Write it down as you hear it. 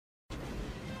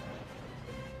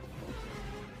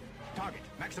target.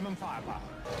 Maximum firepower.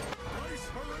 Brace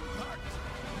for impact!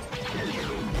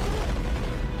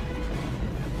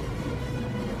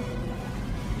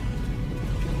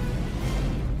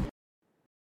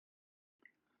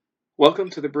 Welcome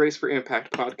to the Brace for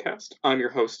Impact podcast. I'm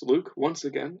your host, Luke, once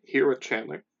again, here with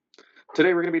Chandler.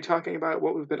 Today we're going to be talking about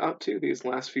what we've been up to these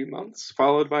last few months,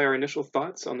 followed by our initial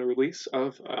thoughts on the release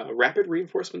of Rapid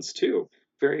Reinforcements 2.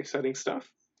 Very exciting stuff.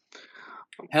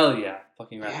 Hell yeah,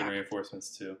 fucking Rapid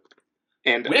Reinforcements 2.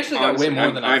 And we actually honestly, got way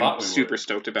more than I thought we would. I'm super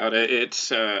stoked about it.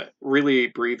 It's really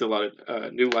breathed a lot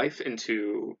of new life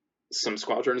into some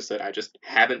squadrons that I just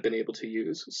haven't been able to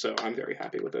use, so I'm very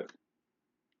happy with it.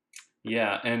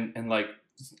 Yeah, and like,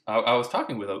 I was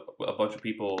talking with a bunch of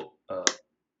people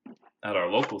at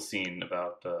our local scene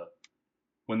about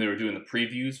when they were doing the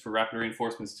previews for Rapid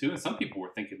Reinforcements 2, and some people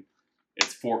were thinking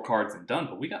it's 4 cards and done,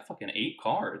 but we got fucking 8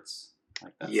 cards.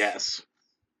 Like, that's... Yes.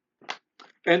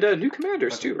 And new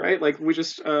commanders too, right? Like we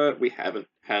haven't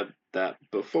had that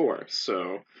before,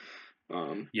 so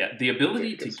yeah, the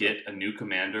ability to get a new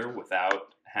commander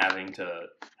without having to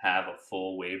have a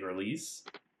full wave release,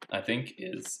 I think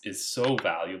is so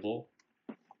valuable.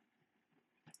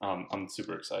 I'm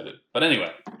super excited. But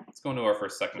anyway, let's go into our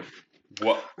first segment.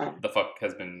 What the fuck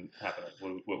has been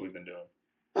happening? What we've been doing?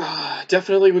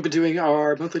 Definitely, we've been doing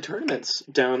our monthly tournaments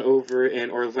down over in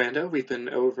Orlando. We've been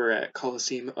over at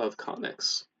Coliseum of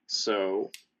Comics,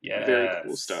 so very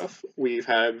cool stuff. We've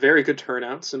had very good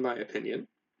turnouts, in my opinion.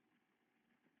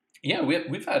 Yeah,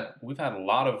 we've had a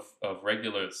lot of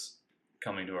regulars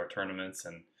coming to our tournaments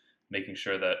and making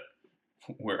sure that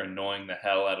we're annoying the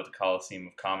hell out of the Coliseum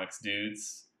of Comics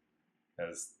dudes,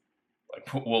 because like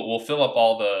we'll fill up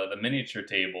all the miniature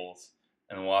tables.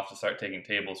 And then we'll have to start taking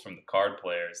tables from the card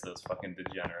players, those fucking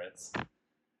degenerates.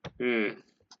 And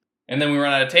then we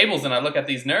run out of tables, and I look at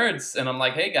these nerds, and I'm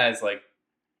like, hey guys, like,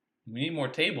 we need more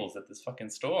tables at this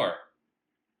fucking store.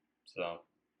 So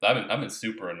I've been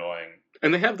super annoying.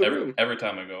 And they have the room. Every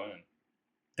time I go in.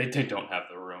 They don't have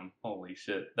the room. Holy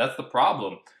shit. That's the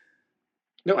problem.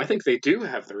 No, I think they do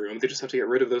have the room. They just have to get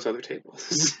rid of those other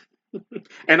tables.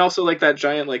 And also, like, that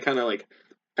giant, like, kind of like,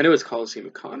 I know it's Coliseum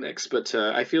of Comics, but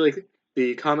I feel like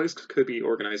the comics could be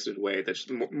organized in a way that's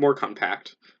more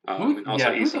compact. And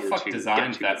also who the fuck to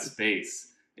designed that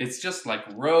space? It's just like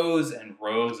rows and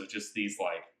rows of just these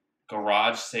like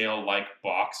garage sale like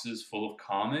boxes full of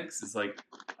comics. It's like,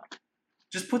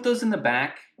 just put those in the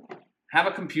back, have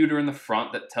a computer in the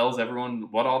front that tells everyone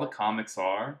what all the comics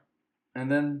are, and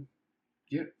then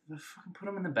fucking put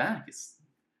them in the back.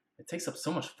 It takes up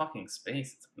so much fucking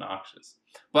space. It's obnoxious.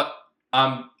 But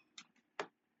I'm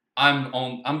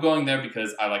going there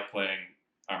because I like playing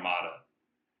Armada,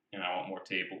 and I want more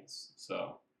tables.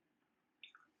 So,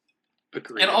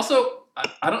 agreed. And also,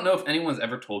 I don't know if anyone's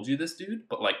ever told you this, dude,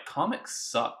 but like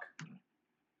comics suck.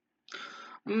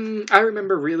 I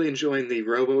remember really enjoying the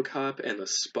RoboCop and the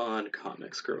Spawn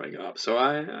comics growing up, so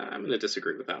I'm going to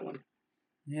disagree with that one.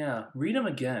 Yeah, read them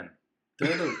again.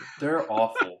 They're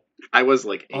awful. I was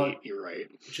like 8. You're right.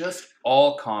 Just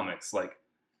all comics, like.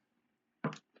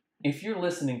 If you're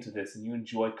listening to this and you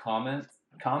enjoy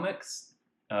comics,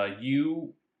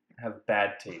 you have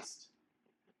bad taste.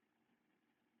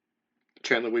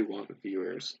 Chandler, we want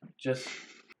viewers.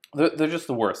 They're just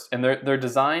the worst, and they're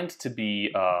designed to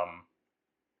be a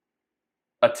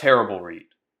terrible read.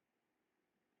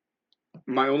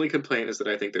 My only complaint is that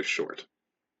I think they're short.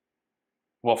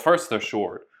 Well, first they're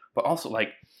short, but also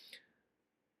like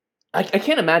I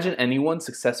can't imagine anyone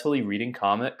successfully reading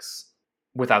comics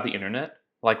without the internet.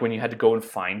 Like when you had to go and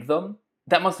find them,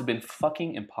 that must have been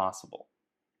fucking impossible.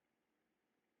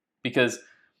 Because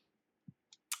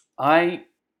I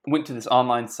went to this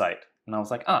online site and I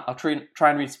was like, I'll try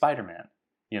and read Spider-Man.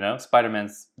 You know,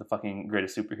 Spider-Man's the fucking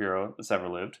greatest superhero that's ever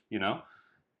lived, you know?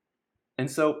 And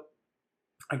so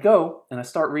I go and I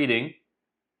start reading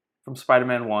from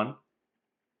Spider-Man 1,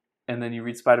 and then you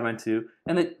read Spider-Man 2,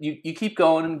 and then you keep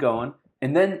going and going,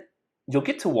 and then you'll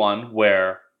get to one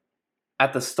where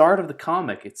at the start of the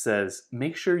comic, it says,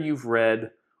 make sure you've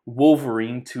read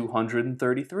Wolverine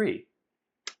 233.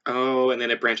 Oh, and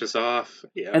then it branches off.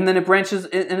 Yeah. And then it branches,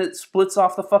 and it splits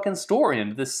off the fucking story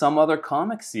into this some other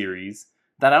comic series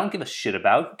that I don't give a shit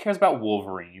about. Who cares about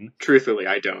Wolverine? Truthfully,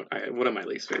 I don't. One of my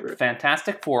least favorite.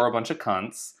 Fantastic Four, a bunch of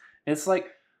cunts. It's like,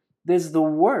 this is the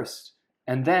worst.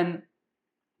 And then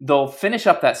they'll finish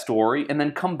up that story, and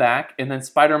then come back, and then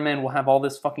Spider-Man will have all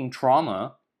this fucking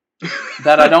trauma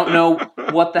that I don't know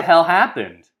what the hell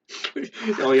happened.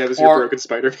 All you have is your broken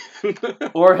Spider-Man.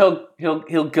 Or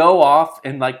he'll go off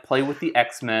and like play with the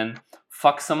X-Men,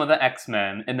 fuck some of the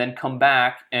X-Men, and then come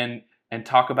back and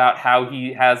talk about how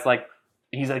he has like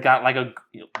he's like got like a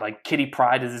like Kitty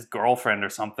Pryde as his girlfriend or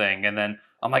something, and then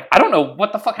I'm like, I don't know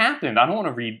what the fuck happened. I don't want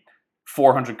to read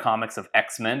 400 comics of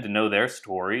X-Men to know their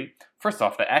story. First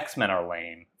off, the X-Men are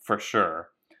lame for sure.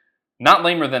 Not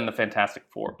lamer than the Fantastic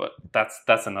Four, but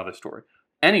that's another story.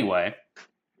 Anyway,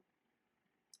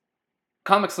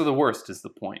 comics are the worst is the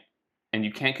point, and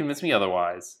you can't convince me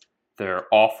otherwise. They're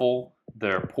awful.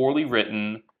 They're poorly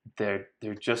written. They're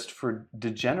just for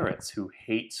degenerates who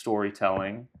hate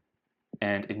storytelling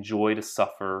and enjoy to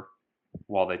suffer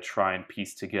while they try and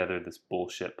piece together this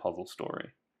bullshit puzzle story.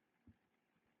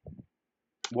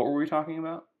 What were we talking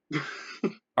about?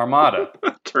 Armada.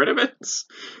 Tournaments.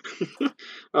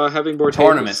 Having more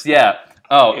Tournaments, tables. yeah.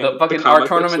 Oh, And the fucking the our comic books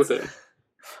tournaments. within.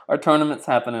 Our tournaments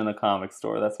happen in a comic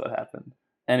store. That's what happened.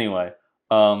 Anyway,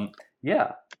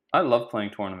 yeah, I love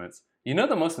playing tournaments. You know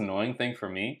the most annoying thing for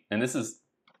me, and this is,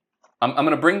 I'm going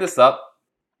to bring this up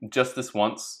just this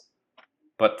once,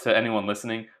 but to anyone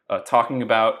listening, talking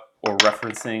about or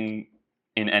referencing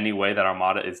in any way that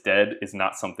Armada is dead is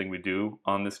not something we do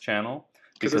on this channel,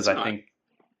 because I think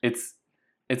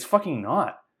it's fucking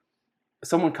not.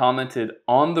 Someone commented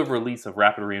on the release of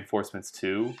Rapid Reinforcements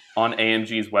 2 on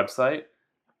AMG's website,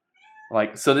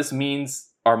 like, so this means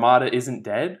Armada isn't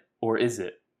dead, or is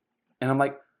it? And I'm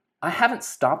like, I haven't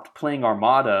stopped playing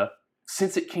Armada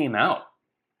since it came out.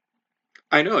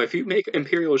 I know, if you make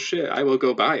Imperial shit, I will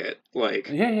go buy it. Like,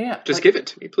 Yeah. just like, give it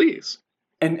to me, please.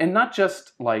 And not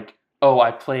just like, oh,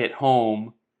 I play at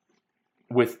home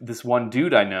with this one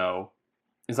dude I know.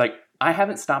 It's like, I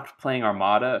haven't stopped playing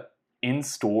Armada in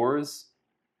stores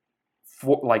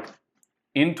for like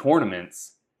in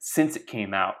tournaments since it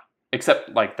came out. Except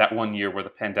like that one year where the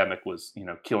pandemic was,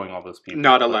 killing all those people.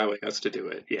 Not allowing us to do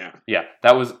it, yeah. Yeah,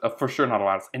 that was for sure not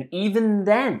allowed. And even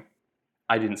then,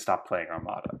 I didn't stop playing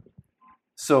Armada.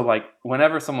 So like,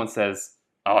 whenever someone says,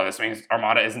 "Oh, this means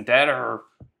Armada isn't dead," or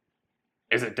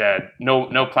 "Is it dead?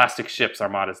 No plastic ships.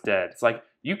 Armada's dead." It's like,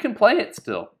 you can play it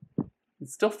still.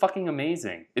 It's still fucking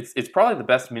amazing. It's probably the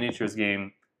best miniatures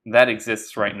game that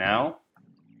exists right now.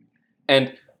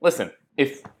 And listen,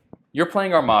 if you're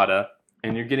playing Armada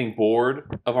and you're getting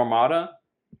bored of Armada,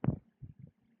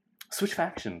 switch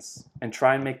factions and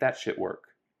try and make that shit work.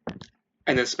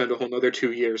 And then spend a whole nother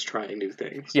 2 years trying new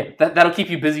things. Yeah, that'll keep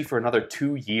you busy for another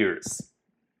 2 years.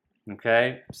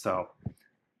 Okay? So,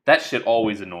 that shit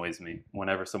always annoys me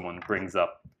whenever someone brings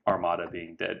up Armada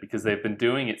being dead, because they've been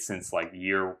doing it since like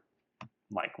year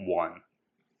 1,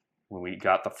 when we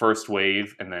got the first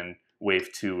wave, and then wave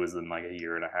 2 was in like a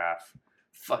year and a half.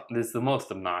 Fuck, this is the most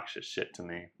obnoxious shit to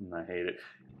me, and I hate it.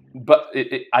 But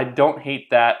I don't hate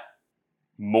that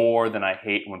more than I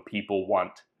hate when people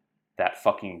want that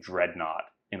fucking dreadnought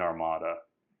in Armada.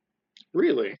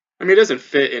 Really? I mean, it doesn't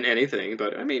fit in anything,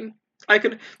 but I mean,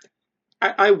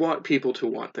 I want people to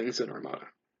want things in Armada.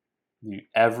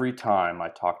 Every time I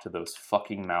talk to those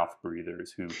fucking mouth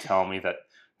breathers who tell me that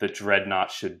the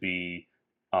dreadnought should be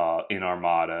in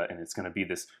Armada, and it's going to be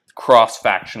this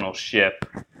cross-factional ship,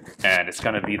 and it's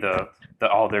going to be the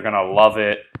oh, they're going to love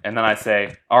it. And then I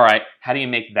say, all right, how do you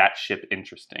make that ship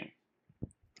interesting?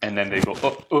 And then they go,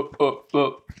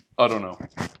 I don't know.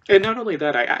 And not only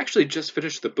that, I actually just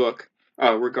finished the book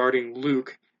regarding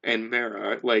Luke and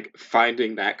Mara, like,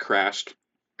 finding that crashed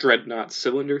dreadnought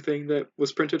cylinder thing that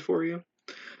was printed for you.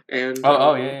 And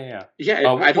yeah.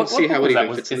 Yeah, I don't see how it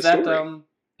even fits in the story.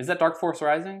 Is that Dark Force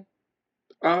Rising?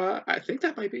 I think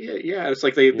that might be it. Yeah, it's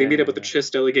like they meet up with the Chiss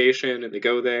delegation, and they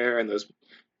go there, and those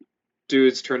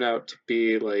dudes turn out to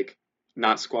be like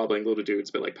not squabbling little dudes,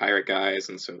 but like pirate guys,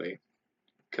 and so they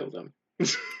kill them.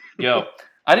 Yo,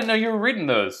 I didn't know you were reading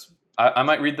those. I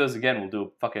might read those again. We'll do a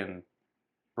fucking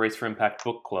Brace for Impact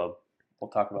book club. We'll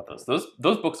talk about those.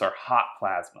 Those books are hot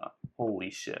plasma.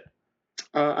 Holy shit.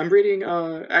 I'm reading.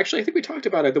 Actually, I think we talked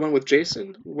about it. The one with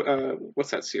Jason. What's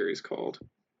that series called?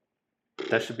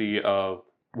 That should be.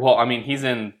 Well, I mean, he's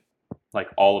in like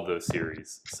all of those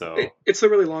series. So it's a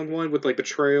really long one with like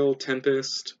Betrayal,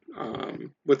 Tempest,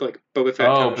 with like Boba Fett.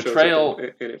 Oh, Betrayal shows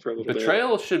up in it for a little bit.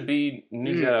 Betrayal should be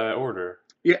Ninja Order.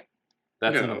 Yeah,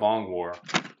 that's in the Vong War.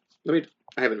 I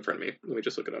have it in front of me. Let me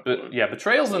just look it up. But yeah,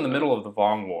 Betrayal's in the middle of the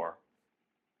Vong War.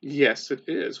 Yes, it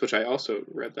is. Which I also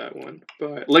read that one.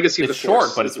 But Legacy of the Force.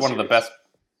 It's short, but it's one of the best.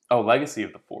 Oh, Legacy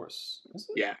of the Force. Is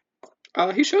it? Yeah.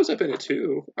 He shows up in it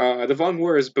too. The Vong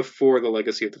War is before the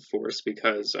Legacy of the Force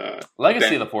because Legacy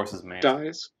Ben of the Force is man.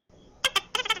 dies.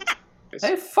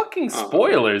 Hey, fucking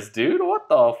spoilers, dude! What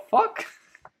the fuck?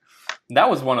 That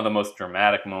was one of the most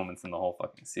dramatic moments in the whole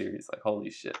fucking series. Like, holy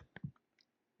shit.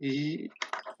 Ye-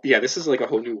 Yeah, this is like a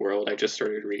whole new world. I just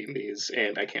started reading these,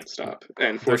 and I can't stop.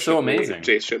 And They're so fortunately, amazing.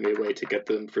 Jace showed me a way to get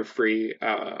them for free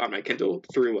on my Kindle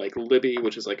through like Libby,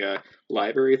 which is like a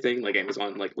library thing. Like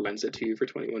Amazon like lends it to you for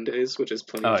 21 days, which is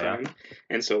plenty Oh of yeah, time.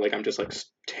 And so like I'm just like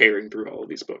tearing through all of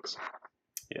these books.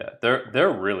 yeah.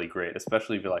 They're really great,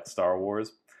 especially if you like Star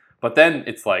Wars. But then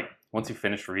it's like once you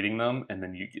finish reading them, and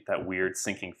then you get that weird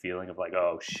sinking feeling of like,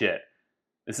 oh shit,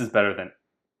 this is better than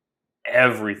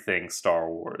everything Star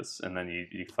Wars, and then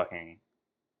you fucking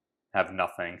have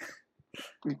nothing.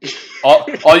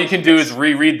 All you can do is Yes.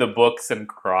 reread the books and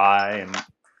cry and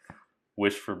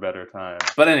wish for better times.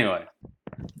 But anyway,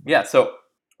 yeah. So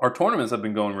our tournaments have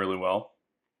been going really well,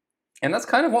 and that's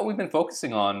kind of what we've been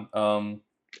focusing on.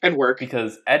 And work.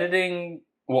 Because editing,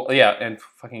 well, yeah, and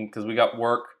fucking because we got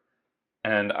work,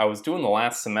 and I was doing the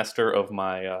last semester of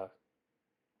my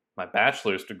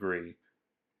bachelor's degree,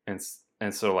 and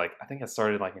so like I think I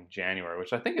started like in January,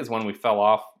 which I think is when we fell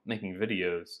off making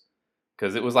videos,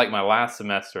 because it was like my last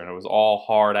semester and it was all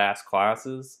hard ass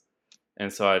classes,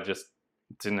 and so I just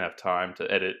didn't have time to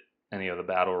edit any of the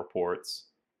battle reports.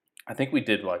 I think we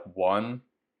did like one,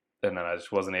 and then I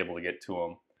just wasn't able to get to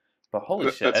them. But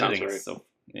holy shit, That sounds editing right. is so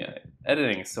yeah,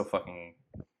 editing is so fucking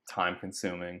time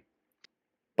consuming.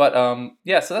 But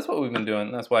yeah, so that's what we've been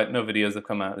doing. That's why no videos have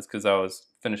come out. Is because I was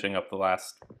finishing up the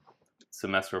last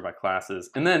semester of my classes,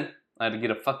 and then I had to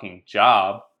get a fucking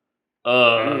job.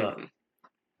 Ugh, Mm.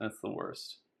 that's the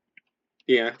worst.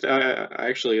 Yeah, I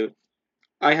actually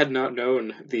I had not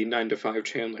known the 9 to 5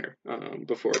 Chandler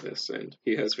before this, and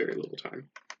he has very little time.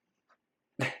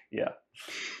 Yeah.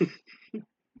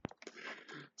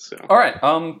 So All right.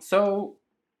 So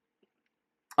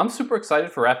I'm super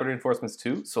excited for Rapid Reinforcements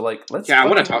 2. So like, yeah, I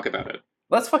want to talk about it.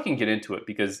 let's fucking get into it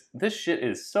because this shit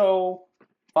is so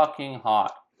fucking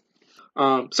hot.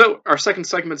 So our second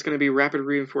segment is going to be Rapid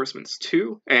Reinforcements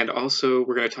 2, and also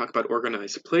we're going to talk about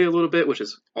organized play a little bit, which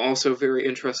is also very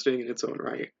interesting in its own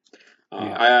right.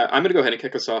 Yeah. I'm going to go ahead and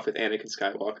kick us off with Anakin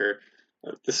Skywalker.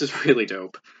 This is really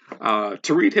dope.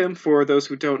 To read him, for those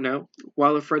who don't know,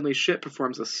 while a friendly ship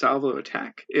performs a salvo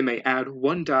attack, it may add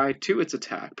 1 die to its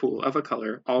attack pool of a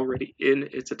color already in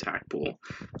its attack pool,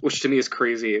 which to me is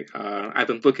crazy. I've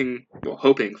been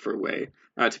hoping for a way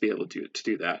to be able to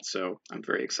do that, so I'm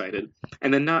very excited.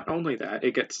 And then not only that,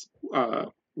 it gets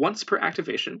once per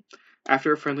activation,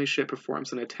 after a friendly ship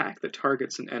performs an attack that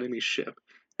targets an enemy ship,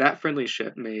 that friendly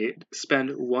ship may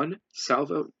spend 1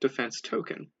 salvo defense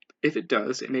token. If it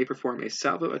does, it may perform a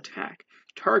salvo attack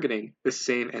targeting the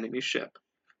same enemy ship.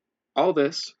 All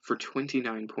this for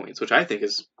 29 points, which I think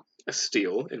is a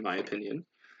steal, in my opinion.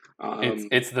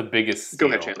 It's the biggest Go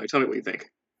ahead, steal. Chandler. Tell me what you think.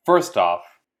 First off,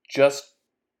 just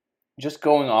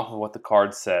going off of what the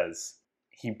card says,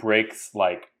 he breaks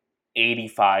like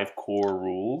 85 core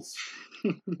rules,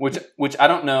 which I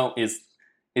don't know is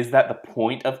that the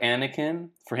point of Anakin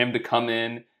for him to come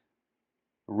in,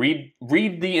 read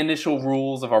the initial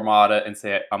rules of Armada and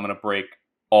say I'm gonna break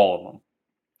all of them.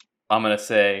 I'm gonna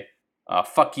say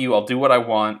fuck you. I'll do what I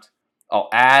want. I'll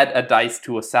add a dice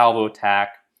to a salvo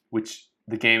attack, which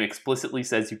the game explicitly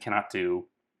says you cannot do.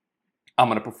 I'm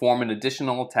gonna perform an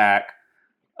additional attack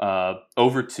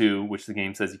over 2, which the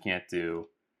game says you can't do,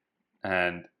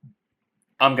 and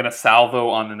I'm gonna salvo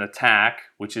on an attack,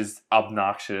 which is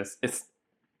obnoxious.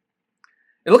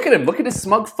 Look at him. Look at his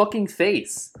smug fucking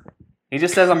face. He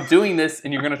just says, I'm doing this,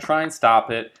 and you're going to try and stop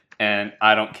it, and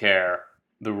I don't care.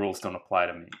 The rules don't apply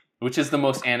to me. Which is the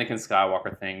most Anakin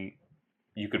Skywalker thing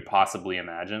you could possibly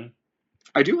imagine.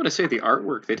 I do want to say the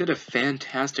artwork, they did a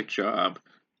fantastic job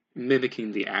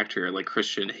mimicking the actor, like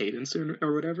Christian Haydenson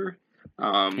or whatever.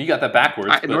 You got that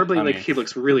backwards, but Normally, I like, mean, he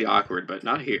looks really awkward, but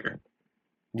not here.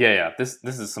 yeah. This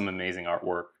is some amazing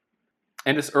artwork.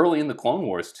 And it's early in the Clone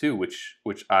Wars, too, which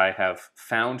I have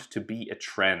found to be a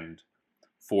trend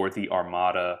for the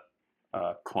Armada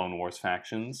Clone Wars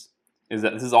factions, is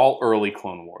that this is all early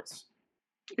Clone Wars.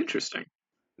 Interesting.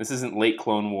 This isn't late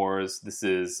Clone Wars. This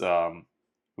is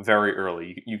very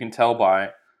early. You can tell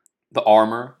by the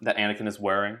armor that Anakin is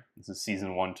wearing. This is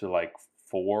season 1 to like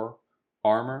 4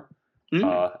 armor.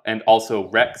 And also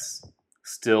Rex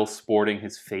still sporting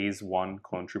his Phase 1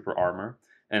 Clone Trooper armor.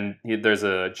 And there's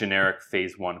a generic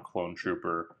Phase 1 Clone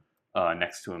Trooper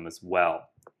next to him as well.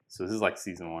 So this is like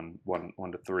season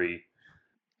 1 to 3.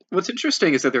 What's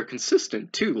interesting is that they're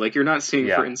consistent too. Like you're not seeing,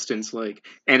 for Yeah. instance, like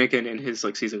Anakin in his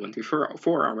like season 1 through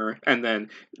 4 armor, and then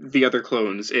the other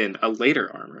clones in a later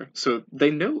armor. So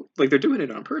they know, like they're doing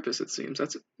it on purpose. It seems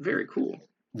that's very cool.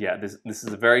 Yeah, this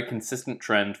is a very consistent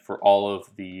trend for all of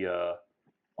the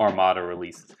Armada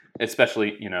releases.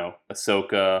 Especially,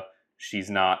 Ahsoka, she's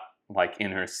not like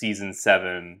in her season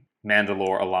 7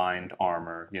 Mandalore aligned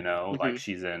armor. Hmm. Like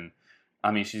she's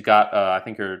got I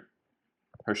think her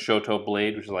Shoto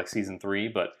blade, which is like season 3,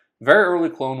 but very early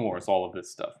Clone Wars, all of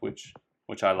this stuff, which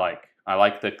I like. I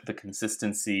like the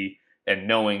consistency and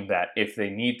knowing that if they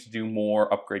need to do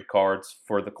more upgrade cards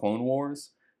for the Clone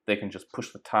Wars, they can just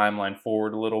push the timeline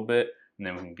forward a little bit, and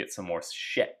then we can get some more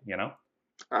shit.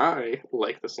 I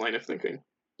like this line of thinking.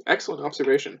 Excellent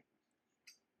observation.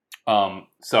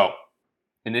 So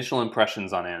initial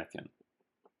impressions on Anakin.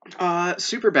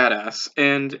 Super badass.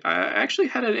 And I actually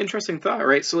had an interesting thought,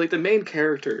 right? So, like, the main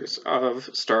characters of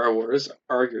Star Wars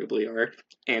arguably are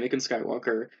Anakin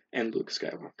Skywalker and Luke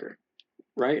Skywalker,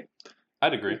 right?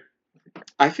 I'd agree.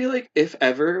 I feel like if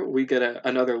ever we get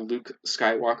another Luke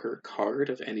Skywalker card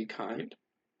of any kind,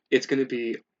 it's going to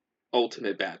be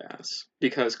ultimate badass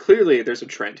because clearly there's a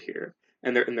trend here,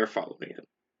 and they're following it.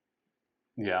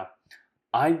 Yeah,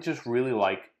 I just really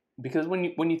like because when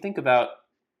you think about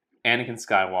Anakin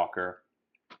Skywalker,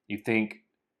 you think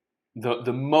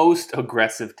the most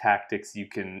aggressive tactics you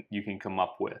can come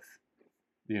up with,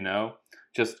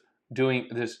 just doing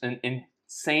this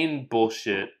insane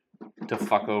bullshit to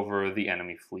fuck over the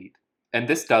enemy fleet, and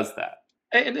this does that.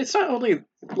 And it's not only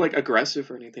like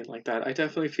aggressive or anything like that. I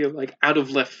definitely feel like out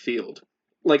of left field.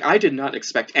 Like I did not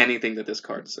expect anything that this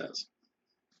card says.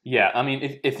 Yeah, I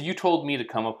mean, if you told me to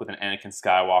come up with an Anakin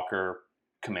Skywalker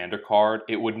commander card,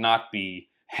 it would not be,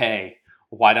 hey,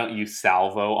 why don't you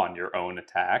salvo on your own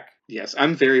attack? Yes,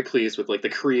 I'm very pleased with like the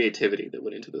creativity that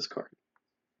went into this card.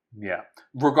 Yeah.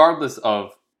 Regardless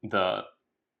of the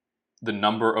the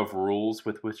number of rules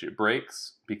with which it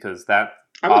breaks, because that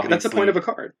I'm okay. That's the point of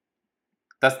obviously a card.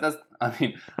 that's I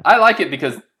mean, I like it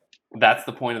because that's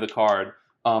the point of the card.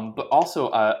 But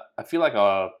also, I feel like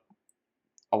a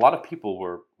lot of people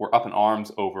were up in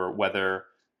arms over whether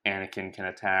Anakin can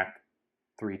attack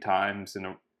 3 times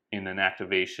in an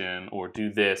activation, or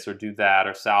do this or do that,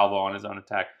 or salvo on his own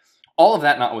attack. All of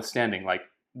that notwithstanding, like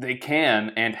they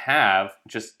can and have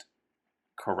just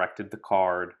corrected the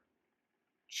card,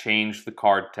 changed the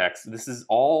card text. This is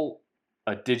all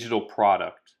a digital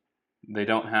product. They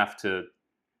don't have to.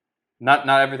 Not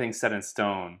everything's set in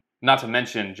stone. Not to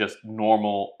mention just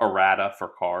normal errata for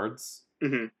cards,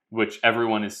 Hmm. which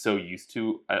everyone is so used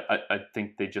to. I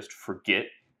think they just forget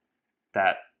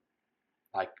that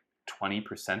like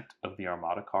 20% of the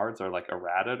Armada cards are like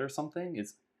errata or something.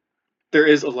 Is There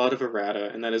is a lot of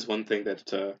errata, and that is one thing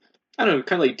that I don't know,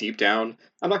 kind of like deep down.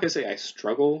 I'm not gonna say I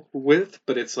struggle with,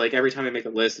 but it's like every time I make a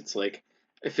list, it's like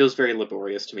it feels very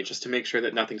laborious to me just to make sure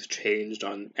that nothing's changed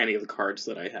on any of the cards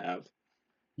that I have.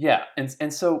 Yeah,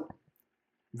 and so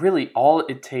really all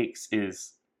it takes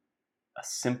is a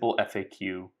simple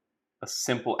FAQ, a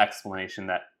simple explanation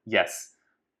that yes,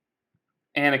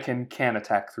 Anakin can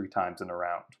attack 3 times in a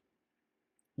round.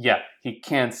 Yeah, he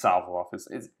can salvo off his.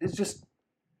 It's just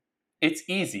it's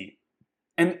easy,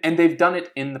 and they've done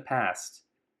it in the past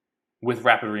with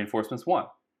Rapid Reinforcements 1.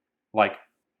 Like,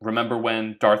 remember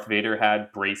when Darth Vader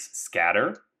had Brace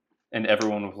Scatter, and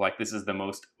everyone was like, "This is the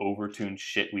most overtuned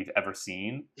shit we've ever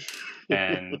seen,"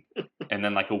 and and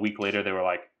then like a week later they were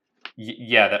like,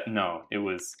 "Yeah, that no,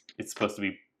 it's supposed to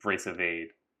be Brace Evade."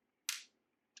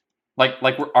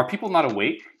 Like are people not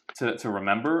awake to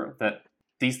remember that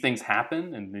these things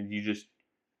happen, and then you just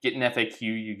get an FAQ,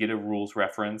 you get a rules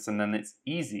reference, and then it's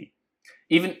easy.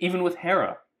 Even with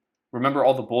Hera, remember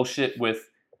all the bullshit with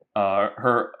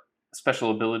her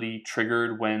special ability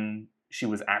triggered when she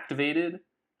was activated,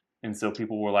 and so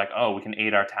people were like, "Oh, we can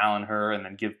aid our Talon her, and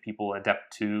then give people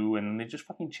Adept 2," and they just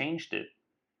fucking changed it.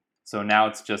 So now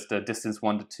it's just a distance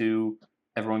 1 to 2.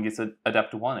 Everyone gets a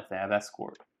Adept 1 if they have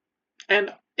escort.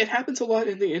 And it happens a lot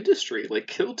in the industry. Like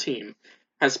Kill Team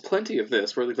has plenty of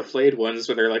this, where like the flayed ones,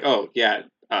 where they're like, oh yeah,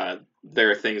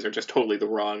 their things are just totally the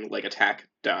wrong like attack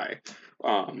die,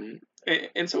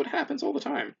 and so it happens all the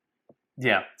time.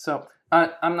 Yeah, so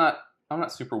I'm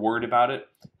not super worried about it,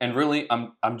 and really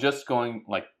I'm just going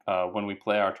like when we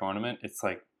play our tournament, it's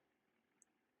like,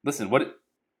 listen,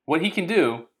 what he can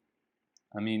do.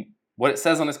 I mean, what it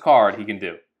says on his card, he can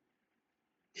do.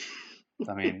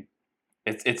 I mean,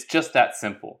 it's just that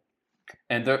simple,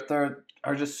 and there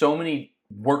are just so many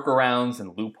workarounds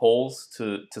and loopholes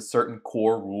to certain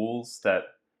core rules that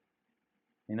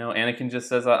Anakin just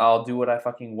says, I'll do what I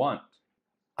fucking want.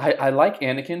 I like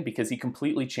Anakin because he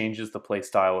completely changes the play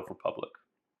style of Republic.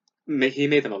 He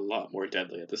made them a lot more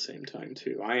deadly at the same time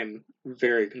too. I am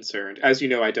very concerned. As you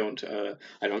know, I don't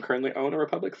currently own a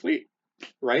Republic fleet,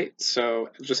 right? So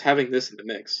just having this in the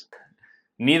mix,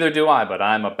 Neither do I, but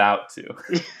I'm about to.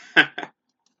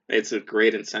 it's a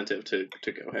great incentive to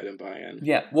go ahead and buy in.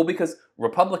 Yeah, well, because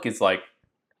Republic is like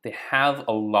they have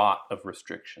a lot of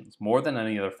restrictions, more than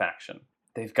any other faction.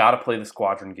 They've got to play the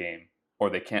squadron game, or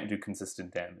they can't do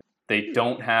consistent damage. They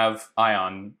don't have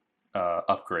ion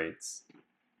upgrades,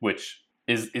 which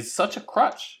is such a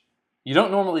crutch. You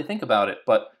don't normally think about it,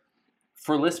 but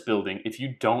for list building, if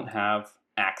you don't have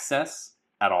access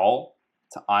at all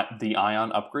to the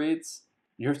ion upgrades,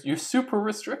 you're super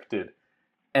restricted.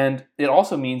 And it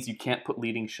also means you can't put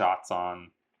leading shots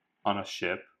on a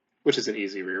ship, which is an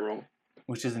easy reroll.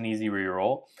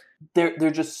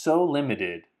 They're just so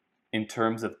limited in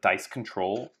terms of dice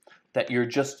control that you're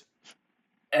just,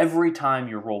 every time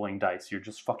you're rolling dice, you're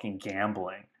just fucking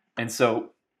gambling. And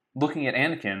so looking at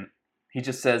Anakin, he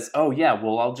just says, oh yeah,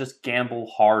 well, I'll just gamble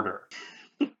harder.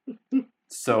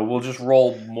 So we'll just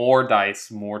roll more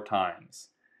dice more times.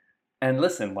 And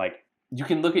listen, like, you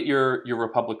can look at your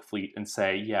Republic fleet and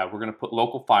say, yeah, we're going to put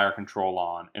local fire control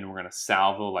on and we're going to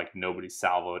salvo like nobody's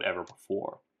salvoed ever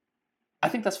before. I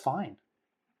think that's fine.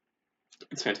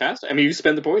 It's fantastic. I mean, you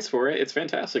spend the points for it. It's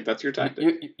fantastic. That's your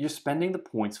tactic. You're spending the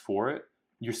points for it.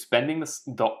 You're spending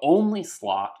the only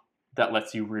slot that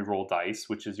lets you reroll dice,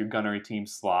 which is your gunnery team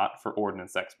slot for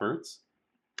ordnance experts.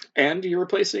 And you're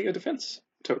replacing a defense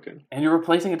token.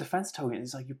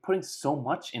 It's like you're putting so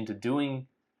much into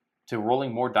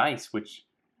rolling more dice, which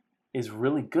is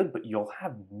really good, but you'll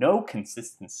have no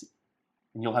consistency.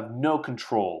 And you'll have no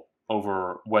control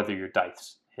over whether your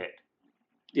dice hit.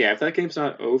 Yeah, if that game's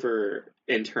not over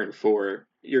in turn 4,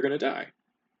 you're going to die.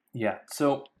 Yeah,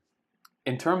 so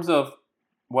in terms of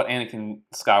what Anakin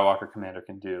Skywalker Commander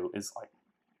can do, is like,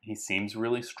 he seems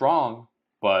really strong,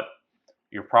 but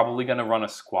you're probably going to run a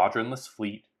squadronless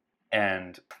fleet,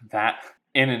 and that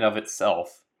in and of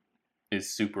itself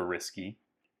is super risky.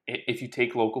 If you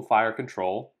take local fire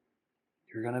control,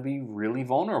 you're going to be really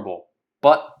vulnerable.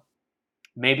 But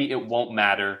maybe it won't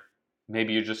matter.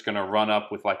 Maybe you're just going to run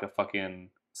up with like a fucking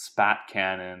spat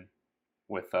cannon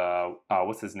with,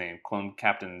 what's his name? Clone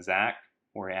Captain Zach,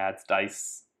 where he adds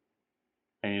dice.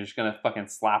 And you're just going to fucking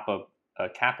slap a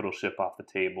capital ship off the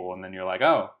table, and then you're like,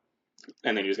 oh.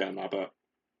 And then you just got to mop up.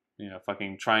 You know,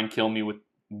 fucking try and kill me with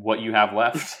what you have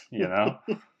left, you know?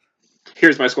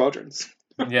 Here's my squadrons.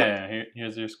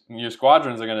 Here's your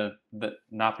squadrons are going to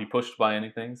not be pushed by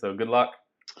anything, so good luck.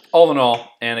 All in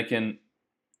all, Anakin,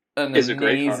 is a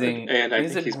great card, and I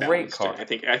think he's great balanced. Card. I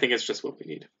think it's just what we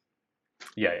need.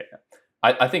 Yeah.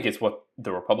 I think it's what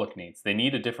the Republic needs. They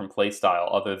need a different play style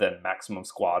other than maximum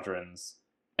squadrons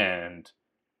and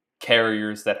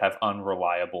carriers that have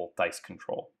unreliable dice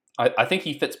control. I think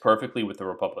he fits perfectly with the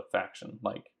Republic faction.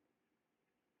 Like,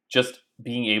 just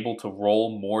being able to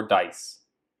roll more dice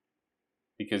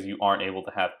because you aren't able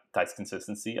to have dice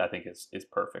consistency, I think is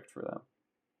perfect for them.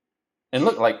 And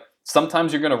look, like,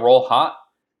 sometimes you're going to roll hot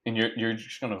and you're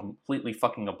just going to completely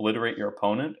fucking obliterate your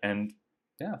opponent, and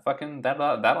yeah, fucking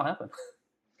that'll happen.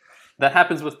 That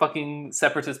happens with fucking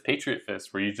Separatist Patriot Fist,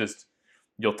 where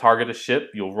you'll target a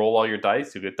ship, you'll roll all your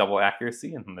dice, you'll get double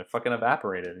accuracy, and they're fucking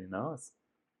evaporated, you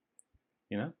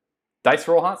know? Dice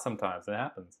roll hot sometimes, it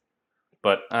happens.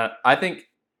 But I think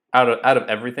out of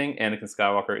everything, Anakin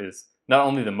Skywalker is not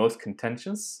only the most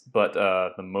contentious, but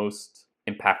the most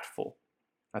impactful.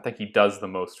 I think he does the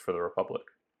most for the Republic.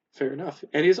 Fair enough.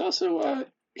 And he's also,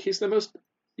 he's the most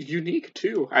unique,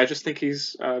 too. I just think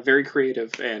he's very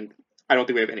creative, and I don't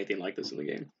think we have anything like this in the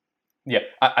game. Yeah,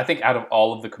 I think out of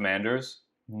all of the commanders,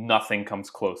 nothing comes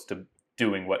close to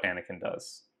doing what Anakin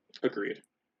does. Agreed.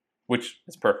 Which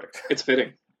is perfect. It's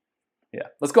fitting. Yeah.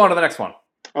 Let's go on to the next one.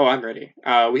 Oh, I'm ready.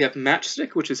 We have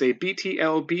Matchstick, which is a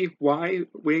BTLBY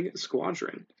wing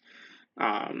squadron.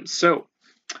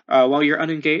 While you're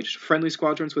unengaged, friendly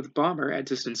squadrons with bomber at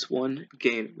distance 1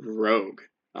 gain rogue,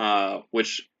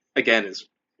 which, again, is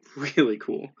really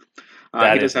cool.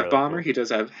 He does have really bomber, cool. He does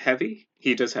have heavy,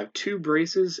 he does have 2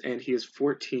 braces, and he has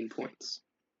 14 points.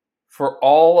 For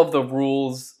all of the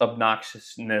rules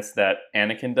obnoxiousness that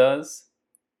Anakin does,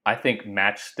 I think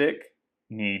Matchstick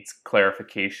needs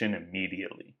clarification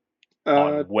immediately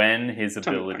on when his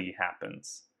ability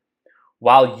happens.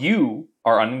 While you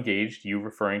are unengaged, you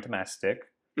referring to Matchstick,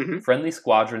 friendly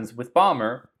squadrons with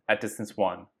bomber at distance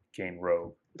 1 gain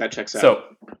rogue. That checks out. So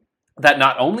that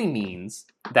not only means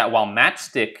that while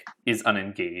Matchstick is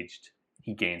unengaged,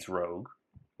 he gains rogue,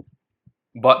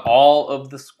 but all of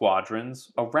the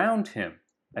squadrons around him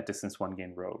at distance 1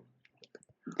 gain rogue.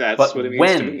 That's what it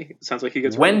means to me. It sounds like he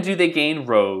gets rogue. When do they gain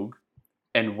rogue,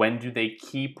 and when do they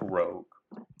keep rogue?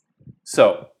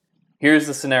 So, here's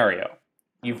the scenario.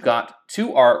 You've got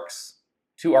 2 arcs,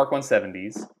 2 Arc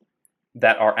 170s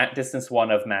that are at distance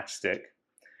 1 of Matchstick,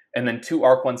 and then 2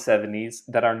 Arc 170s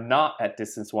that are not at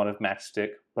distance 1 of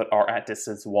Matchstick, but are at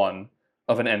distance 1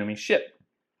 of an enemy ship.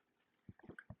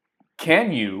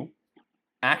 can you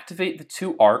activate the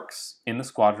 2 arcs in the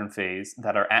squadron phase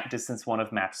that are at distance 1 of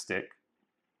matchstick,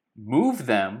 move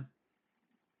them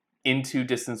into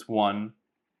distance 1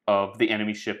 of the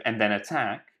enemy ship, and then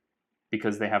attack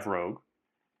because they have rogue,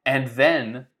 and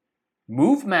then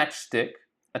move matchstick,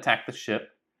 attack the ship,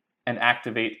 and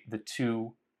activate the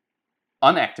 2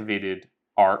 unactivated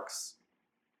arcs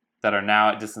that are now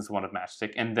at distance 1 of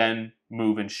matchstick, and then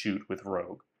move and shoot with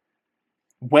rogue.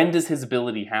 When does his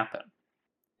ability happen?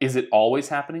 Is it always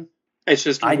happening? It's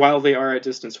just while they are at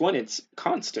distance 1, it's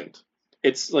constant.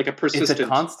 It's like a persistent. It's a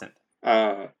constant.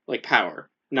 Like power,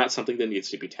 not something that needs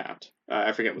to be tapped.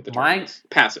 I forget what the term is.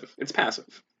 Passive. It's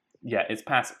passive. Yeah, it's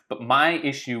passive. But my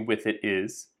issue with it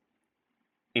is,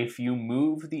 if you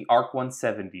move the Arc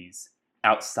 170s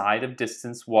outside of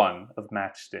distance 1 of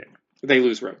matchstick, they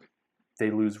lose rogue. They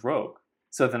lose rogue.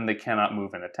 So then they cannot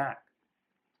move and attack.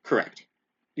 Correct.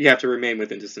 You have to remain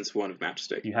within distance 1 of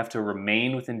matchstick. You have to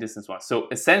remain within distance 1. So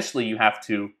essentially you have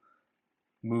to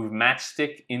move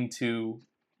matchstick into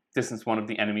distance 1 of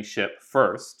the enemy ship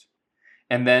first,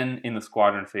 and then in the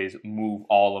squadron phase move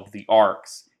all of the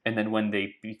arcs, and then when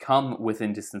they become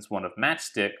within distance 1 of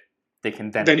matchstick, they can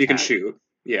then you can shoot.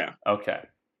 Yeah. Okay.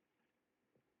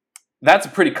 That's a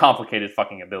pretty complicated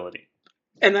fucking ability.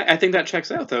 And I think that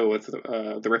checks out, though, with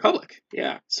the Republic.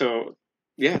 Yeah. So,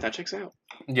 yeah, that checks out.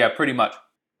 Yeah, pretty much.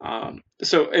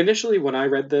 So initially when I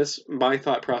read this, my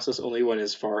thought process only went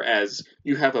as far as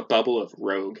you have a bubble of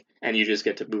rogue and you just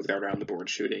get to move that around the board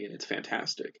shooting, and it's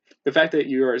fantastic. The fact that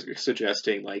you are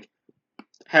suggesting like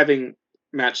having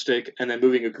matchstick and then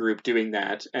moving a group doing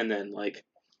that, and then like,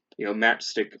 you know,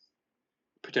 matchstick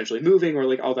potentially moving, or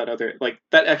like all that other, like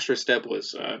that extra step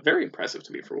was very impressive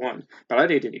to me for one, but I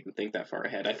didn't even think that far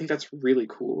ahead. I think that's really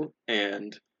cool,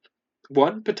 and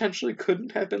one potentially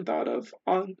couldn't have been thought of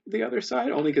on the other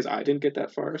side, only because I didn't get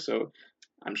that far, so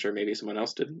I'm sure maybe someone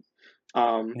else didn't.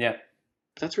 Yeah.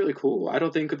 That's really cool. I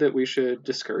don't think that we should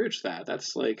discourage that.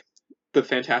 That's like the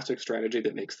fantastic strategy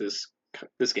that makes this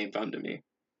game fun to me.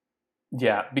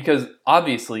 Yeah, because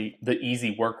obviously the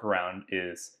easy workaround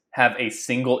is have a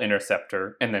single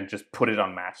interceptor and then just put it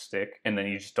on matchstick, and then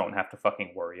you just don't have to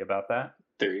fucking worry about that.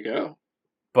 There you go.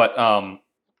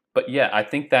 But yeah, I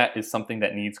think that is something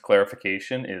that needs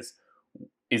clarification. Is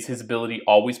his ability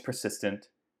always persistent?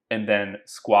 And then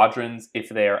squadrons, if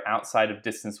they are outside of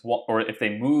distance 1, or if they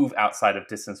move outside of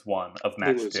distance 1 of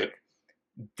matchstick,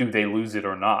 do they lose it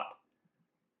or not?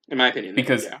 In my opinion,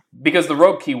 because the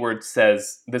rogue keyword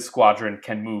says this squadron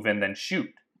can move and then shoot,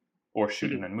 or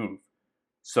shoot and then move.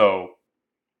 So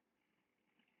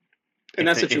in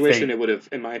that situation, it would have,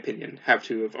 in my opinion, have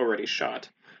to have already shot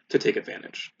to take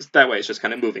advantage. That way, it's just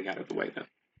kind of moving out of the way then.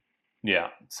 Yeah,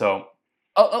 so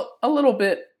a little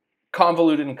bit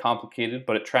convoluted and complicated,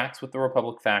 but it tracks with the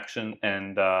Republic faction,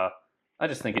 and I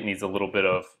just think it needs a little bit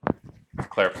of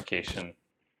clarification.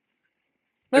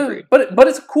 Agreed. But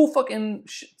it's a cool fucking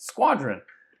squadron.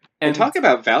 And talk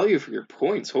about value for your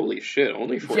points. Holy shit,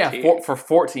 only 14. Yeah, for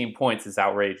 14 points is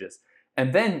outrageous.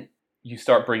 And then you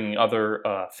start bringing other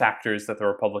factors that the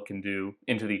Republic can do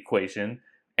into the equation,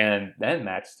 and then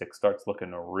matchstick starts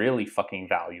looking really fucking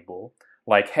valuable.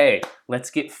 Like, hey,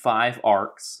 let's get 5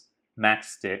 arcs,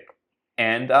 matchstick,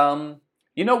 and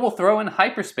we'll throw in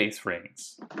hyperspace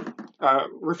rings.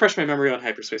 Refresh my memory on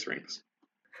hyperspace rings.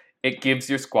 It gives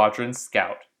your squadron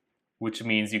scout, which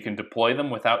means you can deploy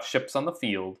them without ships on the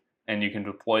field, and you can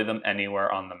deploy them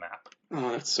anywhere on the map.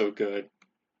 Oh, that's so good.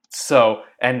 So,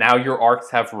 and now your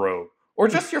arcs have rogue, or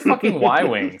just your fucking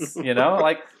Y-wings,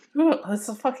 like, this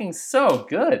is fucking so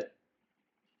good.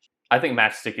 I think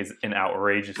matchstick is an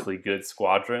outrageously good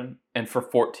squadron, and for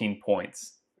 14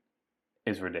 points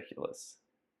is ridiculous.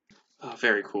 Oh,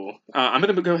 very cool. I'm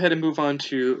going to go ahead and move on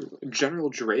to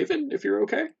General Draven, if you're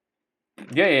okay.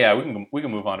 Yeah. We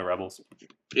can move on to Rebels.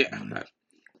 Yeah.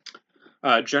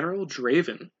 General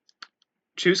Draven.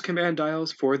 Choose command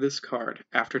dials for this card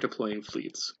after deploying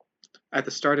fleets. At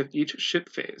the start of each ship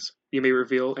phase, you may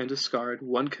reveal and discard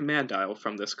 1 command dial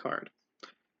from this card.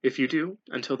 If you do,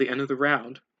 until the end of the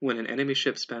round, when an enemy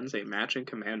ship spends a matching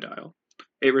command dial,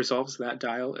 it resolves that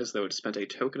dial as though it spent a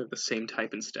token of the same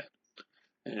type instead.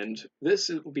 And this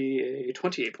will be a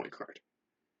 28-point card.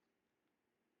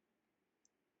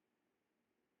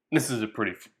 This is a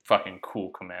pretty fucking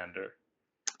cool commander.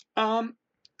 I'm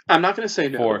not going to say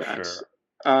no for to that.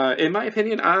 Sure. In my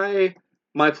opinion,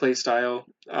 my playstyle,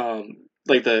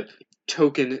 like the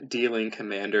token dealing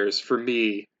commanders, for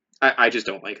me, I just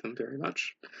don't like them very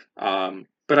much.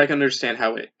 But I can understand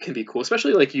how it can be cool,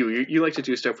 especially like you like to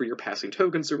do stuff where you're passing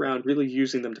tokens around, really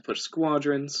using them to push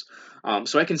squadrons.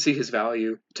 So I can see his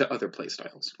value to other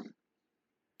playstyles.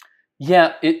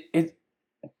 Yeah, it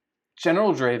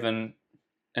General Draven,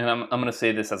 and I'm going to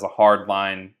say this as a hard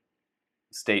line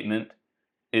statement,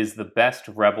 is the best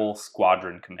rebel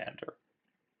squadron commander.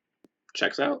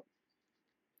 Checks out.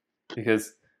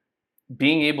 Because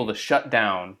being able to shut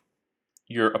down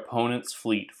your opponent's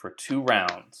fleet for 2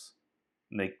 rounds,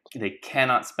 they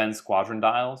cannot spend squadron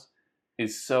dials,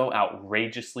 is so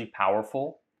outrageously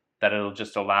powerful that it'll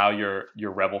just allow your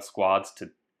rebel squads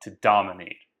to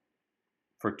dominate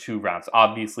for 2 rounds.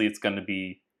 Obviously, it's going to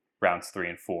be rounds 3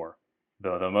 and 4,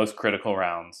 the most critical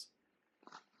rounds.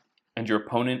 And your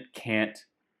opponent can't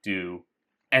do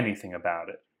anything about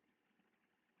it.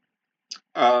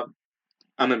 I'm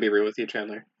gonna be real with you,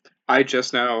 Chandler. I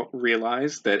just now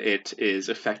realized that it is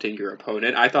affecting your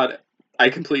opponent. I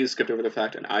completely skipped over the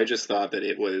fact, and I just thought that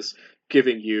it was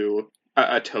giving you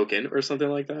a token or something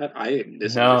like that. I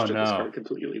misunderstood this No. card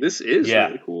completely. This is Yeah.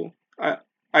 really cool. I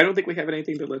don't think we have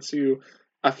anything that lets you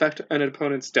affect an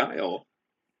opponent's dial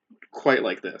quite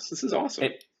like this. This is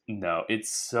awesome. No, it's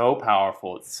so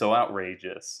powerful. It's so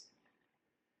outrageous.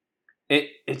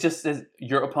 It just says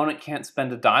your opponent can't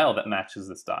spend a dial that matches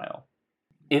this dial.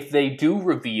 If they do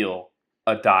reveal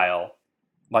a dial,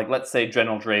 like let's say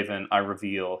General Draven, I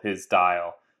reveal his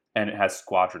dial and it has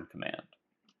Squadron Command,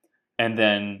 and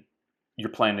then you're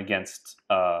playing against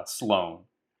Sloan,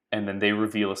 and then they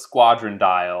reveal a Squadron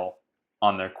dial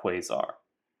on their Quasar,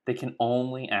 they can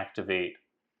only activate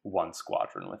 1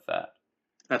 squadron with that.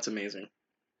 That's amazing.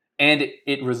 And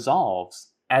it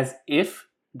resolves as if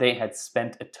they had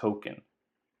spent a token,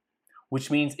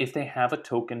 which means if they have a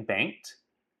token banked,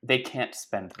 they can't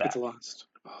spend that. It's lost.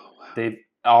 Oh, wow. They've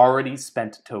already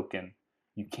spent a token.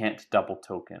 You can't double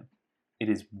token. It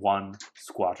is 1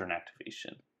 squadron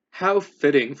activation. How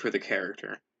fitting for the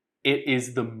character.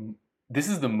 This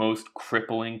is the most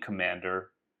crippling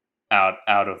commander out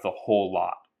of the whole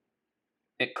lot.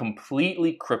 It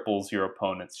completely cripples your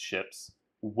opponent's ships,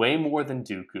 way more than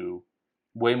Dooku,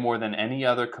 way more than any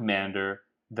other commander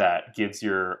that gives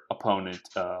your opponent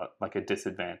like a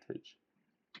disadvantage.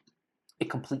 It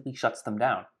completely shuts them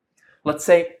down. Let's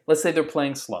say they're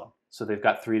playing slow, so they've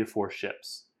got 3 to 4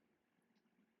 ships.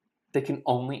 They can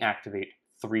only activate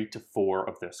 3 to 4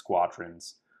 of their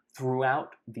squadrons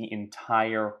throughout the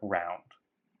entire round.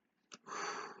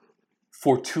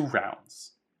 For 2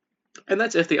 rounds. And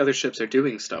that's if the other ships are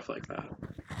doing stuff like that.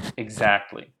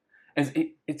 Exactly.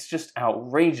 And it's just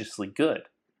outrageously good.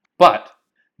 But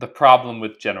the problem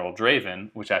with General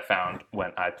Draven, which I found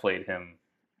when I played him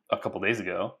a couple days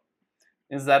ago,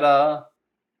 is that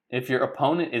if your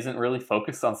opponent isn't really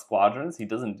focused on squadrons, he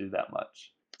doesn't do that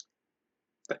much.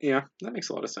 Yeah, that makes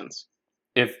a lot of sense.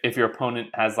 If your opponent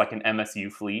has like an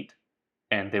MSU fleet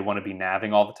and they want to be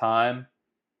navving all the time,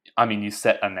 I mean, you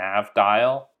set a nav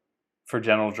dial for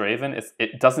General Draven,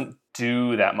 it doesn't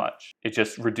do that much. It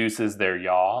just reduces their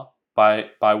yaw by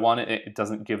 1. It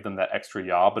doesn't give them that extra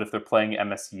yaw. But if they're playing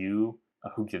MSU,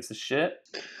 who gives a shit?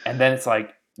 And then it's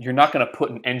like, you're not going to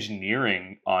put an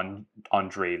engineering on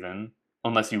Draven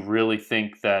unless you really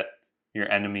think that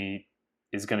your enemy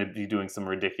is going to be doing some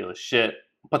ridiculous shit.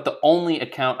 But the only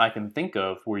account I can think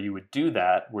of where you would do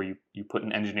that, where you put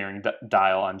an engineering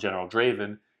dial on General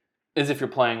Draven, is if you're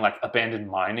playing like abandoned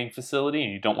mining facility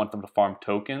and you don't want them to farm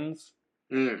tokens.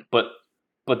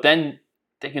 But then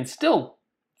they can still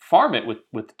farm it with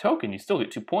the token. You still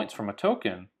get 2 points from a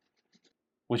token,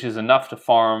 which is enough to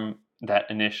farm that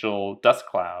initial dust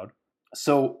cloud.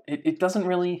 So it doesn't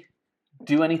really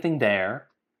do anything there.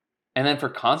 And then for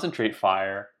concentrate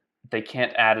fire, they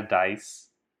can't add a dice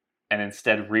and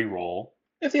instead reroll.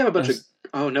 If they have a bunch of...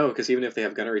 Oh, no, because even if they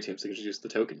have gunnery teams, they can just use the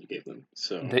token you gave them.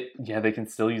 So they can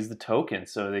still use the token.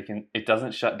 So it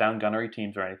doesn't shut down gunnery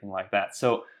teams or anything like that.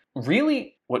 So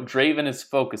really what Draven is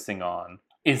focusing on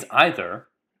is either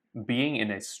being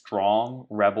in a strong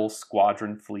rebel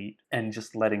squadron fleet and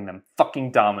just letting them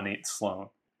fucking dominate Sloan,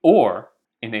 or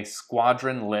in a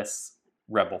squadron-less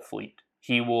rebel fleet.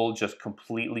 He will just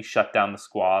completely shut down the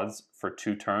squads for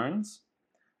 2 turns,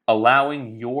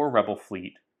 allowing your rebel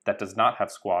fleet that does not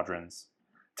have squadrons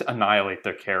to annihilate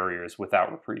their carriers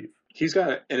without reprieve. He's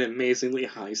got an amazingly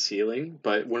high ceiling,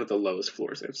 but one of the lowest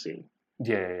floors I've seen.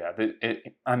 Yeah.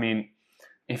 I mean,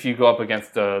 if you go up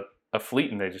against a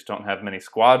fleet and they just don't have many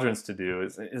squadrons to do,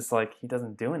 it's like he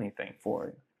doesn't do anything for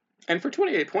you. And for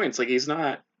 28 points, like he's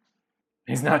not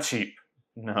cheap.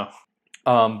 No.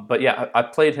 But yeah, I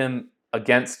played him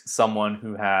against someone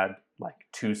who had like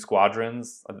 2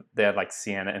 squadrons. They had like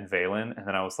Sienna and Valen, and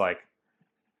then I was like,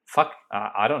 fuck,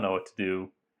 I don't know what to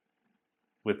do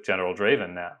with General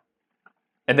Draven now.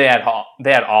 And they had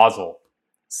Ozzel,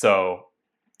 so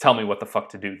tell me what the fuck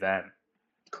to do then.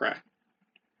 Correct.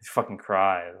 fucking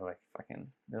cry. Like fucking,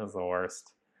 it was the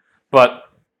worst. But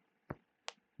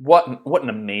what an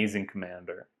amazing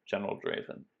commander, General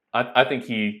Draven. I think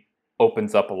he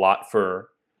opens up a lot for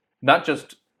not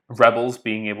just rebels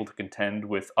being able to contend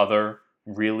with other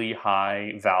really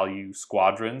high value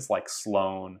squadrons like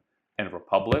Sloane and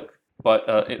Republic, but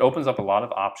it opens up a lot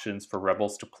of options for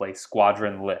rebels to play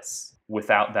squadron lists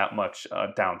without that much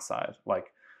downside.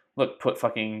 Like, look, put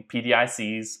fucking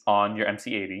PDICs on your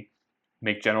MC-80,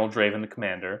 make General Draven the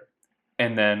commander,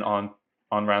 and then on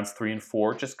rounds 3 and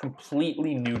 4, just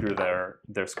completely neuter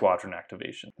their squadron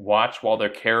activation. Watch while their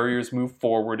carriers move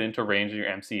forward into range of your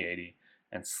MC-80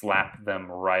 and slap them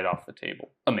right off the table.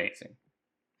 Amazing.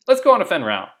 Let's go on to Fen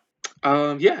Rao.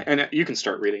 Yeah, and you can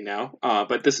start reading now.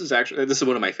 But this is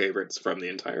one of my favorites from the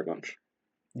entire bunch.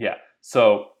 Yeah.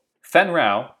 So Fen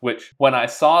Rao, which when I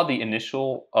saw the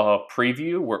initial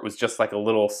preview where it was just like a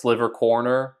little sliver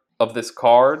corner of this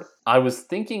card, I was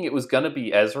thinking it was going to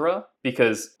be Ezra,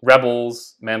 because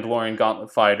Rebels, Mandalorian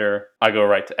Gauntlet Fighter, I go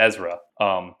right to Ezra.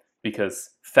 Because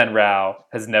Fen Rao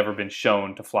has never been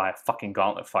shown to fly a fucking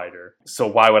Gauntlet Fighter. So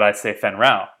why would I say Fen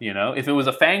Rao, you know? If it was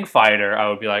a Fang Fighter, I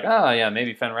would be like, oh yeah,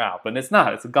 maybe Fen Rao. But it's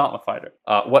not, it's a Gauntlet Fighter.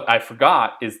 What I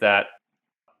forgot is that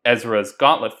Ezra's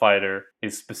Gauntlet Fighter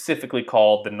is specifically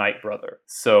called the Night Brother.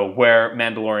 So where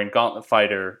Mandalorian Gauntlet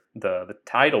Fighter, the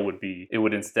title would be, it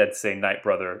would instead say Night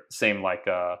Brother, same like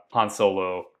Han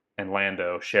Solo and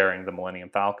Lando sharing the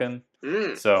Millennium Falcon.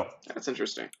 So that's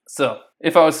interesting. So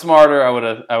if I was smarter, I would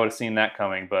have seen that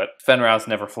coming. But Fen Rao's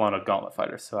never flown a Gauntlet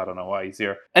Fighter, so I don't know why he's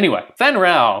here. Anyway, Fen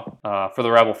Rao, for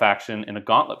the Rebel faction in a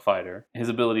Gauntlet Fighter, his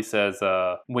ability says,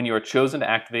 when you are chosen to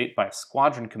activate by a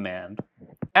squadron command,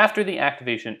 after the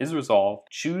activation is resolved,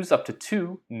 choose up to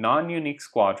 2 non-unique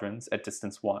squadrons at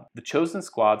distance 1. The chosen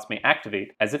squads may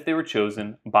activate as if they were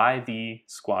chosen by the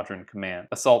squadron command.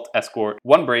 Assault, Escort,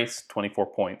 1 brace,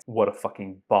 24 points. What a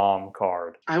fucking bomb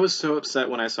card. I was so upset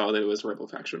when I saw that it was Rebel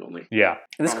faction only. Yeah.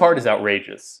 This card is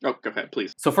outrageous. Oh, go ahead,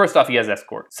 please. So first off, he has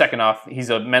Escort. Second off, he's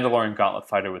a Mandalorian Gauntlet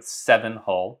Fighter with 7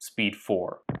 hull, speed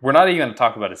 4. We're not even going to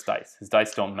talk about his dice. His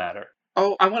dice don't matter.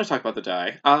 Oh, I want to talk about the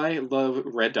die. I love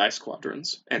red die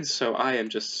squadrons, and so I am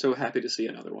just so happy to see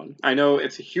another one. I know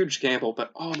it's a huge gamble,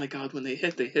 but oh my god, when they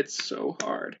hit so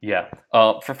hard. Yeah.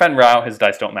 For Fen Rao, his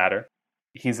dice don't matter.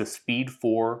 He's a speed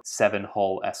 4, 7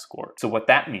 hull escort. So what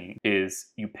that means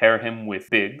is you pair him with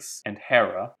Biggs and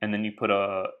Hera, and then you put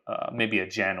maybe a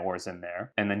Jan Ors in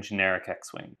there, and then generic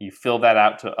X-Wing. You fill that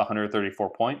out to 134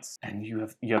 points, and you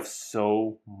have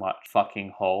so much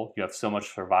fucking hull. You have so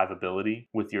much survivability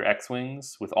with your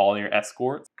X-Wings, with all your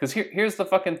escorts. Because here's the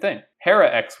fucking thing. Hera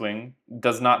X-Wing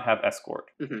does not have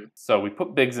escort. Mm-hmm. So we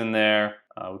put Biggs in there.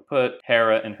 We put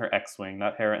Hera in her X-Wing,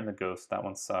 not Hera in the Ghost. That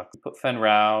one sucks. We put Fen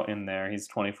Rao in there. He's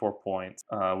 24 points.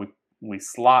 We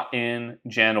slot in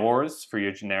Jan Ors for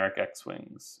your generic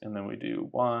X-Wings. And then we do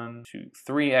 1, 2,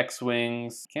 3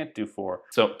 X-Wings. Can't do 4.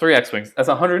 So 3 X-Wings. That's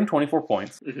 124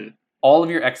 points. Mm-hmm. All of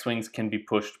your X-Wings can be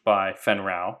pushed by Fen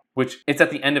Rao, which it's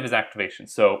at the end of his activation.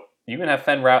 So you can have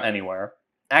Fen Rao anywhere,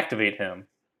 activate him,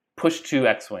 push 2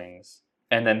 X-Wings,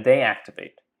 and then they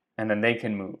activate. And then they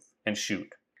can move and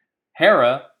shoot.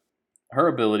 Hera, her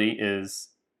ability is,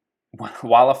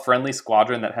 while a friendly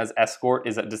squadron that has escort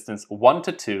is at distance 1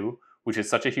 to 2, which is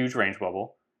such a huge range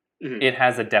bubble, it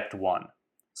has adept 1.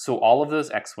 So all of those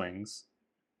X-Wings,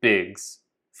 Biggs,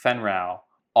 Fen Rao,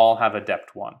 all have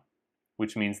adept 1,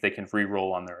 which means they can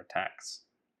reroll on their attacks.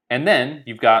 And then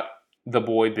you've got the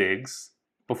boy Biggs.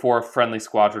 Before a friendly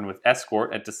squadron with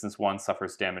escort at distance 1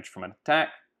 suffers damage from an attack,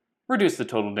 reduce the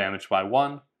total damage by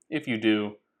 1. If you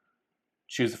do,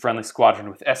 choose a friendly squadron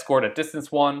with escort at distance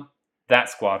 1. That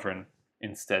squadron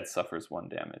instead suffers 1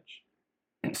 damage.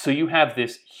 So you have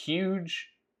this huge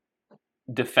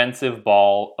defensive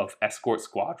ball of escort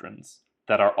squadrons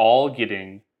that are all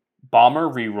getting bomber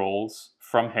rerolls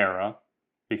from Hera,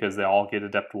 because they all get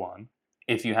adept 1.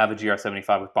 If you have a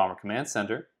GR-75 with Bomber Command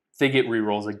Center, they get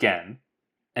rerolls again.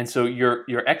 And so your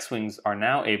X-Wings are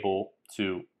now able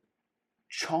to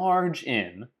charge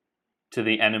in to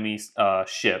the enemy's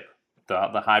ship,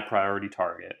 the high priority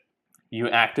target. You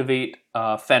activate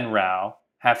Fen Rao,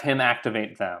 have him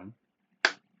activate them.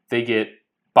 They get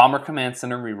Bomber Command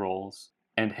Center rerolls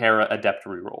and Hera Adept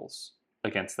rerolls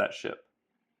against that ship.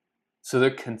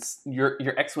 So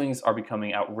your X-Wings are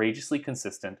becoming outrageously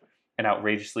consistent and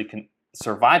outrageously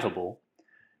survivable,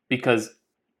 because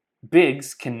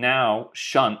Biggs can now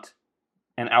shunt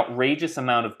an outrageous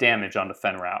amount of damage onto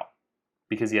Fen Rao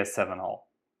because he has 7 hull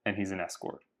and he's an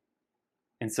escort.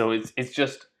 And so it's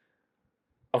just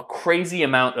a crazy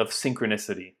amount of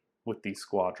synchronicity with these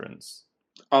squadrons.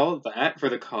 All of that for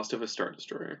the cost of a Star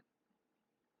Destroyer.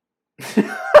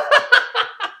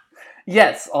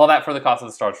 Yes, all that for the cost of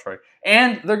the Star Destroyer.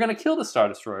 And they're going to kill the Star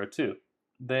Destroyer, too.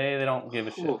 They don't give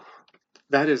a shit. Oh,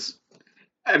 that is.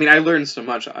 I mean, I learned so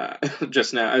much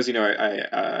just now. As you know,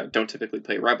 I don't typically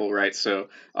play Rebel, right? So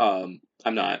I'm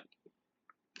not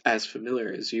as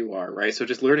familiar as you are, right? So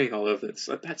just learning all of this,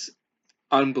 that's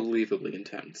unbelievably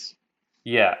intense.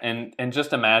 Yeah, and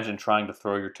just imagine trying to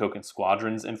throw your token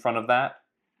squadrons in front of that.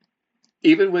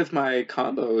 Even with my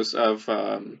combos of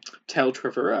Tel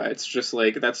Trevura, it's just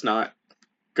like that's not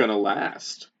gonna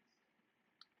last.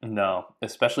 No,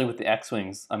 especially with the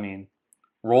X-Wings. I mean,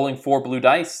 rolling 4 blue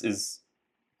dice is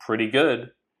pretty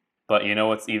good, but you know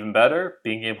what's even better?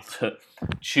 Being able to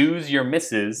choose your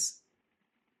misses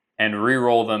and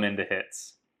re-roll them into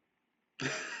hits.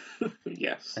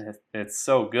 Yes. And it's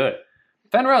so good.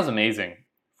 Fenrir's amazing,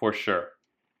 for sure.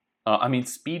 I mean,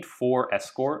 speed 4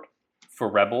 escort for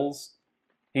Rebels,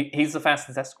 he's the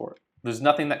fastest escort. There's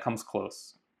nothing that comes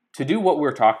close. To do what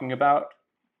we're talking about,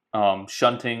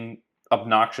 shunting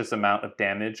obnoxious amount of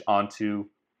damage onto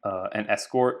an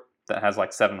escort that has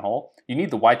like 7 hull, you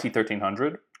need the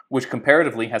YT-1300, which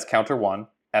comparatively has counter 1,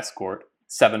 escort,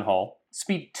 7 hull,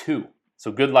 speed 2.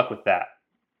 So good luck with that.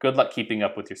 Good luck keeping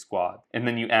up with your squad. And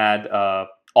then you add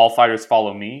all fighters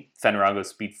follow me. Fenrir goes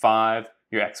speed 5.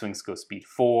 Your X-Wings go speed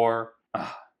 4.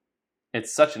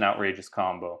 It's such an outrageous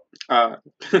combo. Uh,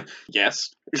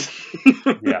 yes.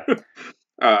 Yeah.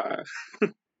 Uh,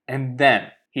 And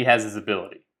then he has his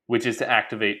ability, which is to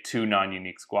activate 2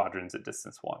 non-unique squadrons at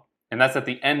distance 1. And that's at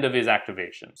the end of his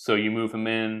activation. So you move him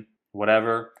in,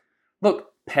 whatever. Look,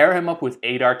 pair him up with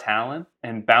Adar Talon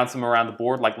and bounce him around the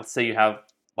board. Like, let's say you have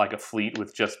like a fleet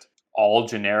with just all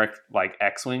generic like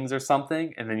X-Wings or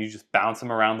something, and then you just bounce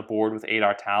him around the board with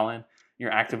Adar Talon.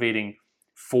 You're activating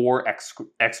 4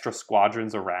 extra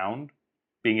squadrons around,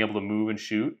 being able to move and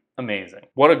shoot. Amazing.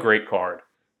 What a great card.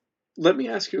 Let me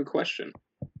ask you a question.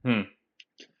 Hmm.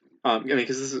 I mean,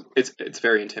 because it's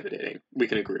very intimidating. We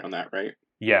can agree on that, right?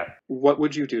 Yeah. What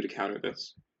would you do to counter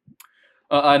this?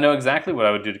 I know exactly what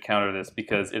I would do to counter this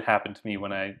because it happened to me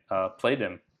when I played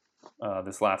him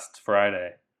this last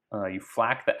Friday. You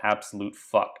flack the absolute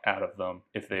fuck out of them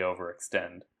if they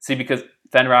overextend. See, because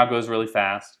Fenrir goes really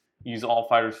fast. Use all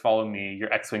fighters follow me.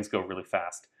 Your X-Wings go really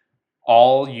fast.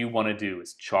 All you want to do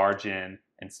is charge in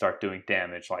and start doing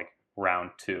damage like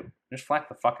round 2. Just flack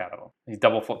the fuck out of them. He's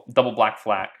double black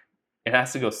flak. It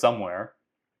has to go somewhere.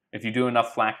 If you do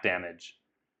enough flak damage,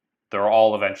 they're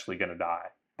all eventually going to die.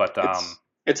 But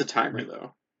It's a timer,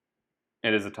 though.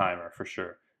 it is a timer for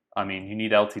sure. I mean, you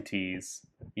need LTTs.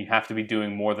 You have to be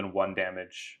doing more than 1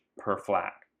 damage per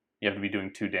flak. You have to be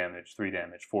doing 2 damage, 3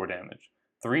 damage, 4 damage.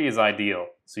 3 is ideal,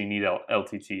 so you need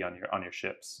LTT on your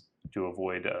ships to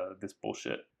avoid this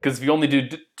bullshit. Because if you only do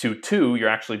 2, you're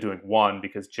actually doing 1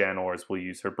 because Janors will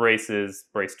use her braces,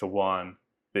 brace to 1.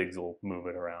 Biggs will move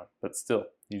it around. But still,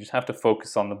 you just have to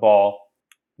focus on the ball.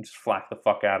 Just flack the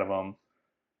fuck out of them.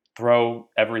 Throw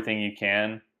everything you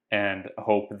can and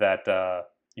hope that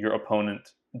your opponent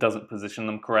doesn't position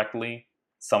them correctly.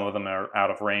 Some of them are out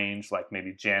of range, like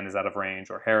maybe Jan is out of range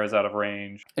or Hera's out of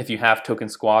range. If you have token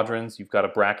squadrons, you've got to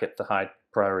bracket the high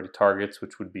priority targets,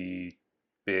 which would be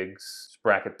Biggs. Just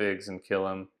bracket Biggs and kill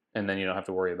him, and then you don't have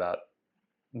to worry about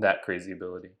that crazy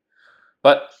ability.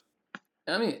 But,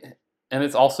 I mean, and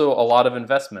it's also a lot of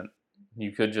investment.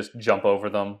 You could just jump over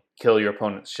them, kill your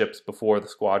opponent's ships before the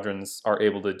squadrons are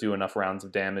able to do enough rounds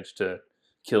of damage to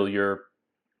kill your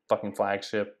fucking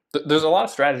flagship. There's a lot of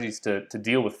strategies to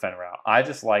deal with Fenrir. I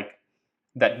just like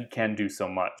that he can do so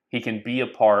much. He can be a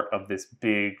part of this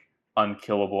big,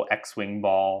 unkillable X-Wing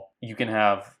ball. You can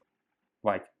have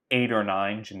like 8 or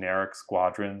 9 generic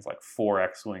squadrons, like 4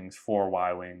 X-Wings, 4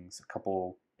 Y-Wings, a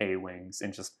couple A-Wings,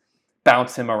 and just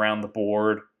bounce him around the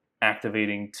board,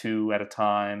 activating 2 at a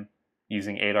time,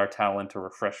 using Adar Talon to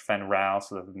refresh Fenrir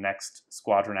so that the next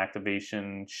squadron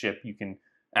activation ship you can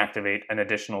activate an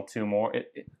additional 2 more.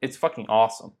 It's fucking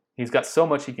awesome. He's got so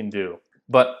much he can do.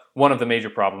 But one of the major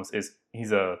problems is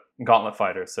he's a gauntlet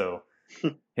fighter, so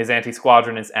his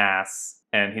anti-squadron is ass,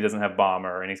 and he doesn't have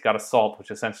bomber, and he's got assault,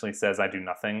 which essentially says I do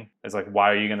nothing. It's like,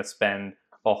 why are you going to spend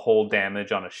a whole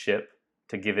damage on a ship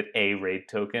to give it a raid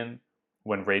token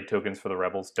when raid tokens for the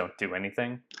rebels don't do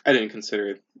anything? I didn't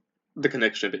consider the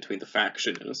connection between the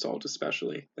faction and assault,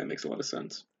 especially. That makes a lot of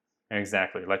sense.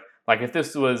 Exactly. Like if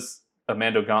this was a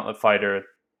Mando Gauntlet fighter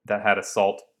that had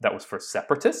assault that was for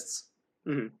separatists,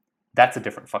 that's a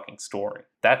different fucking story.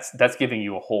 That's giving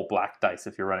you a whole black dice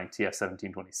if you're running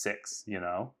TF-1726, you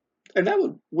know? And that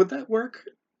would that work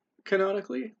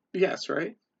canonically? Yes,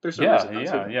 right? There's no reason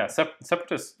not to. Yeah.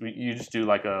 Separatists, you just do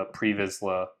like a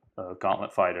pre-Vizsla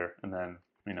Gauntlet fighter, and then,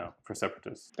 you know, for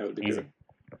separatists. That would be easy.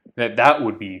 good. That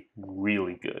would be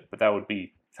really good, but that would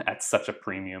be at such a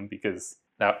premium because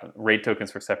that raid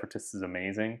tokens for Separatists is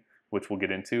amazing, which we'll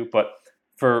get into. But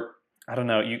for, I don't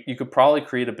know, you could probably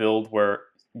create a build where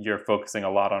you're focusing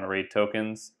a lot on raid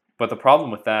tokens. But the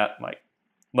problem with that, like,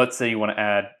 let's say you want to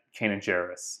add Kanan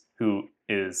Jarrus, who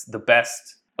is the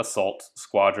best assault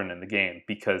squadron in the game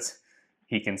because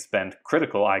he can spend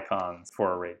critical icons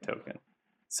for a raid token.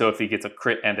 So if he gets a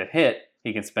crit and a hit,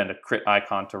 he can spend a crit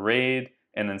icon to raid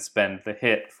and then spend the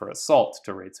hit for assault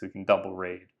to raid, so he can double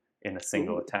raid in a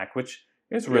single attack, which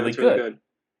is really good.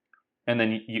 And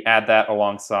then you add that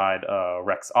alongside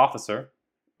Rex Officer,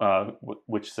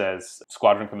 which says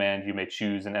Squadron Command, you may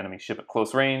choose an enemy ship at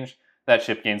close range. That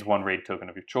ship gains 1 raid token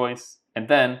of your choice. And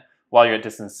then, while you're at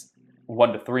distance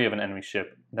 1 to 3 of an enemy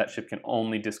ship, that ship can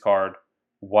only discard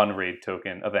 1 raid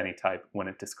token of any type when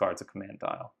it discards a command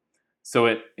dial. So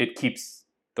it keeps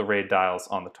the raid dials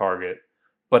on the target.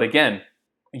 But again,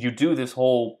 you do this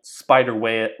whole spider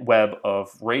web of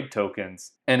raid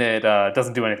tokens, and it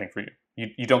doesn't do anything for you.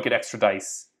 You don't get extra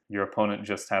dice. Your opponent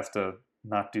just has to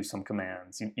not do some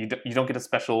commands. You don't get a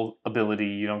special ability.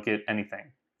 You don't get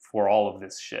anything for all of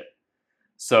this shit.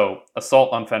 So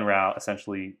assault on Fenrau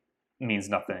essentially means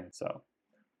nothing. So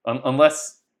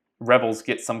unless rebels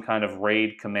get some kind of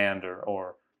raid commander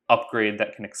or upgrade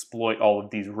that can exploit all of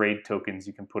these raid tokens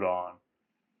you can put on,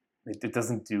 it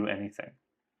doesn't do anything.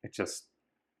 It just,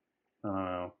 I don't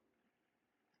know.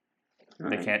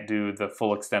 They can't do the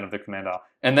full extent of their command dial.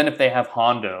 And then if they have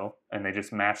Hondo and they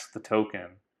just match the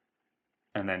token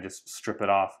and then just strip it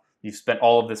off, you've spent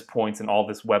all of this points and all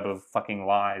this web of fucking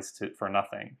lies for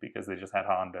nothing because they just had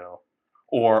Hondo.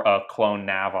 Or a clone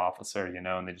nav officer,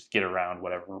 and they just get around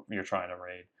whatever you're trying to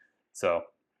raid. So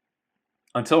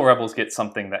until rebels get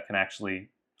something that can actually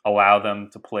allow them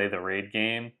to play the raid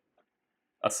game,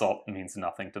 assault means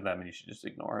nothing to them and you should just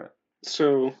ignore it.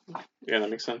 So, yeah, that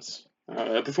makes sense.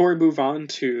 Before we move on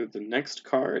to the next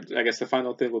card, I guess the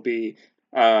final thing will be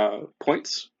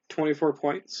points. 24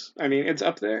 points. I mean, it's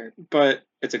up there, but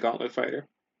it's a gauntlet fighter.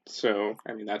 So,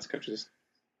 I mean, that's kind of just...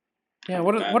 Yeah,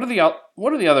 what are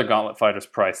the other gauntlet fighters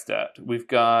priced at? We've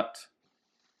got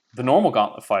the normal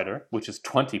gauntlet fighter, which is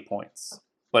 20 points,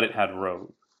 but it had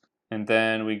rogue. And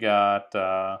then we got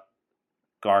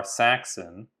Gar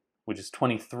Saxon, which is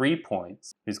 23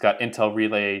 points. He's got intel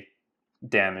relay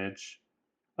damage,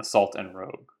 assault, and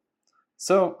rogue.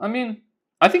 So, I mean,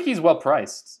 I think he's well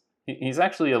priced. He's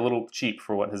actually a little cheap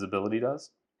for what his ability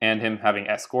does. And him having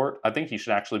escort, I think he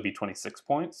should actually be 26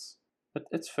 points. But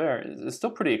it's fair. It's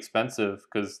still pretty expensive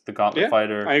because the gauntlet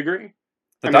fighter... I agree.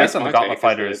 The dice on the gauntlet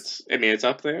fighter is... I mean, it's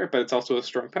up there, but it's also a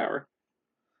strong power.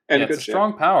 And it's a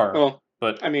strong power. Well,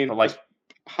 but I mean, like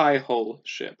high hull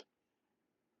ship.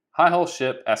 High hull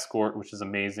ship, escort, which is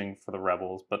amazing for the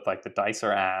rebels, but like the dice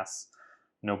are ass,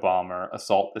 no bomber,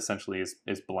 assault essentially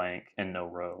is blank, and no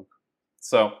rogue.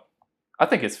 So I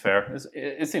think it's fair.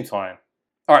 It seems fine.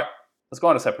 All right, let's go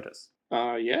on to Separatists.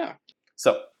 Yeah.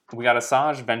 So we got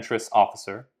Asajj Ventress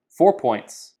Officer, 4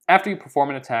 points. After you perform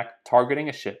an attack targeting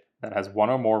a ship that has 1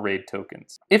 or more raid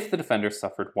tokens, if the defender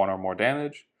suffered 1 or more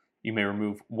damage, you may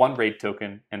remove 1 raid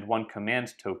token and 1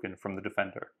 command token from the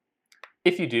defender.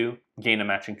 If you do, gain a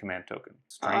matching command token.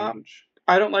 Strange.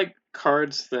 I don't like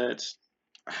cards that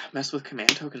mess with command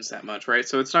tokens that much, right?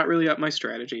 So it's not really up my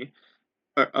strategy,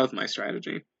 of my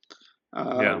strategy.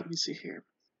 Let me see here.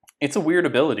 It's a weird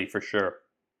ability for sure.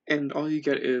 And all you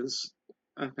get is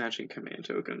a matching command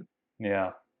token.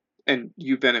 Yeah. And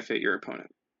you benefit your opponent.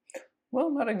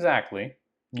 Well, not exactly.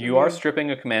 You are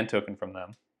stripping a command token from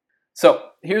them. So,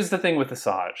 here's the thing with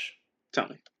Asajj. Tell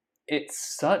me. It's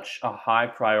such a high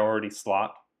priority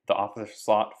slot, the officer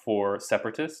slot for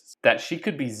Separatists, that she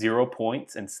could be 0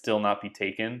 points and still not be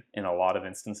taken in a lot of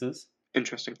instances.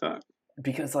 Interesting thought.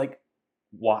 Because, like,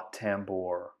 Wat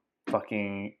Tambor,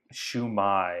 fucking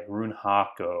Shumai,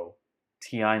 Runhako,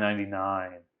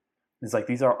 TI-99. It's like,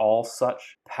 these are all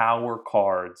such power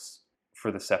cards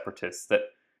for the Separatists that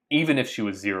even if she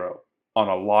was 0 on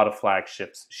a lot of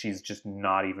flagships, she's just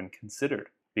not even considered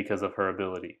because of her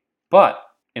ability. But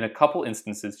in a couple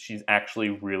instances, she's actually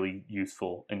really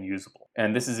useful and usable.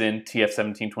 And this is in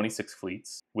TF-1726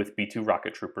 fleets with B-2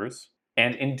 rocket troopers,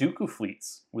 and in Dooku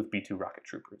fleets with B-2 rocket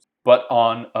troopers. But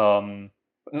on,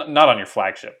 not on your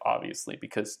flagship, obviously,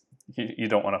 because you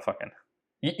don't want to fucking...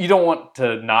 You don't want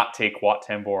to not take Wat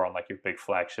Tambor on like your big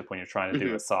flagship when you're trying to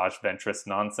do Asajj Ventress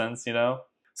nonsense,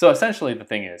 So essentially the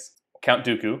thing is, Count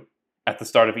Dooku, at the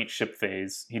start of each ship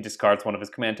phase, he discards 1 of his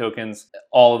command tokens.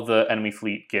 All of the enemy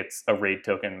fleet gets a raid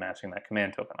token matching that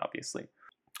command token, obviously.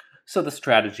 So the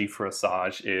strategy for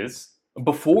Asajj is,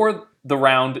 before the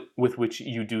round with which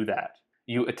you do that,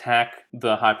 you attack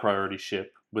the high priority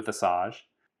ship with Asajj.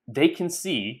 They can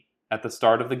see at the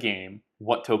start of the game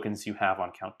what tokens you have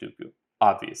on Count Dooku,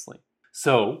 obviously.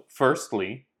 So,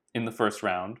 firstly, in the first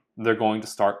round, they're going to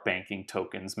start banking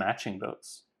tokens matching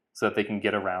those so that they can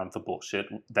get around the bullshit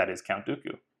that is Count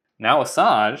Dooku. Now,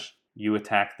 Asajj, you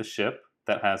attack the ship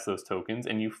that has those tokens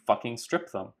and you fucking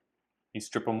strip them. You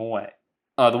strip them away.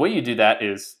 The way you do that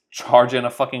is charge in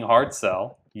a fucking hard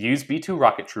sell, use B2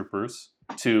 rocket troopers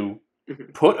to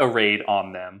put a raid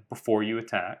on them before you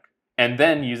attack, and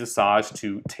then use Asajj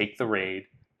to take the raid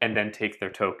and then take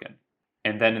their token.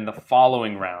 And then in the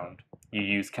following round, you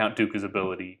use Count Dooku's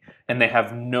ability, and they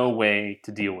have no way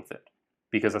to deal with it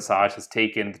because Asajj has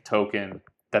taken the token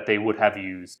that they would have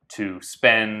used to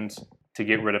spend to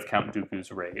get rid of Count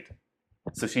Dooku's raid.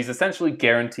 So she's essentially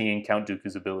guaranteeing Count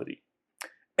Dooku's ability.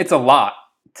 It's a lot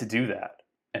to do that.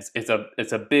 It's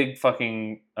a big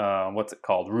fucking what's it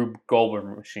called? Rube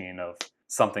Goldberg machine of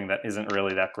something that isn't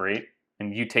really that great.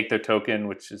 And you take their token,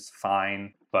 which is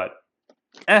fine, but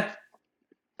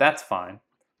that's fine.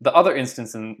 The other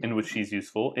instance in which she's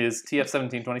useful is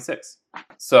TF-1726.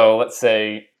 So let's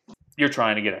say you're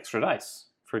trying to get extra dice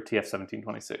for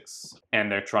TF-1726,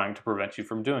 and they're trying to prevent you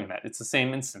from doing that. It's the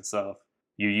same instance of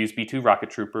you use B2 rocket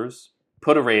troopers,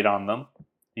 put a raid on them,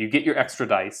 you get your extra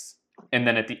dice, and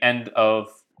then at the end of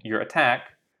your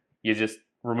attack, you just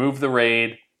remove the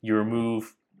raid, you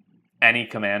remove any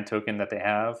command token that they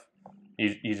have.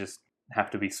 You just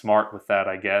have to be smart with that,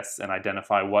 I guess, and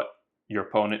identify what your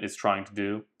opponent is trying to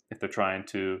do. If they're trying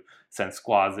to send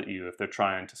squads at you, if they're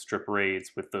trying to strip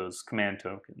raids with those command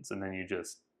tokens, and then you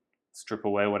just strip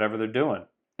away whatever they're doing.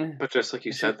 But just like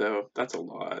you said, though, that's a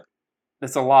lot.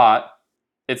 It's a lot.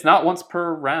 It's not once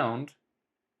per round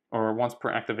or once per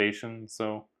activation,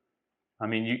 so I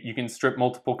mean, you can strip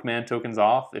multiple command tokens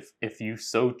off if you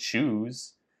so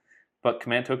choose, but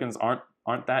command tokens aren't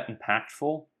that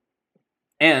impactful.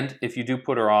 And if you do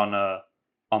put her on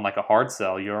like a hard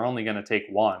sell, you're only going to take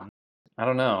one. I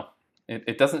don't know.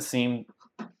 It doesn't seem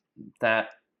that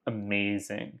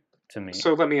amazing to me.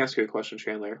 So let me ask you a question,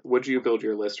 Chandler. Would you build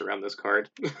your list around this card?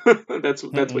 that's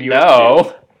what you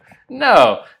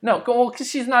No, well, because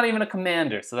she's not even a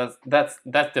commander, so that's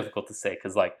difficult to say.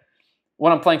 Because like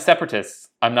when I'm playing Separatists,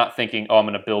 I'm not thinking, oh, I'm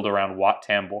going to build around Wat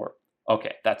Tambor.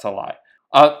 Okay, that's a lie.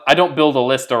 I don't build a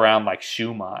list around like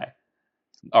Shumai.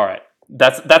 All right,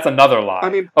 that's another lie. I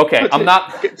mean, okay, I'm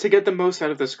not to get the most out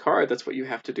of this card. That's what you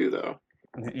have to do, though.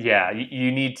 Yeah,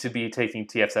 you need to be taking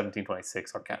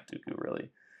TF-1726 or Count Dooku, really.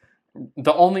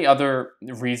 The only other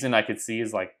reason I could see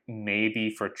is like maybe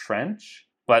for Trench,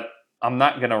 but I'm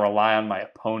not going to rely on my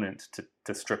opponent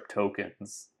to strip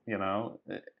tokens, you know?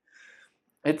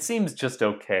 It seems just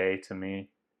okay to me.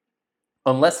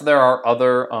 Unless there are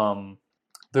other...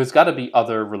 there's got to be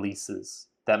other releases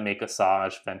that make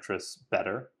Asajj Ventress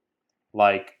better.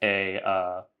 Like a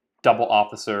double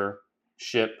officer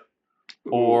ship,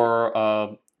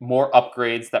 or more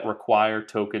upgrades that require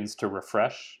tokens to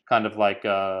refresh, kind of like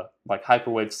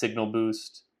Hyperwave Signal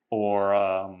Boost,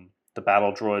 or the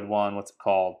Battle Droid one, what's it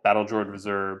called? Battle Droid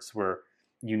Reserves, where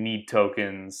you need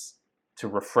tokens to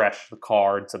refresh the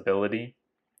card's ability.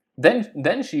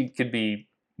 Then she could be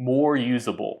more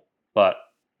usable, but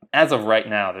as of right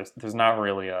now, there's not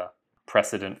really a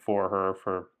precedent for her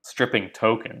for stripping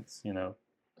tokens, you know.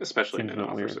 Especially in an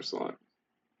officer slot.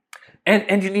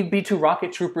 And you need B2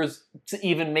 rocket troopers to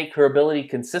even make her ability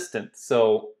consistent.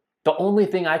 So the only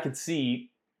thing I could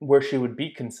see where she would be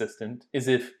consistent is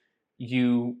if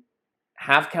you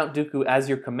have Count Dooku as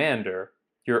your commander,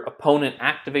 your opponent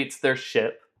activates their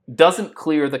ship, doesn't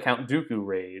clear the Count Dooku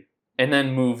raid, and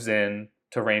then moves in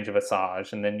to range of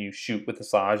Asajj, and then you shoot with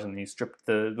Asajj and you strip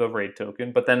the raid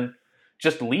token, but then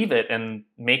just leave it and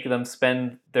make them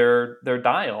spend their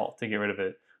dial to get rid of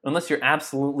it. Unless you're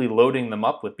absolutely loading them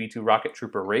up with B2 Rocket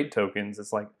Trooper raid tokens,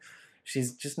 it's like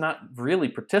she's just not really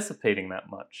participating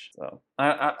that much. So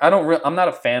I'm not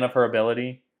a fan of her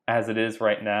ability as it is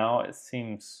right now. It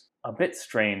seems a bit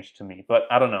strange to me, but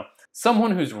I don't know.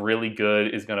 Someone who's really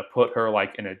good is going to put her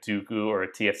like in a Dooku or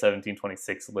a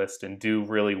TF-1726 list and do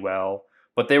really well,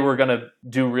 but they were going to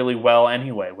do really well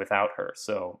anyway without her.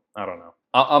 So I don't know.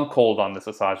 I'm cold on this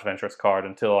Asajj Ventress card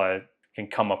until I can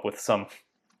come up with some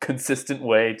consistent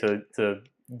way to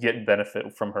get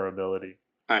benefit from her ability.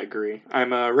 I agree.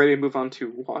 I'm ready to move on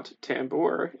to Wat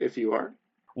Tambor, if you are.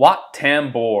 Wat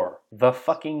Tambor, the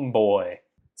fucking boy.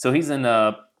 So he's in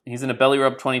a Belly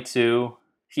Rub 22.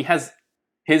 He has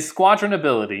his squadron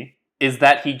ability is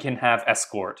that he can have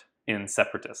escort in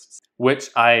Separatists, which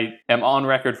I am on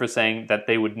record for saying that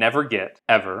they would never get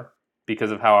ever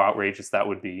because of how outrageous that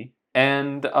would be.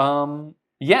 And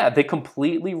Yeah, they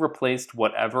completely replaced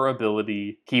whatever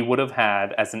ability he would have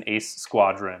had as an ace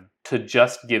squadron to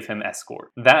just give him escort.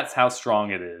 That's how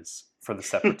strong it is for the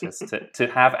Separatists to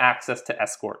have access to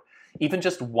escort. Even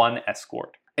just one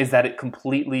escort is that it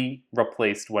completely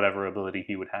replaced whatever ability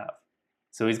he would have.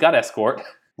 So he's got escort,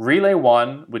 relay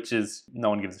 1, which is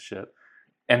no one gives a shit,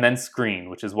 and then screen,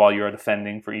 which is while you're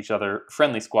defending for each other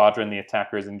friendly squadron the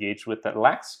attacker is engaged with that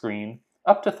lacks screen,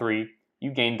 up to 3,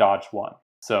 you gain dodge 1.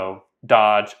 So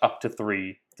dodge up to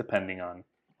 3, depending on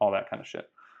all that kind of shit.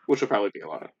 Which will probably be a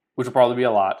lot. Which will probably be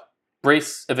a lot.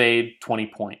 Brace evade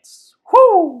 20 points.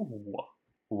 Whoo!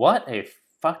 What a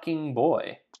fucking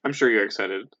boy. I'm sure you're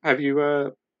excited. Have you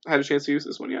had a chance to use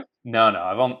this one yet? No.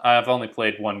 I've only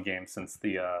played one game since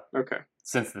Okay.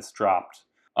 since this dropped.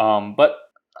 But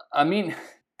I mean,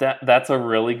 that's a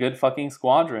really good fucking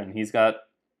squadron. He's got,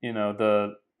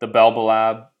 the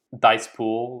Belbalab dice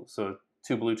pool, so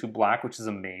 2 blue, 2 black, which is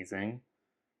amazing,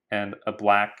 and a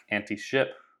black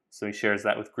anti-ship, so he shares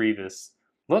that with Grievous.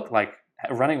 Look, like,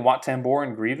 running Wat Tambor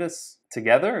and Grievous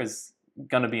together is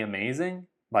gonna be amazing.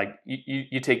 Like,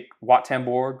 you take Wat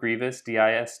Tambor, Grievous,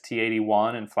 DIS,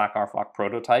 T81, and Flak Arfok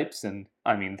prototypes, and,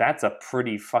 I mean, that's a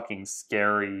pretty fucking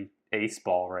scary ace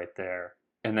ball right there.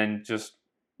 And then just,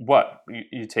 what?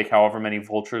 You take however many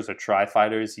Vultures or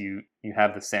Tri-Fighters you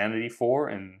have the sanity for,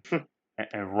 and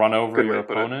run over Good your way to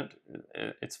put it. opponent.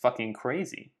 It's fucking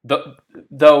crazy.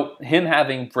 Though him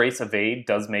having Brace Evade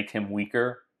does make him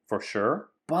weaker, for sure.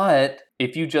 But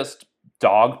if you just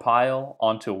dogpile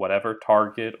onto whatever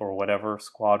target or whatever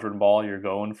squadron ball you're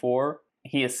going for,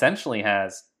 he essentially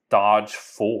has dodge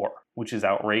 4, which is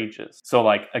outrageous. So,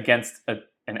 like, against an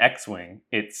X-Wing,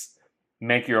 it's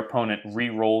make your opponent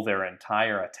re-roll their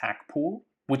entire attack pool,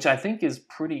 which I think is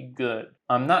pretty good.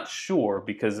 I'm not sure,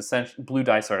 because blue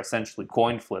dice are essentially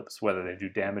coin flips, whether they do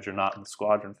damage or not in the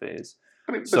squadron phase.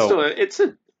 I mean, but So- still, it's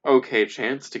an okay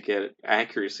chance to get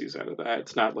accuracies out of that.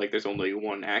 It's not like there's only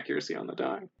one accuracy on the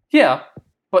die. Yeah,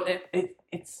 but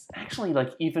it's actually,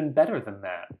 like, even better than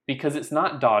that, because it's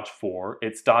not dodge 4,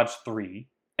 it's dodge 3,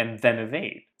 and then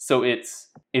evade. So it's,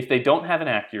 if they don't have an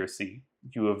accuracy,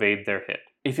 you evade their hit.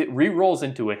 If it re-rolls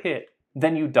into a hit,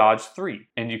 then you dodge 3.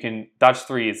 And you can, dodge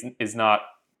 3 is not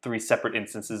 3 separate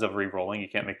instances of re-rolling. You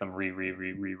can't make them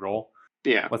re-roll.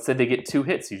 Yeah. Let's say they get 2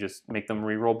 hits, you just make them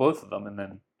re-roll both of them, and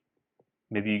then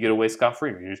maybe you get away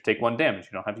scot-free, or you just take 1 damage.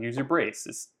 You don't have to use your brace.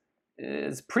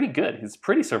 It's pretty good. It's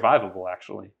pretty survivable,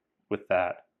 actually, with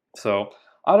that. So,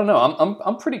 I don't know.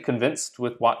 I'm pretty convinced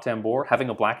with Wat Tambor. Having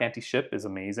a black anti-ship is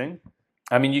amazing.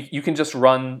 I mean, you can just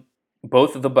run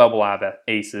both of the Belbalab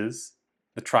aces,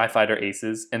 the Tri-Fighter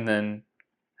aces, and then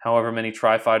however many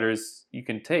Tri-Fighters you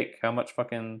can take. How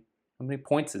many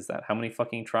points is that? How many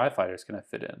fucking Tri-Fighters can I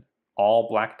fit in? All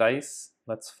black dice?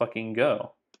 Let's fucking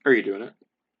go. Are you doing it?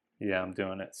 Yeah, I'm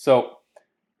doing it. So,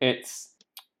 it's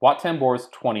Wat Tambor's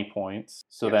 20 points.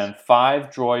 So Yes. then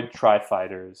 5 droid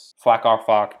Tri-Fighters, Flak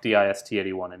Arfok, DIS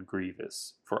T81, and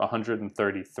Grievous for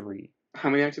 133. How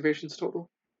many activations total?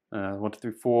 1, 2,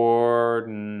 3, 4,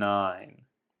 9.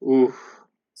 Oof.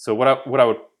 So what I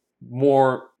would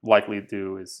more likely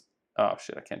do is, oh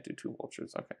shit, I can't do 2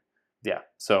 Vultures. Okay, yeah.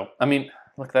 So I mean,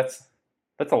 look, that's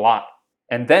a lot.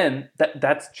 And then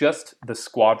that's just the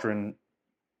squadron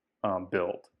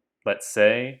build. Let's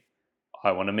say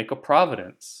I want to make a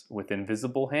Providence with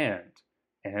Invisible Hand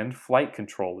and flight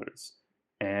controllers,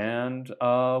 and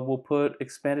we'll put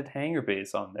expanded hangar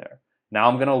bays on there. Now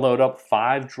I'm going to load up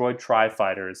 5 droid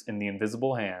Tri-Fighters in the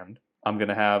Invisible Hand. I'm going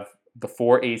to have the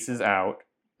 4 aces out.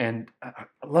 And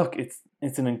look,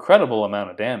 it's an incredible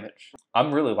amount of damage.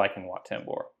 I'm really liking Wat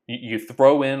Tambor. You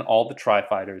throw in all the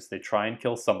Tri-Fighters. They try and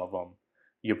kill some of them.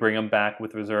 You bring them back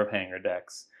with reserve hangar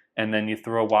decks. And then you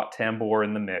throw Wat Tambor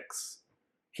in the mix.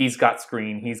 He's got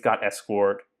screen. He's got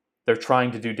escort. They're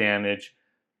trying to do damage.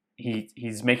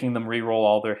 He's making them reroll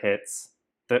all their hits.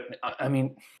 I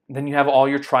mean, then you have all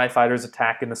your Tri-Fighters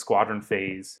attack in the squadron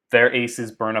phase. Their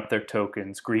aces burn up their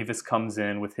tokens. Grievous comes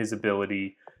in with his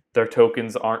ability. Their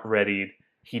tokens aren't readied.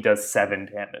 He does 7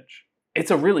 damage.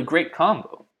 It's a really great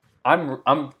combo.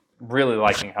 I'm really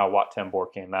liking how Wat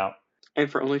Tambor came out. And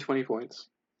for only 20 points.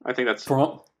 I think that's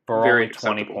For very only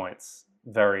 20 acceptable. points.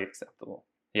 Very acceptable.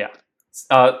 Yeah.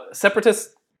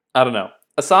 Separatists, I don't know.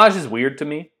 Asajj is weird to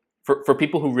me. For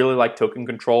people who really like token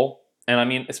control, and I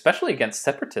mean, especially against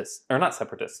Separatists, or not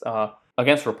Separatists,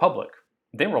 against Republic,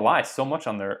 they rely so much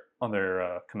on their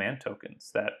command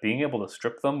tokens that being able to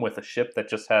strip them with a ship that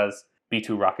just has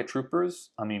B2 rocket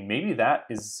troopers, I mean, maybe that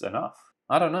is enough.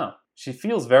 I don't know. She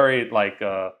feels very like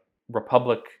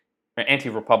Republic,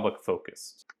 anti-Republic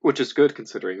focused. Which is good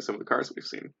considering some of the cards we've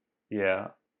seen. Yeah,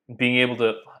 being able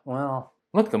to, well,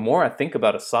 Look, the more I think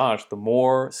about Asajj, the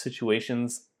more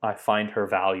situations I find her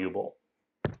valuable.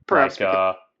 Perhaps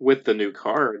Like, with the new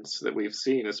cards that we've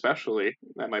seen, especially,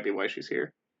 that might be why she's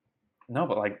here. no,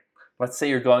 but like, let's say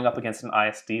you're going up against an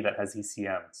ISD that has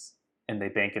ECMs, and they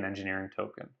bank an engineering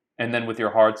token. And then with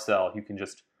your hard sell, you can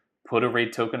just put a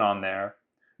raid token on there,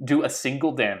 do a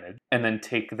single damage, and then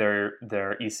take their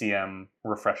ECM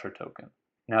refresher token.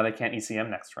 Now they can't ECM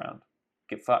next round.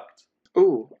 Get fucked.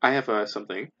 Ooh, I have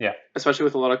something. Yeah. Especially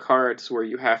with a lot of cards where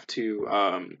you have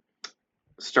to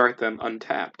start them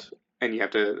untapped, and you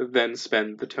have to then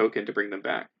spend the token to bring them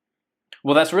back.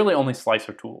 Well, that's really only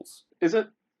Slicer Tools. Is it?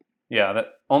 Yeah,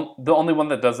 the only one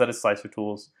that does that is Slicer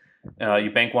Tools. You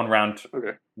bank one round,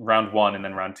 Okay. round one, and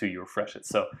then round two you refresh it.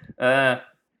 So that's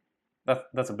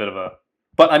a bit of a.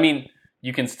 But I mean,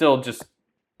 you can still just,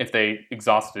 if they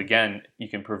exhaust it again, you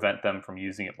can prevent them from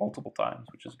using it multiple times,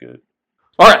 which is good.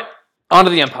 All right, on to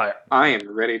the Empire. I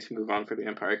am ready to move on for the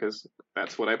Empire because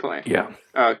that's what I play. Yeah.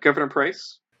 Governor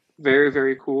Price, very,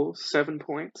 very cool. 7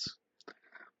 points.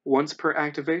 Once per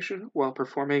activation, while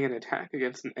performing an attack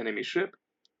against an enemy ship,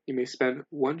 you may spend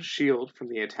 1 shield from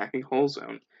the attacking hull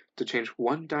zone to change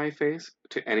 1 die phase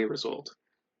to any result.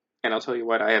 And I'll tell you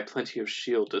what, I have plenty of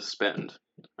shield to spend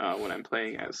when I'm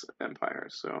playing as Empire,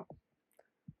 so...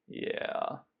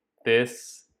 Yeah.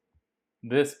 This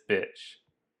bitch.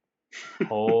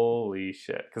 Holy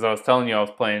shit. Because I was telling you I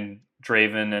was playing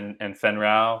Draven and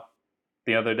Fenrau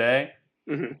the other day.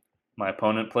 Mm-hmm. My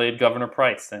opponent played Governor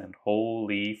Price, and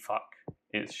holy fuck,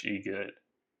 is she good.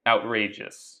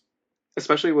 Outrageous.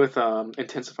 Especially with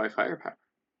Intensify Firepower,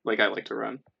 like I like to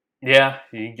run. Yeah,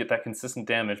 you can get that consistent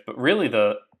damage, but really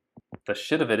the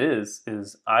shit of it is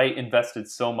I invested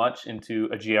so much into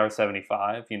a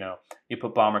GR75. You know, you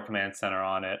put Bomber Command Center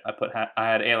on it.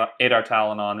 I had Adar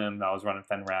Talon on him. I was running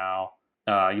Fenrau.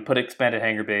 You put Expanded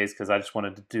Hangar Bays because I just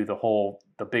wanted to do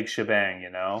the big shebang, you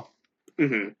know?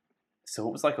 Mm-hmm. So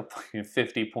it was like a fucking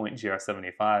 50-point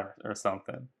GR75 or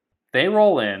something. They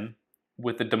roll in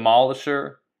with the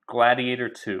Demolisher Gladiator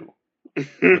 2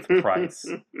 with Price.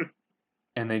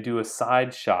 And they do a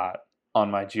side shot on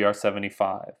my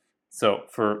GR75. So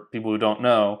for people who don't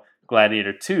know,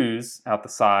 Gladiator 2s out the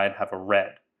side have a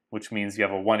red, which means you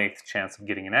have a 1/8 chance of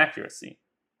getting an accuracy.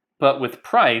 But with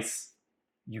Price,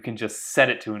 you can just set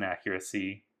it to an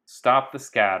accuracy, stop the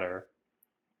scatter,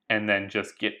 and then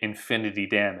just get infinity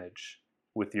damage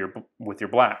with your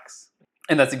blacks.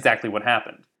 And that's exactly what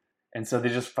happened. And so they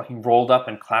just fucking rolled up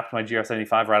and clapped my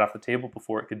GR75 right off the table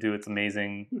before it could do its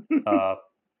amazing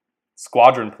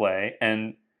squadron play,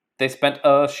 and they spent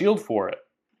a shield for it.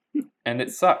 And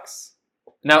it sucks.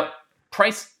 Now,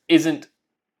 Price isn't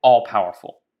all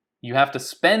powerful. You have to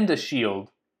spend a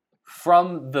shield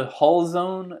from the hull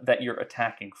zone that you're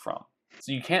attacking from.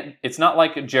 So you can't, it's not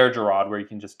like a Gergerod where you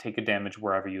can just take a damage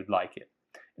wherever you'd like it.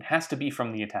 It has to be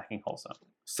from the attacking hull zone.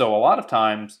 So a lot of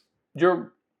times,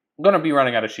 you're going to be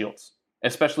running out of shields.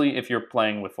 Especially if you're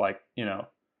playing with, like, you know,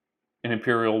 an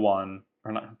Imperial 1,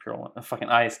 or not Imperial 1, a fucking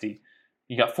ISD.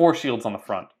 You got 4 shields on the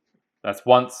front. That's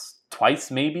once, twice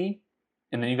maybe?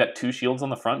 And then you got 2 shields on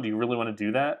the front. Do you really want to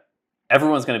do that?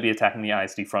 Everyone's going to be attacking the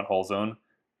ISD front hull zone.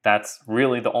 That's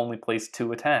really the only place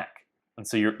to attack. And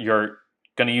so you're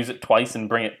going to use it twice and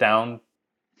bring it down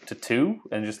to 2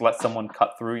 and just let someone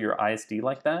cut through your ISD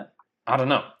like that? I don't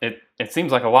know. It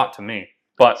seems like a lot to me.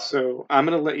 But So I'm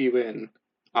going to let you in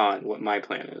on what my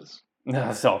plan is.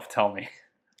 So tell me.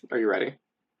 Are you ready?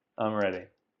 I'm ready.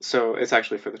 So it's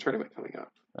actually for the tournament coming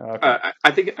up. Okay.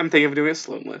 I'm thinking of doing a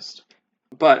Sloan list,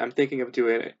 but I'm thinking of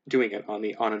doing it on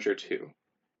the Onager 2.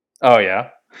 Oh, yeah?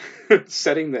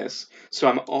 Setting this, so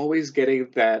I'm always getting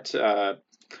that,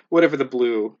 whatever the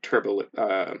blue turbo,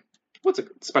 what's a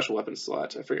special weapon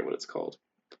slot? I forget what it's called.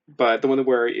 But the one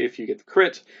where if you get the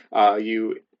crit,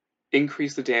 you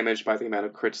increase the damage by the amount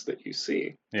of crits that you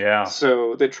see. Yeah.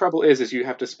 So the trouble is you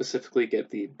have to specifically get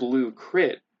the blue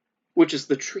crit, which is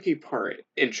the tricky part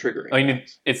in triggering. Oh, you need,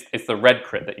 it's the red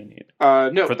crit that you need.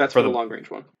 No, that's for the long range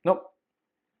one. Nope.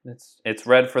 It's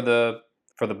red for the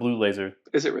blue laser.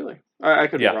 Is it really? I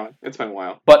could be wrong. It's been a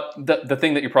while. But the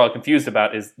thing that you're probably confused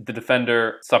about is the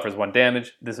defender suffers 1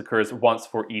 damage. This occurs once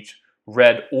for each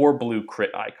red or blue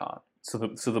crit icon. So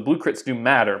the blue crits do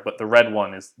matter, but the red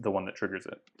one is the one that triggers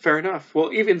it. Fair enough.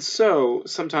 Well, even so,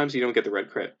 sometimes you don't get the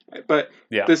red crit. But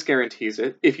this guarantees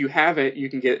it. If you have it, you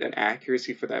can get an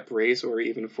accuracy for that brace or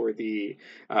even for the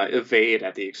evade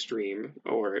at the extreme,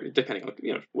 or depending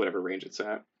on whatever range it's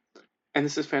at. And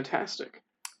this is fantastic.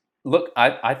 Look,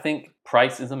 I think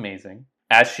Price is amazing,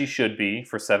 as she should be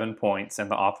for 7 points in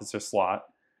the officer slot.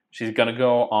 She's going to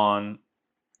go on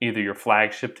either your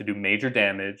flagship to do major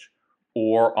damage,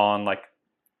 or on like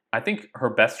I think her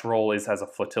best role is as a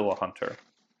flotilla hunter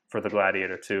for the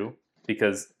Gladiator 2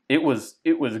 because it was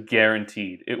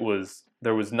guaranteed.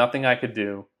 There was nothing I could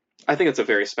do. I think it's a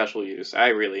very special use. I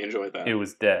really enjoyed that. It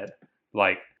was dead.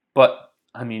 But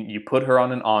I mean, you put her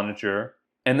on an onager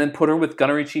and then put her with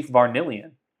Gunnery Chief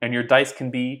Varnillion, and your dice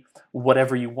can be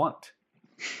whatever you want.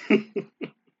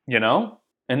 You know?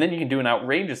 And then you can do an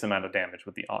outrageous amount of damage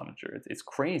with the onager. It's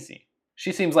crazy.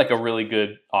 She seems like a really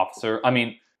good officer. I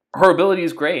mean, her ability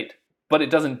is great, but it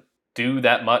doesn't do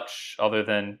that much other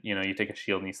than, you take a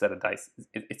shield and you set a dice.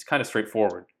 It's kind of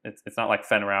straightforward. It's not like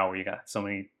Fenrau where you got so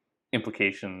many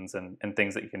implications and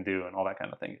things that you can do and all that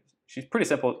kind of thing. She's pretty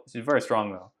simple. She's very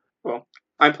strong, though. Well,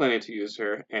 I'm planning to use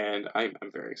her, and I'm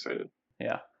very excited.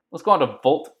 Yeah. Let's go on to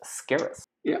Volt Scarus.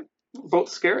 Yeah. Volt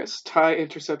Scarus, TIE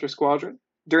Interceptor Squadron.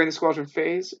 During the squadron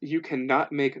phase, you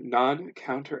cannot make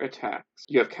non-counter attacks.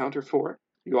 You have counter 4.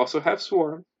 You also have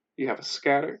Swarm. You have a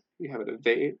Scatter. You have an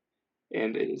Evade.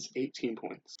 And it is 18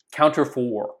 points. Counter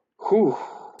 4. Whew.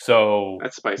 So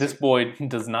That's spicy. This boy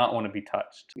does not want to be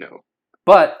touched. No.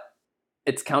 But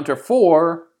it's counter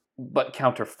 4, but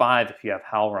counter 5 if you have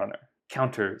Howl Runner.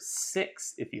 Counter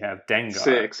 6 if you have Dengar.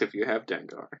 6 if you have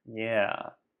Dengar. Yeah.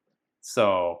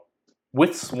 So,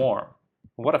 with Swarm,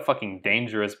 what a fucking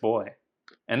dangerous boy.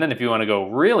 And then if you want to go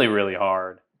really, really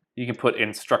hard, you can put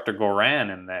Instructor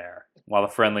Goran in there. While a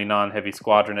friendly non-heavy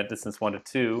squadron at distance 1 to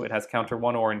 2, it has counter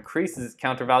 1 or increases its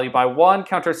counter value by 1,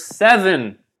 counter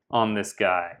 7 on this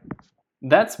guy.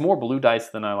 That's more blue dice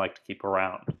than I like to keep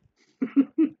around.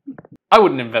 I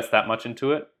wouldn't invest that much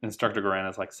into it. Instructor Goran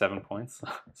is like 7 points,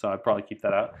 so I'd probably keep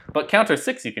that out. But counter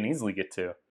 6 you can easily get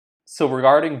to. So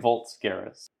regarding Volt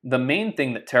Scarus, the main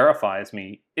thing that terrifies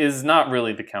me is not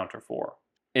really the counter 4.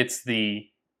 It's the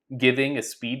giving a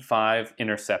speed 5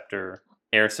 interceptor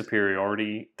air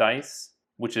superiority dice,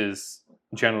 which is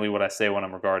generally what I say when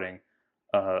I'm regarding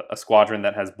a squadron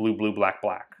that has blue, blue, black,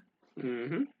 black.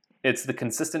 Mm-hmm. It's the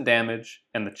consistent damage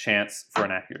and the chance for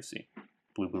an accuracy.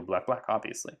 Blue, blue, black, black,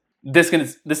 obviously. This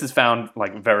is found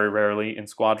like very rarely in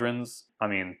squadrons. I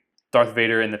mean, Darth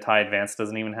Vader in the TIE Advance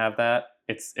doesn't even have that.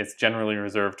 It's generally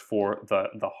reserved for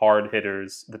the hard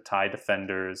hitters, the TIE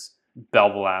Defenders,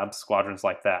 Belbalabs, squadrons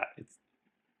like that.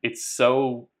 It's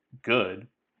so good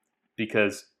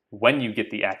because when you get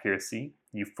the accuracy,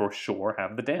 you for sure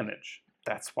have the damage.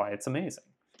 That's why it's amazing.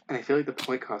 And I feel like the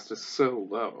point cost is so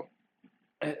low.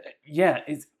 Yeah,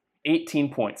 it's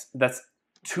 18 points. That's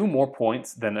 2 more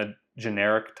points than a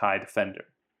generic TIE Defender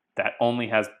that only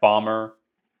has Bomber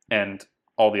and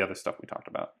all the other stuff we talked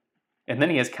about. And then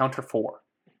he has Counter 4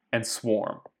 and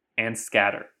Swarm and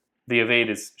Scatter. The Evade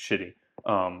is shitty.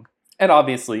 And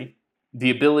obviously, the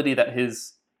ability that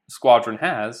his squadron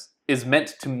has is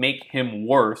meant to make him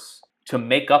worse to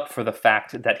make up for the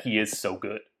fact that he is so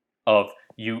good. Of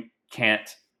you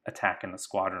can't attack in the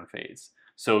squadron phase.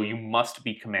 So you must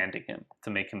be commanding him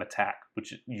to make him attack,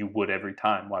 which you would every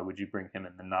time. Why would you bring him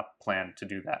in and not plan to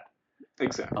do that?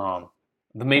 Exactly.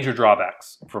 The major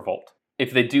drawbacks for Volt.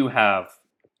 If they do have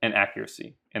an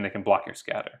accuracy and they can block your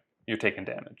scatter, you're taking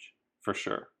damage, for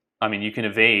sure. I mean, you can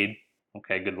evade.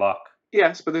 Okay, good luck.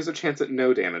 Yes, but there's a chance at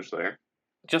no damage there.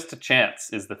 Just a chance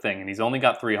is the thing, and he's only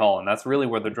got 3 hull, and that's really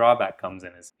where the drawback comes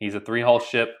in. Is he's a 3 hull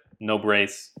ship, no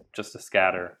brace, just a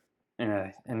scatter.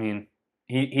 I mean,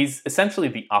 he's essentially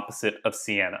the opposite of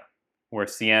Sienna, where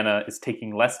Sienna is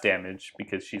taking less damage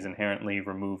because she's inherently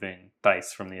removing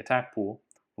dice from the attack pool,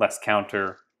 less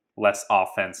counter, less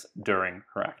offense during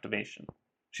her activation.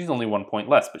 She's only 1 point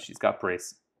less, but she's got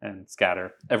brace and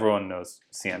scatter. Everyone knows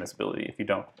Sienna's ability. If you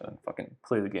don't, then fucking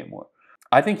play the game more.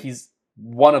 I think he's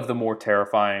one of the more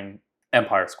terrifying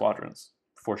Empire squadrons,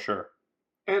 for sure.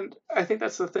 And I think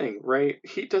that's the thing, right?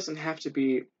 He doesn't have to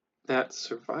be that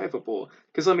survivable.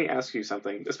 Because let me ask you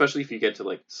something, especially if you get to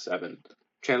like 7.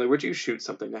 Chandler, would you shoot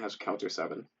something that has counter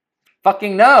 7?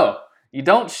 Fucking no! You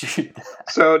don't shoot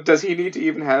that. So does he need to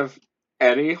even have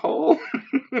any hull?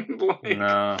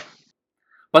 No.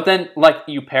 But then, like,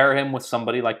 you pair him with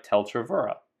somebody like Tel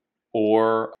Travura,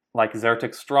 or like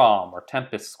Zertic Strom, or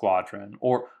Tempest Squadron,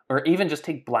 or even just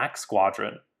take Black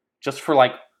Squadron, just for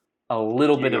like a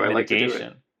little bit of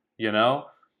mitigation, you know?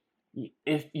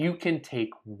 If you can take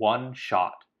 1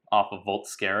 shot off of Volt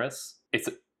Scarus,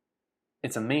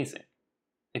 it's amazing.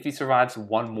 If he survives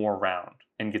 1 more round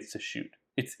and gets to shoot,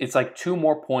 it's like 2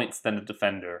 more points than a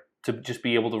defender to just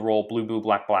be able to roll blue, blue,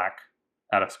 black, black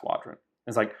at a squadron.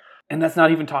 It's like, and that's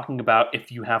not even talking about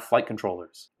if you have flight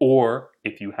controllers or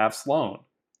if you have Sloane.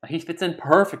 He fits in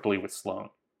perfectly with Sloane.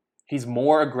 He's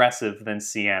more aggressive than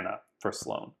Sienna for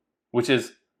Sloane, which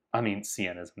is, I mean,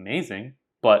 Sienna's amazing,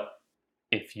 but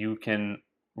if you can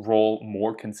roll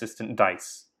more consistent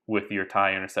dice with your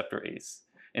TIE Interceptor Ace.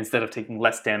 Instead of taking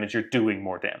less damage, you're doing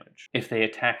more damage. If they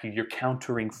attack you, you're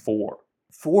countering 4.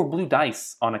 4 blue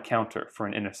dice on a counter for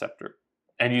an Interceptor.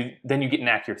 And then you get an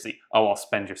accuracy. Oh, I'll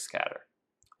spend your scatter.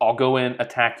 I'll go in,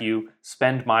 attack you,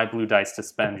 spend my blue dice to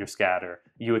spend your scatter.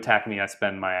 You attack me, I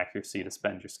spend my accuracy to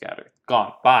spend your scatter.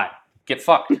 Gone. Bye. Get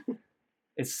fucked.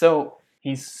 He's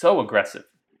so aggressive.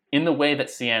 In the way that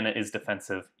Sienna is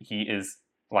defensive, he is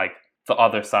like the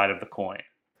other side of the coin.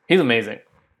 He's amazing.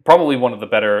 Probably one of the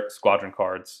better squadron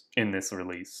cards in this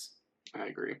release. I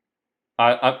agree.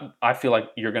 I feel like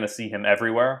you're going to see him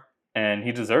everywhere, and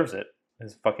he deserves it.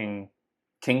 His fucking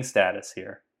king status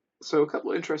here. So a couple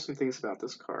of interesting things about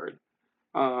this card.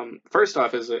 First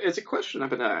off, it's a question I've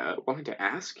been wanting to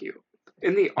ask you.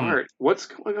 In the art, what's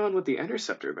going on with the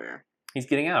Interceptor there? He's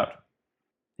getting out.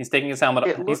 He's taking his helmet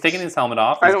off. He's taking his helmet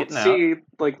off. I don't see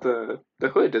like the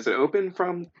hood. Does it open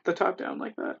from the top down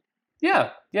like that?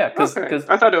 Yeah. Because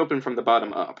I thought it opened from the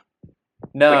bottom up.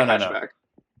 No.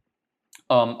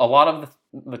 A lot of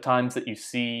the times that you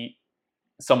see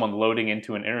someone loading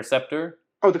into an Interceptor.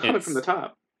 Oh, they're coming from the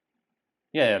top.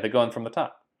 Yeah, they're going from the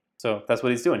top. So that's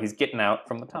what he's doing. He's getting out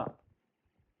from the top.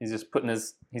 He's just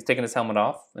he's taking his helmet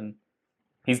off, and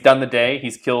he's done the day.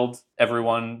 He's killed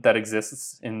everyone that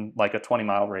exists in like a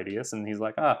 20-mile radius, and he's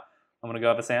like, I'm gonna go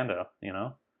have a Sando, you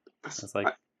know? It's like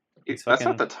that's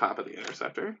not the top of the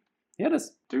Interceptor. Yeah, it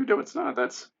is. Dude, no, it's not.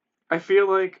 I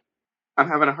feel like I'm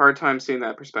having a hard time seeing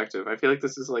that perspective. I feel like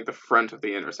this is like the front of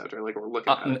the Interceptor, like we're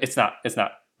looking at it. It's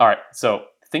not. All right, so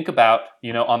think about,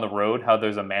 on the road, how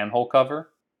there's a manhole cover,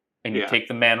 and you take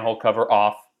the manhole cover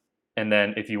off, and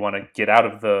then if you want to get out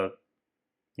of the,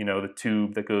 the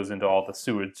tube that goes into all the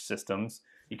sewage systems,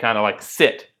 you kind of like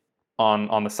sit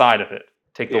on the side of it.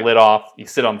 Take the lid off, you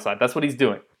sit on the side. That's what he's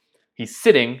doing. He's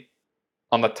sitting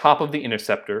on the top of the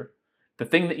Interceptor. The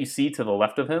thing that you see to the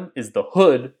left of him is the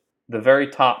hood, the very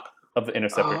top of the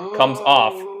Interceptor. Comes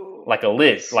off like a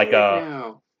lid,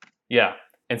 Yeah.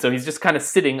 And so he's just kind of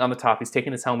sitting on the top. He's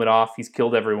taking his helmet off. He's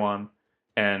killed everyone.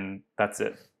 And that's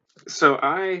it. So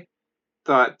I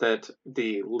thought that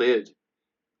the lid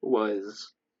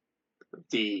was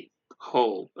the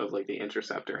hull of like the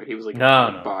Interceptor. And he was like in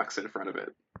a box in front of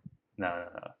it. No.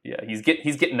 Yeah, he's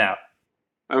getting out.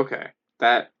 Okay.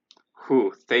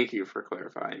 Thank you for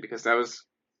clarifying, because that was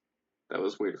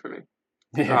weird for me.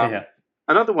 Yeah.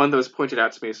 Another one that was pointed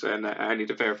out to me, and I need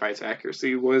to verify its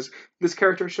accuracy, was this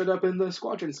character showed up in the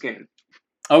Squadrons game.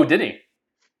 Oh, did he?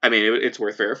 I mean, it's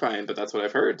worth verifying, but that's what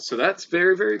I've heard. So that's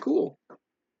very, very cool.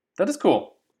 That is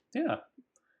cool. Yeah.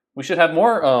 We should have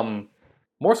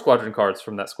more Squadron cards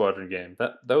from that Squadron game.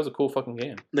 That was a cool fucking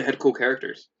game. They had cool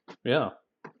characters. Yeah.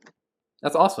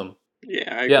 That's awesome.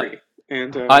 Yeah, I agree.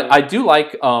 And I do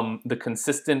like the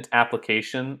consistent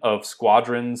application of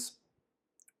Squadrons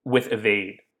with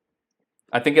evade.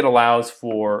 I think it allows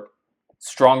for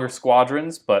stronger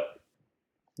squadrons, but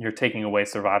you're taking away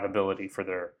survivability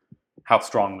for how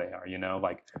strong they are,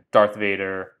 like Darth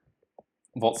Vader,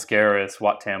 Volscaris,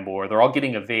 Wat Tambor. They're all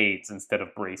getting evades instead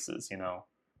of braces,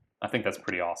 I think that's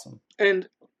pretty awesome. And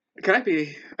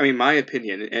my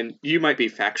opinion, and you might be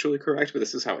factually correct, but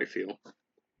this is how I feel.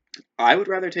 I would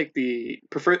rather I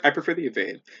prefer the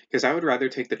evade, because I would rather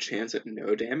take the chance at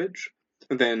no damage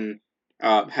than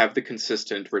have the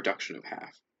consistent reduction of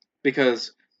half.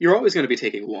 Because you're always going to be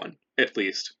taking 1, at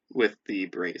least, with the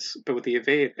brace. But with the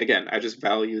evade, again, I just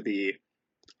value the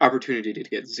opportunity to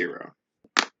get 0.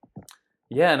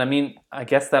 Yeah, and I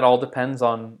guess that all depends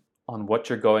on what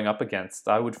you're going up against.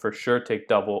 I would for sure take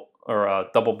double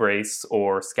brace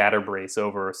or scatter brace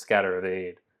over scatter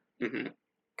evade.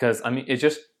 Because,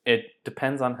 it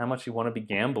depends on how much you want to be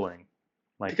gambling.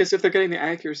 Because if they're getting the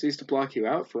accuracies to block you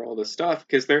out for all this stuff,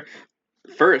 because they're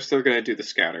going to do the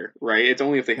scatter, right? It's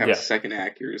only if they have a second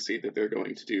accuracy that they're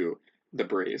going to do the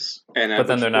brace. But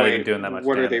then they're not even doing that much damage.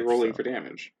 What are they rolling for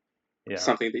damage? Yeah.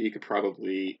 Something that you could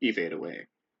probably evade away.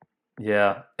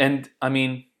 Yeah, and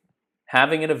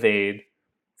having an evade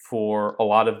for a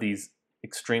lot of these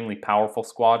extremely powerful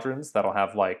squadrons that'll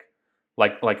have like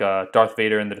a Darth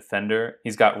Vader and the Defender.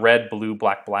 He's got red, blue,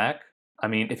 black, black.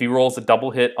 If he rolls a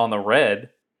double hit on the red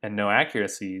and no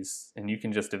accuracies, and you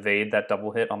can just evade that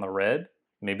double hit on the red,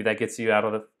 maybe that gets you out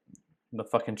of the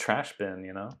fucking trash bin,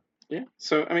 Yeah,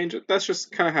 so, that's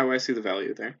just kind of how I see the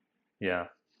value there. Yeah.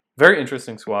 Very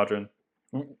interesting squadron.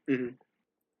 Mm-hmm.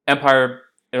 Empire,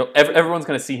 everyone's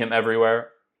going to see him everywhere.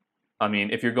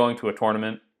 If you're going to a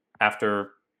tournament after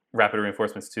Rapid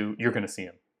Reinforcements 2, you're going to see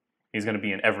him. He's going to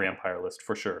be in every Empire list,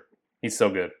 for sure. He's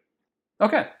so good.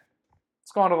 Okay.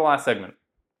 Let's go on to the last segment.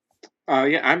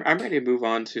 I'm ready to move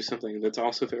on to something that's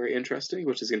also very interesting,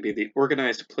 which is going to be the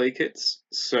organized play kits.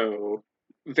 So,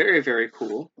 Very, very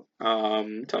cool. Tell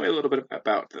me a little bit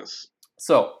about this.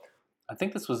 So, I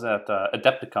think this was at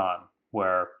Adepticon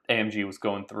where AMG was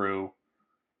going through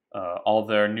all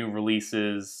their new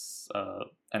releases,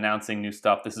 announcing new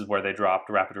stuff. This is where they dropped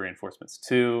Rapid Reinforcements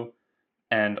 2.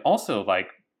 And also, like,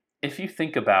 if you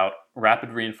think about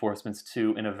Rapid Reinforcements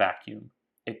 2 in a vacuum,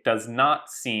 it does not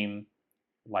seem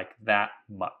like that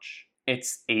much.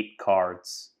 It's 8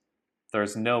 cards.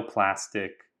 There's no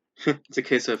plastic. It's a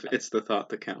case of it's the thought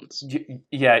that counts.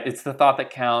 Yeah, it's the thought that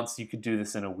counts. You could do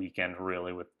this in a weekend,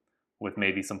 really, with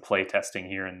maybe some play testing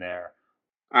here and there.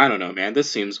 I don't know, man.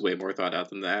 This seems way more thought out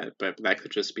than that, but that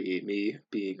could just be me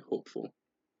being hopeful.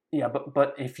 Yeah,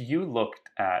 but if you looked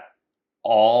at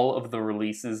all of the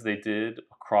releases they did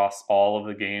across all of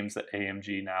the games that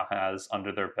AMG now has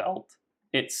under their belt,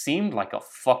 it seemed like a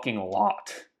fucking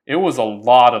lot. It was a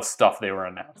lot of stuff they were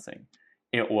announcing.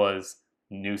 It was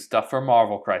new stuff for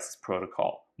Marvel Crisis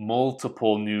Protocol,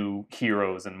 multiple new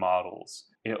heroes and models.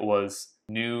 It was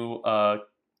new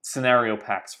scenario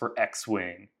packs for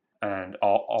X-Wing and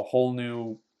a whole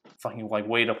new fucking like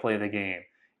way to play the game.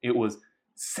 It was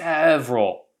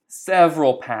several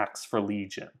packs for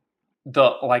Legion.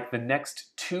 The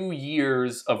next 2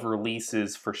 years of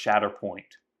releases for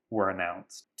Shatterpoint were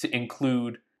announced to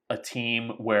include a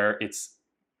team where it's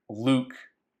Luke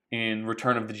in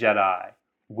Return of the Jedi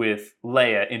with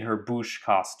Leia in her Bouche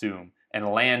costume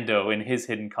and Lando in his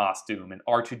hidden costume and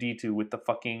R2D2 with the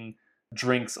fucking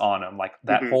drinks on him, like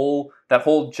that whole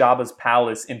Jabba's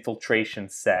palace infiltration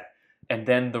set, and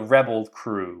then the Rebel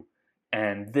crew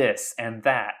and this and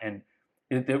that, and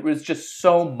it was just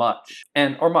so much.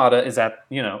 And Armada is at,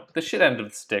 the shit end of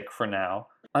the stick for now.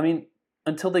 I mean,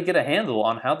 until they get a handle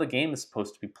on how the game is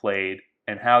supposed to be played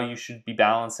and how you should be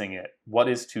balancing it, what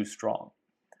is too strong.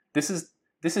 This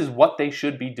is what they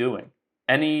should be doing.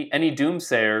 Any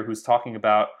doomsayer who's talking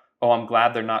about, oh, I'm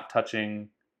glad they're not touching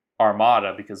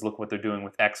Armada because look what they're doing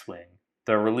with X-Wing.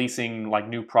 They're releasing like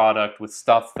new product with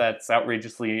stuff that's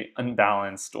outrageously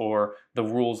unbalanced or the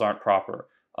rules aren't proper.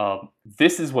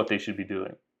 This is what they should be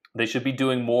doing. They should be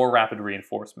doing more rapid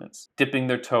reinforcements, dipping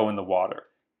their toe in the water.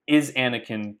 Is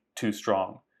Anakin too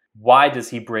strong? Why does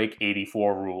he break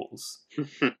 84 rules?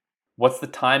 What's the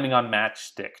timing on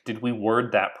matchstick? Did we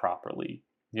word that properly?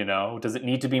 Does it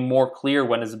need to be more clear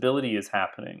when his ability is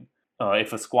happening?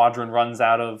 If a squadron runs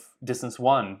out of distance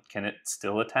 1, can it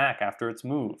still attack after it's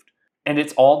moved? And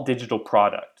it's all digital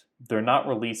product. They're not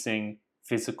releasing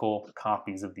physical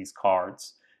copies of these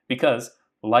cards because,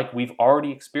 like we've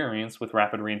already experienced with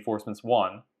Rapid Reinforcements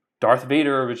 1, Darth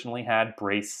Vader originally had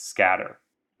Brace Scatter.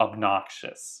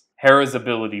 Obnoxious. Hera's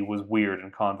ability was weird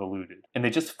and convoluted. And they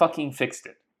just fucking fixed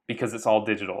it because it's all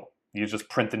digital. You just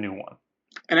print the new one.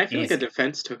 And I feel Easy. like a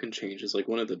defense token change is like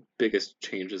one of the biggest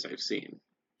changes I've seen.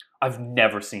 I've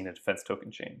never seen a defense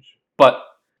token change. But,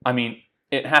 I mean,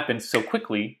 it happened so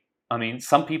quickly. I mean,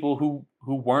 some people who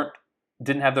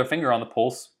didn't have their finger on the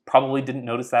pulse probably didn't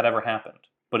notice that ever happened.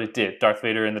 But it did. Darth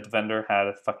Vader and the Defender had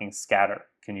a fucking scatter.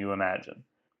 Can you imagine?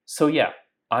 So yeah,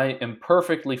 I am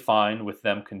perfectly fine with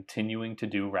them continuing to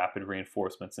do rapid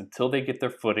reinforcements until they get their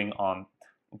footing on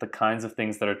the kinds of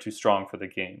things that are too strong for the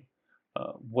game.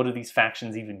 What do these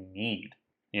factions even need?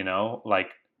 Like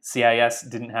CIS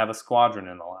didn't have a squadron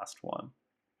in the last one.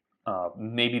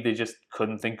 Maybe they just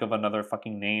couldn't think of another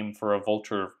fucking name for a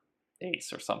Vulture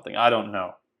Ace or something. I don't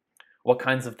know. What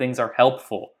kinds of things are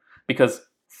helpful? Because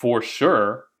for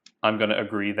sure, I'm going to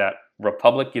agree that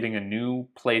Republic getting a new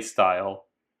playstyle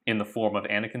in the form of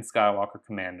Anakin Skywalker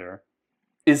Commander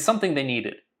is something they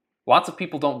needed. Lots of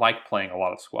people don't like playing a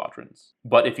lot of squadrons.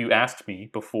 But if you asked me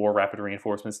before Rapid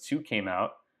Reinforcements 2 came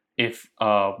out,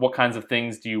 what kinds of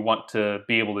things do you want to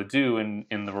be able to do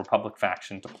in the Republic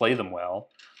faction to play them well,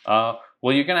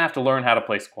 well, you're going to have to learn how to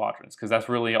play squadrons, because that's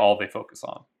really all they focus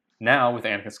on. Now, with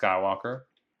Anakin Skywalker,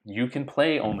 you can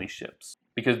play only ships,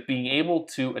 because being able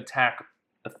to attack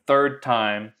a third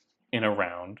time in a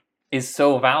round is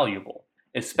so valuable,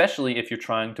 especially if you're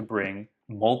trying to bring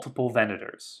multiple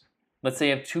Venators. Let's say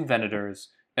you have 2 Venators,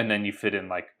 and then you fit in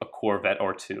like a Corvette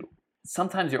or 2.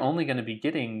 Sometimes you're only going to be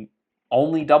getting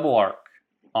only double arc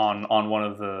on one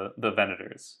of the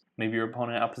Venators. Maybe your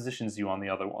opponent outpositions you on the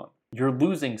other one. You're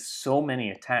losing so many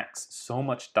attacks, so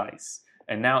much dice.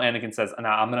 And now Anakin says,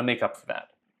 nah, I'm going to make up for that.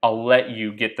 I'll let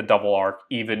you get the double arc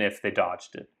even if they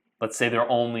dodged it. Let's say they're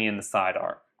only in the side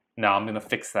arc. Now I'm going to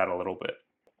fix that a little bit.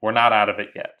 We're not out of it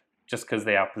yet, just because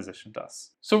they outpositioned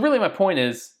us. So really my point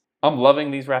is, I'm loving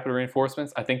these rapid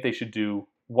reinforcements. I think they should do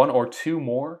 1 or 2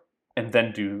 more and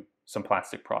then do some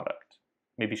plastic product.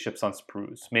 Maybe ships on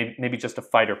sprues. Maybe just a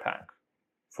fighter pack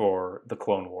for the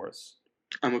Clone Wars.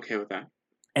 I'm okay with that.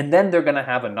 And then they're going to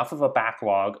have enough of a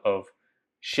backlog of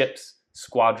ships,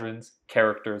 squadrons,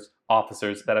 characters,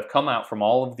 officers that have come out from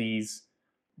all of these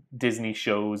Disney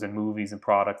shows and movies and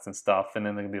products and stuff. And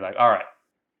then they're going to be like, all right,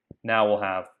 now we'll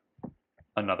have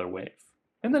another wave.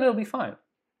 And then it'll be fine,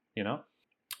 you know?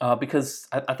 Because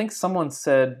I think someone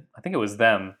said, I think it was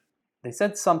them, they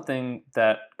said something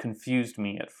that confused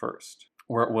me at first,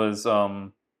 where it was,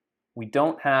 we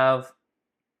don't have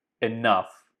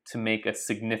enough to make a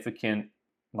significant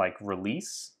like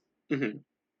release, Mm-hmm.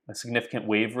 a significant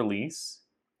wave release.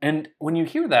 And when you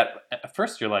hear that, at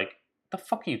first you're like, the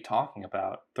fuck are you talking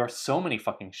about? There are so many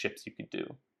fucking ships you could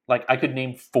do. Like, I could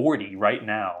name 40 right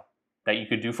now that you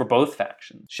could do for both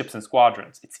factions, ships and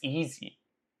squadrons. It's easy.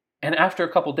 And after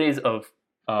a couple days of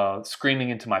screaming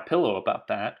into my pillow about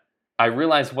that, I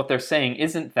realized what they're saying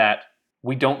isn't that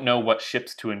we don't know what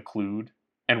ships to include,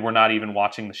 and we're not even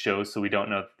watching the shows, so we don't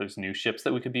know that there's new ships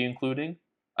that we could be including.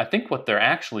 I think what they're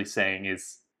actually saying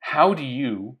is, how do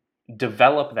you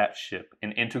develop that ship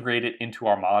and integrate it into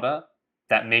Armada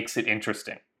that makes it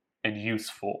interesting and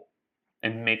useful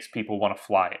and makes people want to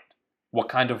fly it? What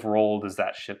kind of role does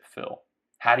that ship fill?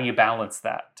 How do you balance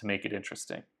that to make it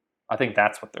interesting? I think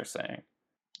that's what they're saying.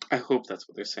 I hope that's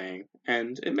what they're saying,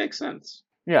 and it makes sense.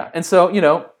 Yeah, and so,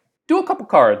 do a couple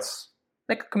cards.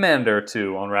 Make a commander or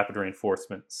two on rapid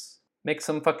reinforcements. Make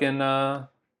some fucking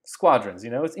squadrons,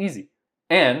 it's easy.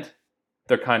 And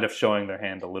they're kind of showing their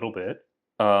hand a little bit,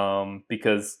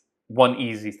 because one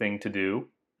easy thing to do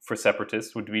for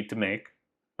Separatists would be to make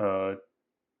a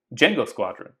Django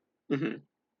Squadron. Mm-hmm.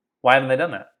 Why haven't they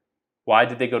done that? Why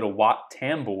did they go to Wat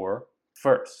Tambor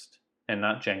first and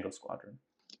not Django Squadron?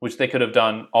 Which they could have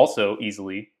done also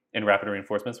easily in Rapid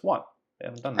Reinforcements 1. They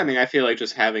haven't done that. I mean, I feel like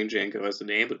just having Django as a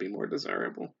name would be more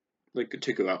desirable. Like,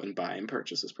 to go out and buy and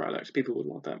purchase this product. People would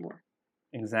want that more.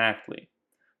 Exactly.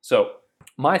 So,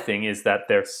 my thing is that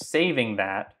they're saving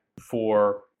that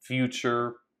for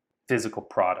future physical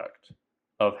product.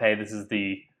 Of, hey, this is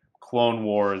the Clone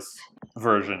Wars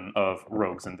version of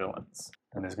Rogues and Villains.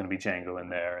 And there's going to be Django in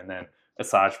there, and then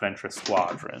Asajj Ventress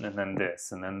Squadron, and then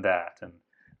this, and then that, and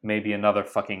maybe another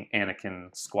fucking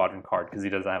Anakin Squadron card because he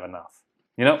doesn't have enough.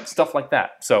 Stuff like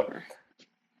that. So,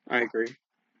 I agree.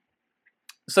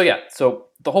 So yeah, so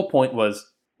the whole point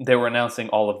was they were announcing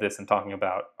all of this and talking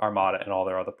about Armada and all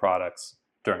their other products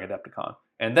during Adepticon.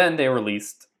 And then they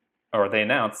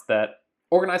announced that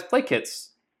organized play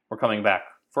kits were coming back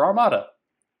for Armada.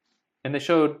 And they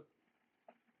showed,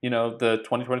 the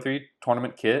 2023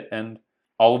 tournament kit and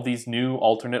all of these new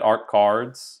alternate art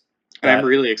cards. And I'm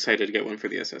really excited to get one for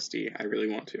the SSD. I really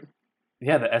want to.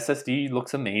 Yeah, the SSD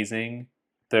looks amazing.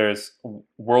 There's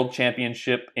World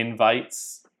Championship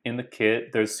invites in the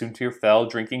kit. There's Soontir Fel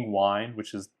drinking wine,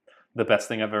 which is the best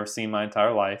thing I've ever seen in my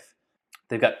entire life.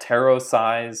 They've got Tarot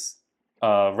size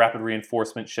rapid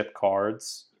reinforcement ship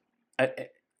cards. And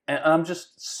I'm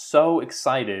just so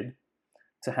excited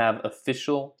to have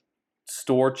official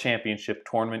store championship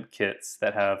tournament kits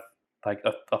that have like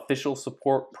official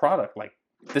support product. Like,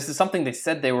 this is something they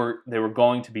said they were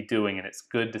going to be doing, and it's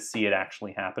good to see it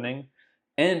actually happening.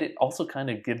 And it also kind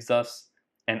of gives us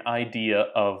an idea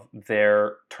of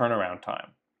their turnaround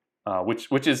time,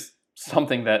 which is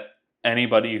something that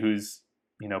anybody who's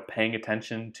paying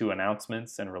attention to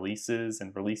announcements and releases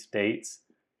and release dates,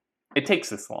 it takes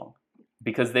this long,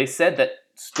 because they said that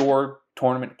store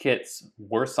tournament kits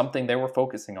were something they were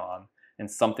focusing on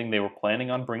and something they were planning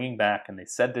on bringing back, and they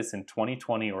said this in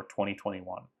 2020 or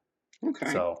 2021.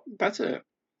 Okay, so that's it.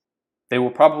 They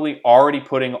were probably already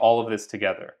putting all of this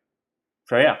together.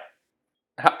 So yeah.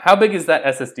 How big is that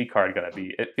SSD card going to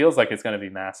be? It feels like it's going to be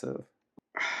massive.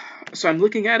 So I'm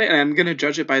looking at it, and I'm going to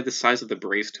judge it by the size of the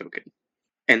Braze token.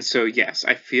 And so, yes,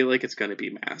 I feel like it's going to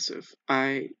be massive.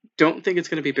 I don't think it's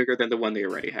going to be bigger than the one they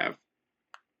already have.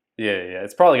 Yeah.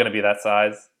 It's probably going to be that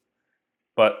size.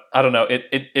 But I don't know.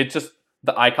 It just,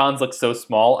 the icons look so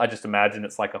small, I just imagine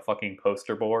it's like a fucking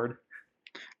poster board.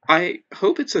 I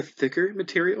hope it's a thicker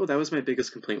material. That was my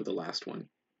biggest complaint with the last one.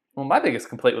 Well, my biggest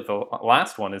complaint with the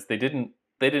last one is they didn't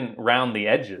round the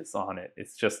edges on it.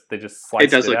 It's just they just sliced it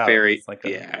out. It does look very it's like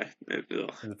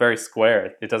it's very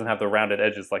square. It doesn't have the rounded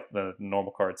edges like the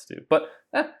normal cards do. But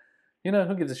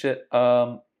who gives a shit?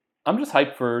 I'm just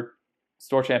hyped for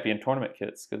Store Champion tournament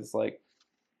kits because like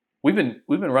we've been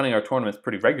running our tournaments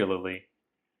pretty regularly,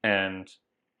 and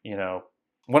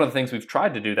one of the things we've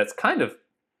tried to do that's kind of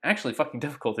actually fucking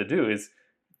difficult to do is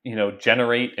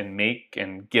generate and make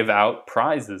and give out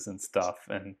prizes and stuff.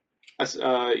 And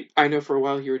I know for a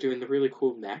while you were doing the really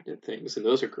cool magnet things, and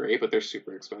those are great, but they're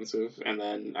super expensive. And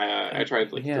then I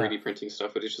tried 3D printing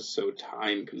stuff, but it's just so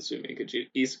time consuming.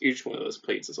 Each one of those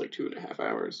plates is like 2.5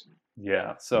 hours.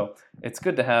 Yeah, so it's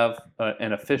good to have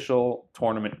an official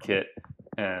tournament kit,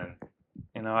 and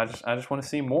I just want to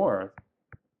see more.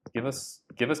 Give us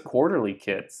quarterly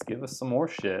kits. Give us some more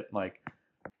shit. Like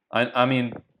I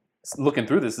mean, looking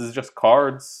through this is just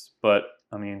cards, but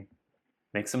I mean,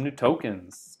 make some new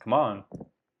tokens. Come on,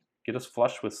 get us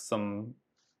flush with some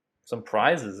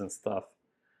prizes and stuff.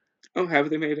 Oh, have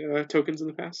they made tokens in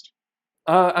the past?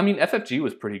 I mean, FFG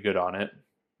was pretty good on it.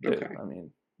 Okay. I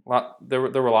mean, there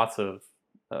were lots of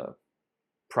uh,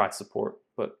 prize support,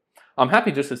 but I'm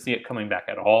happy just to see it coming back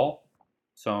at all.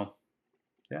 So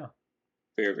yeah,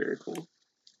 Very, very cool.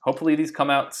 hopefully these come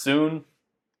out soon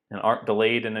and aren't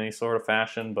delayed in any sort of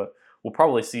fashion. But we'll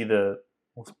probably see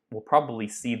we'll probably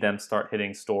see them start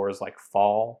hitting stores like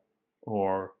fall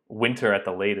or winter at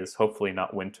the latest. Hopefully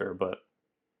not winter, but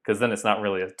because then it's not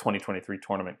really a 2023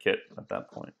 tournament kit at that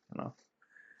point, you know.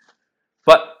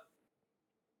 But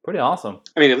pretty awesome.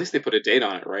 I mean, at least they put a date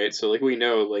on it, right? So, like, we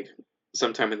know, like,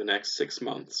 sometime in the next 6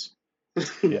 months,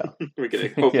 Yeah, we can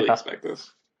hopefully yeah, expect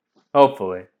this.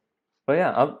 hopefully. But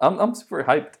yeah, I'm super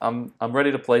hyped. I'm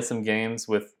ready to play some games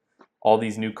with all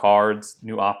these new cards,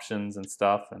 new options, and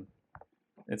stuff, and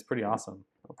it's pretty awesome.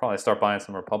 I'll probably start buying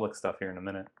some Republic stuff here in a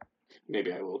minute.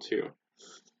 Maybe I will too.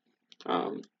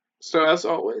 So, as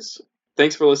always,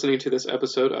 thanks for listening to this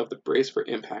episode of the Brace for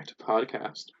Impact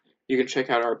podcast. You can check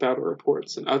out our battle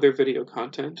reports and other video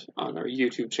content on our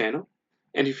YouTube channel.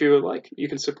 And if you would like, you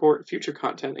can support future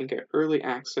content and get early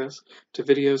access to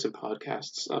videos and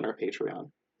podcasts on our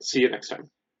Patreon. See you next time.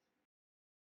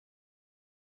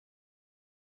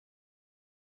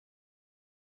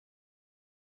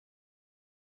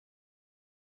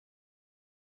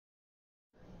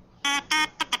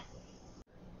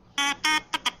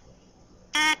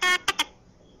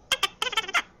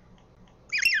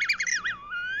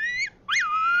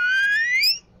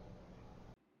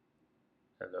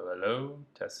 Hello, hello,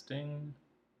 testing.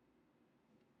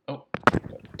 Oh,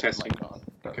 Testing. mic on.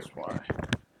 That's why.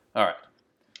 All right.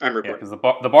 I'm Yeah, recording. because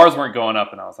the bars weren't going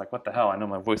up, and I was like, "What the hell?" I know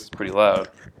my voice is pretty loud.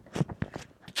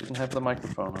 Didn't have the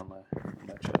microphone on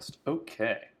my chest.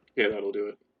 Okay. Yeah, that'll do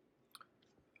it.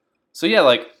 So yeah,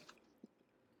 like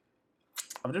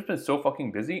I've just been so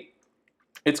fucking busy.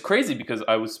 It's crazy because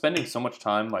I was spending so much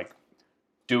time like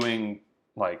doing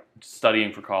like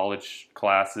studying for college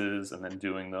classes and then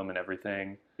doing them and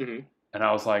everything. hmm And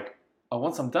I was like, oh,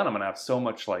 once I'm done, I'm gonna have so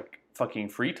much like fucking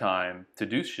free time to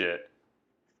do shit.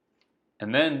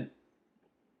 And then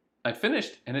I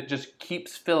finished, and it just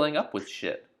keeps filling up with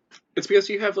shit. It's because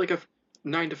you have like a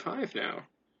 9 to 5 now.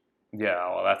 Yeah,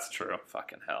 well, that's true.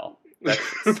 Fucking hell. That's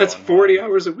so That's 40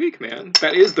 annoying. hours a week, man.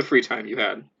 That is the free time you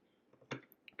had.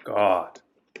 God.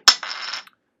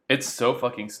 It's so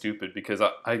fucking stupid because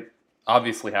I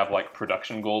obviously have like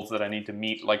production goals that I need to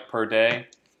meet like per day.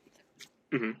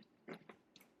 hmm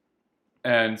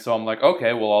And so I'm like,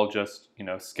 okay, well, I'll just,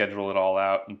 schedule it all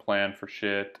out and plan for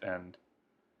shit. And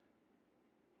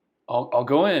I'll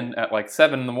go in at like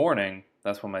 7 in the morning.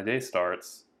 That's when my day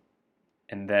starts.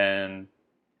 And then,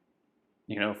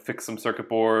 fix some circuit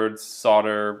boards,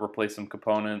 solder, replace some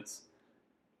components.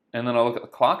 And then I'll look at the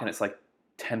clock and it's like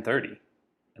 10:30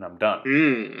 and I'm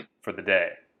done for the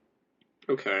day.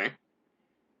 Okay.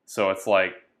 So it's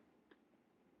like,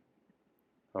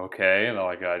 okay, and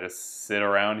like I just sit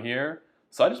around here.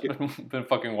 So I just been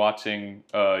fucking watching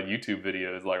YouTube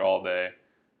videos like all day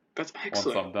That's once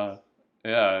excellent. I'm done.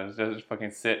 Yeah, just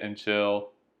fucking sit and chill.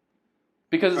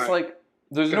 Because it's Alright. like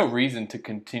there's Go no ahead. reason to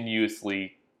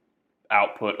continuously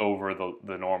output over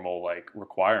the normal like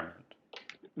requirement.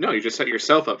 No, you just set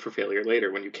yourself up for failure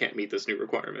later when you can't meet this new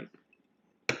requirement.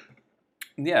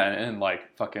 Yeah, and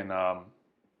like fucking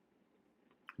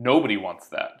nobody wants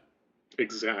that.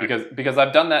 Exactly. Because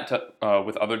I've done that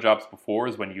with other jobs before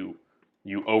is when you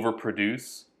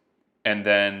overproduce and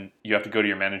then you have to go to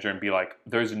your manager and be like,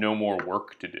 there's no more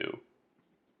work to do.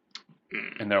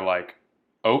 And they're like,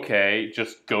 okay,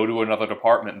 just go to another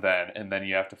department then. And then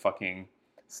you have to fucking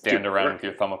stand Do more around work. with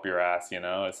your thumb up your ass,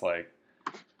 It's like,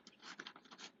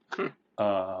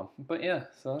 but yeah,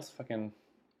 so that's fucking.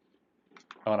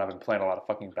 Oh, and I've been playing a lot of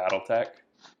fucking BattleTech.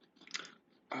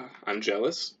 I'm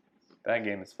jealous. That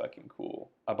game is fucking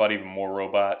cool. I bought even more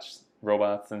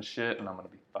robots and shit, and I'm gonna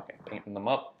be fucking painting them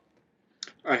up.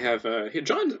 I have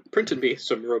John printed me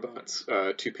some robots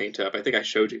to paint up. I think I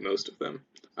showed you most of them,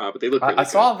 but they look really I good.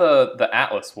 saw the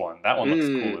Atlas one. That one looks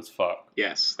cool as fuck.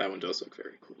 Yes, that one does look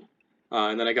very cool.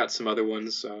 And then I got some other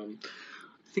ones.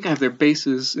 I think I have their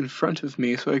bases in front of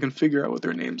me, so I can figure out what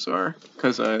their names are.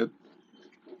 Because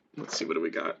let's see, what do we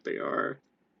got? They are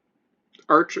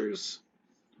archers,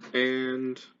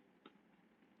 and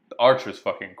The Archer's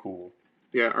fucking cool.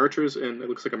 Yeah, archers, and it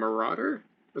looks like a marauder.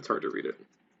 That's hard to read it.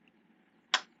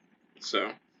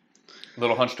 So,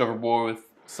 Little hunched over boy with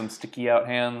some sticky out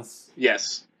hands.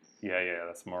 yes. Yeah,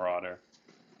 that's Marauder.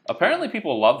 Apparently,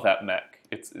 people love that mech.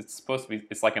 It's supposed to be.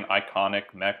 It's like an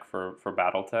iconic mech for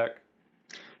BattleTech.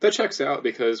 That checks out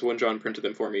because when John printed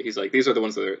them for me, he's like, these are the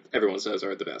ones that everyone says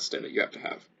are the best and that you have to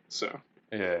have. So,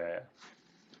 Yeah.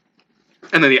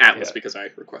 and then the Atlas Yeah. because I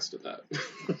requested that.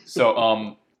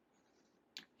 So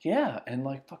yeah, and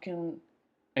like fucking,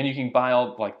 and you can buy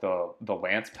all like the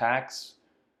Lance packs.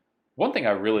 One thing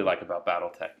I really like about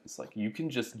BattleTech is like you can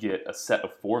just get a set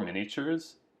of 4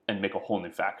 miniatures and make a whole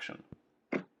new faction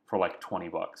for like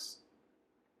 $20.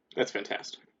 That's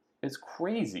fantastic. It's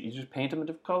crazy. You just paint them a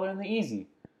different color and they're easy.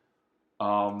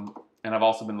 And I've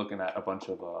also been looking at a bunch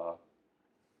of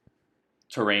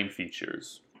terrain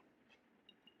features.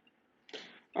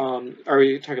 Are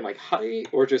we talking like height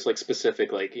or just like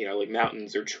specific, like, like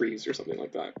mountains or trees or something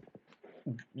like that?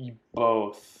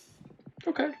 Both.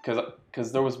 Okay.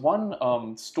 Because there was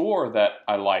one store that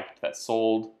I liked that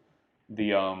sold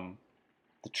the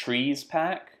trees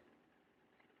pack.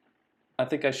 I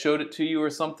think I showed it to you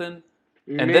or something.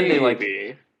 And then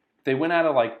they went out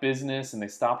of like business and they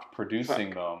stopped producing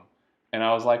them. And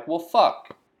I was like, well,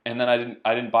 fuck. And then I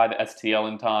didn't buy the STL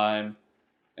in time.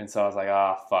 And so I was like,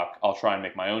 fuck, I'll try and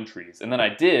make my own trees. And then I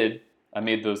did. I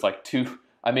made those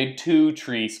I made 2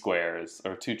 tree squares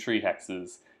or 2 tree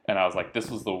hexes. And I was like, this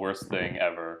was the worst thing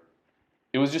ever.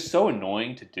 It was just so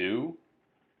annoying to do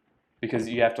because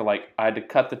you have to I had to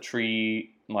cut the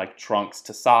tree like trunks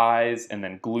to size and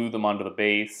then glue them onto the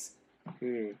base.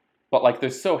 But like they're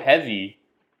so heavy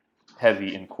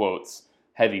in quotes,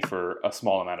 heavy for a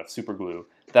small amount of super glue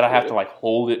that I have to like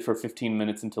hold it for 15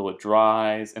 minutes until it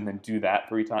dries and then do that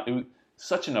 3 times. It was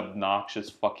such an obnoxious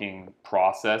fucking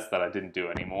process that I didn't do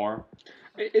anymore.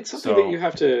 It's something that you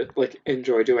have to like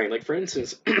enjoy doing. Like for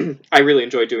instance, I really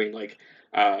enjoy doing like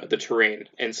the terrain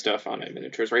and stuff on my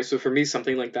miniatures, right? So for me,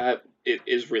 something like that it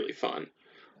is really fun,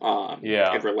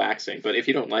 and relaxing. But if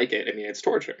you don't like it, I mean, it's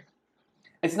torture.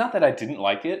 It's not that I didn't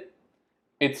like it.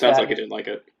 It sounds like you didn't like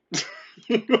it.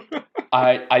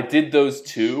 I did those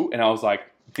too, and I was like,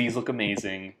 these look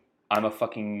amazing. I'm a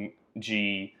fucking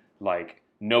G. Like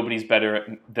nobody's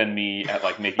better than me at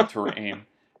like making terrain.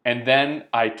 And then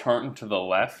I turn to the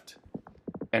left,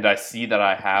 and I see that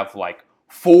I have like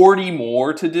 40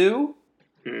 more to do.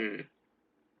 And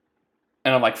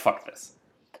I'm like, fuck this.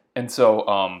 And so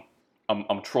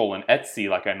I'm trolling Etsy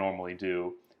like I normally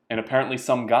do, and apparently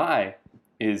some guy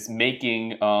is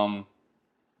making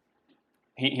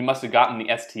he must have gotten the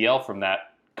STL from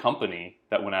that company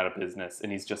that went out of business,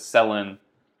 and he's just selling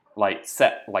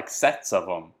sets of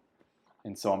them.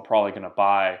 And so I'm probably gonna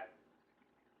buy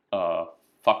a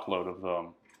fuckload of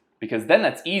them because then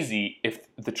that's easy. If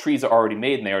the trees are already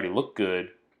made and they already look good,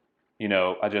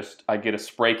 I get a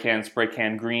spray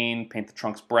can green, paint the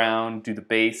trunks brown, do the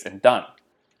base, and done.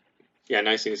 Yeah,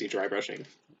 nice and easy dry brushing.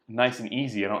 Nice and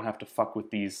easy. I don't have to fuck with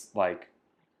these like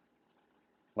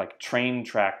train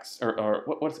tracks or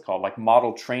what's it called, like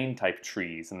model train type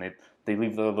trees, and they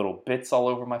leave the little bits all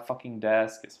over my fucking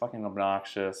desk. It's fucking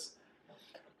obnoxious.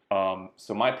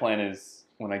 So my plan is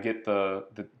when I get the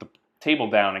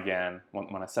table down again,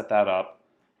 when I set that up,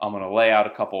 I'm gonna lay out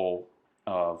a couple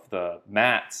of the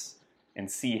mats and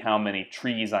see how many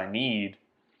trees I need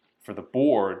for the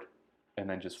board, and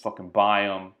then just fucking buy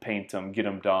them, paint them, get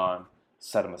them done,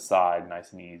 set them aside,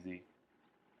 nice and easy.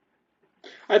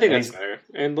 I think that's better,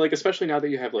 and like especially now that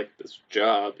you have like this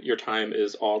job, your time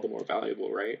is all the more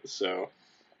valuable, right? So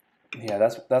yeah,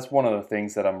 that's one of the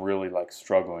things that I'm really like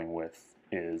struggling with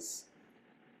is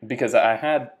because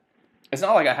it's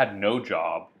not like I had no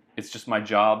job. It's just my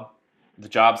job. The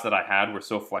jobs that I had were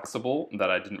so flexible that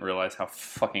I didn't realize how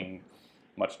fucking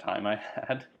much time I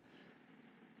had.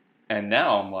 And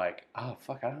now I'm like, oh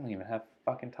fuck, I don't even have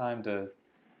fucking time to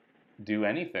do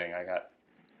anything. I got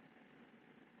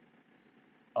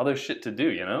other shit to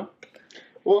do.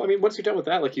 Well, I mean, once you're done with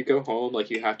that, like you go home, like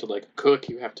you have to like cook,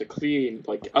 you have to clean,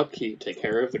 like upkeep, take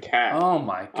care of the cat. Oh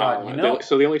my god,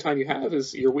 So the only time you have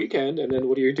is your weekend, and then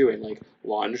what are you doing? Like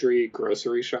laundry,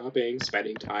 grocery shopping,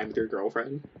 spending time with your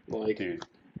girlfriend. Like, dude,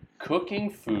 cooking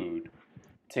food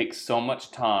takes so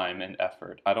much time and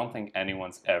effort. I don't think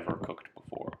anyone's ever cooked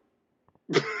before.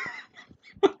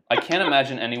 I can't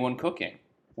imagine anyone cooking.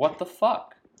 What the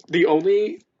fuck? The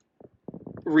only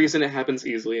reason it happens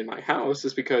easily in my house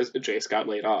is because Jace got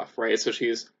laid off, right? So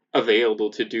she's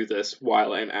available to do this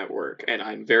while I'm at work, and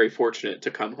I'm very fortunate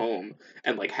to come home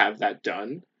and like have that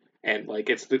done. And like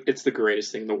it's the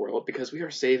greatest thing in the world because we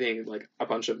are saving like a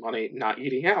bunch of money not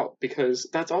eating out because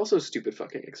that's also stupid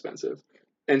fucking expensive.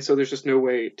 and so there's just no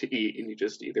way to eat, and you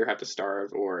just either have to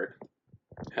starve or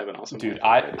have an awesome Dude,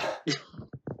 life already.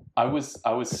 I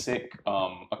was sick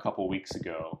a couple weeks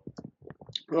ago.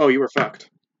 Oh, you were fucked.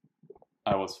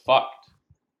 I was fucked.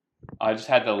 I just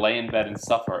had to lay in bed and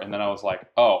suffer, and then I was like,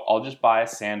 oh, I'll just buy a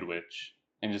sandwich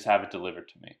and just have it delivered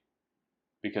to me.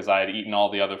 Because I had eaten all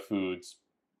the other foods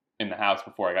in the house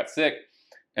before I got sick,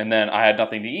 and then I had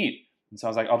nothing to eat. And so I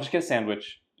was like, I'll just get a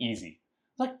sandwich, easy.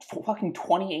 Like fucking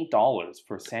 $28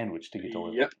 for a sandwich to get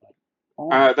delivered. Yep. Like, oh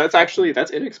my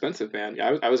That's inexpensive, man.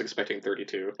 Yeah, I was expecting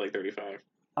 32, like 35.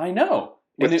 I know.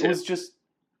 With And tip.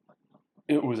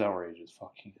 it was outrageous,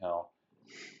 fucking hell.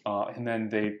 And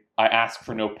then I asked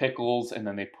for no pickles, and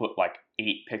then they put like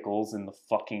 8 pickles in the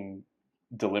fucking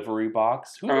delivery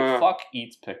box. Who the fuck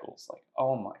eats pickles? Like,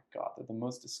 oh my god, they're the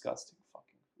most disgusting fucking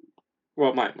food.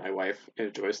 Well, my wife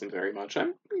enjoys them very much.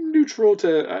 I'm neutral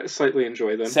to slightly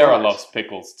enjoy them. Sarah but loves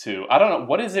pickles too. I don't know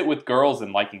what is it with girls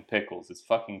and liking pickles. It's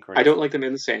fucking crazy. I don't like them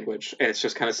in the sandwich, and it's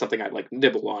just kind of something I like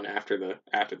nibble on after the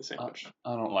sandwich.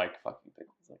 I don't like fucking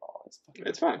pickles at all.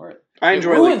 It's fine. Weird. I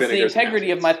enjoy it ruins like the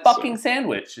integrity of my fucking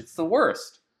sandwich. It's the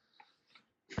worst.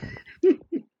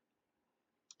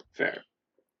 Fair.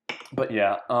 But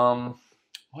yeah,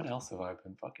 what else have I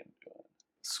been fucking doing?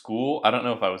 School? I don't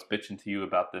know if I was bitching to you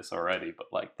about this already, but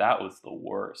like that was the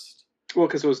worst. Well,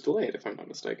 because it was delayed, if I'm not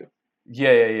mistaken.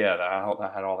 Yeah.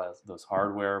 I had all those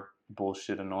hardware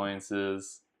bullshit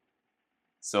annoyances.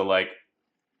 So like,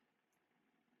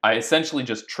 I essentially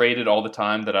just traded all the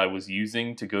time that I was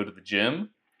using to go to the gym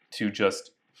to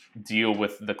just deal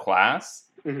with the class.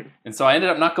 Mm-hmm. And so I ended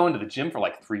up not going to the gym for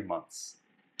like 3 months.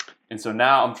 And so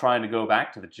now I'm trying to go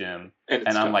back to the gym, and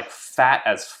I'm like fat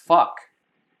as fuck.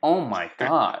 Oh my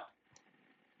god.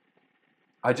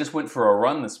 I just went for a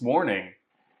run this morning,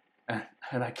 and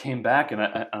I came back, and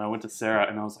I went to Sarah,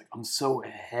 and I was like, I'm so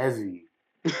heavy.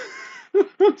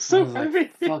 I'm so I was heavy.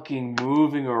 like fucking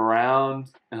moving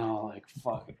around, and I was like,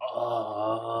 fuck.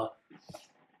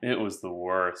 It was the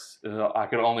worst. I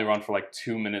could only run for like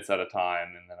 2 minutes at a time,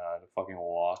 and then I had to fucking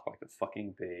walk like a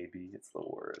fucking baby. It's the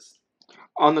worst.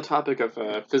 On the topic of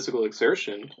physical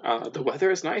exertion, the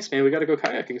weather is nice, man. We got to go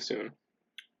kayaking soon.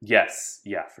 Yes,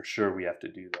 yeah, for sure we have to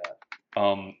do that.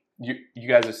 You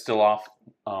guys are still off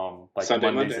like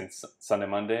Sunday, Mondays Monday. and Sunday,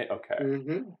 Monday? Okay.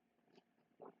 Mm-hmm.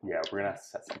 Yeah, we're gonna have to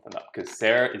set something up because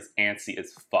Sarah is antsy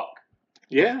as fuck.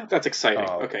 Yeah, that's exciting.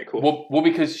 Okay, cool. Well,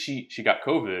 because she got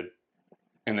COVID,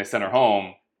 and they sent her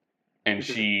home, and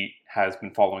Mm-hmm. she has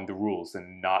been following the rules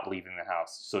and not leaving the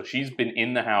house. So she's been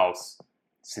in the house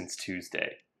since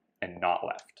Tuesday and not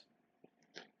left.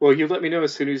 Well, you let me know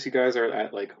as soon as you guys are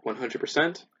at like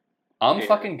 100%. I'm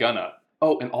fucking gonna.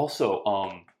 Oh, and also,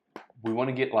 we want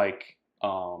to get like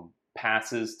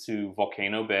passes to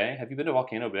Volcano Bay. Have you been to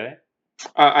Volcano Bay?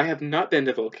 I have not been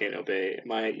to Volcano Bay.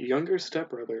 My younger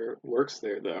stepbrother works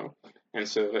there though, and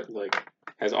so it like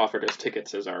has offered us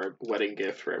tickets as our wedding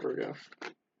gift forever ago.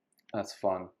 That's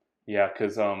fun. Yeah,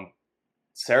 because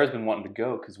Sarah's been wanting to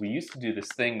go because we used to do this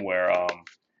thing where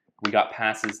we got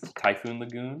passes to Typhoon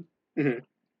Lagoon, Mm-hmm.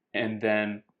 and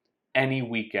then any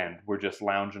weekend we're just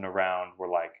lounging around.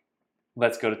 We're like,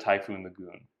 let's go to Typhoon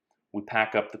Lagoon. We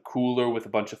pack up the cooler with a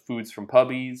bunch of foods from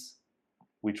Pubby's.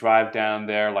 We drive down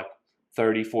there, like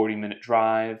 30, 40-minute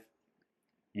drive.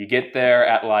 You get there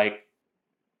at like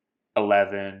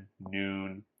 11,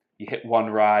 noon. You hit one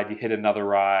ride, you hit another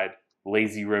ride,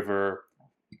 lazy river,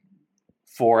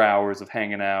 4 hours of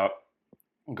hanging out,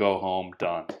 go home,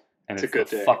 done. And It's a good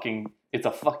day.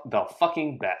 The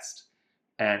fucking best.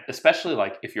 And especially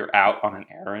like if you're out on an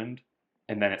errand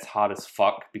and then it's hot as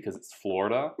fuck because it's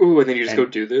Florida. Ooh, and then you just go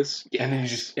do this. Yes.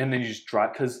 And then you just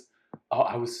drive because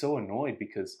I was so annoyed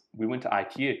because we went to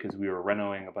IKEA because we were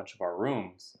renovating a bunch of our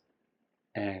rooms,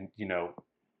 and we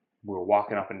were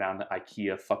walking up and down the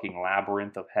IKEA fucking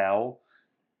labyrinth of hell,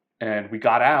 and we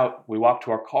got out, we walked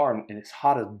to our car, and it's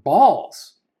hot as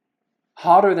balls,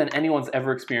 hotter than anyone's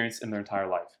ever experienced in their entire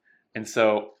life. And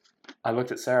so I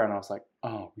looked at Sarah and I was like,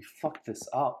 oh, we fucked this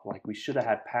up. Like, we should have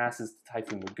had passes to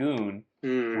Typhoon Lagoon.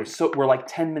 We're like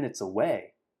 10 minutes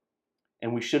away,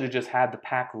 and we should have just had the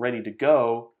pack ready to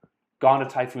go, gone to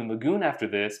Typhoon Lagoon after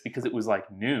this because it was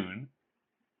like noon,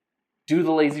 do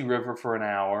the lazy river for an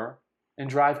hour, and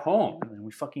drive home. And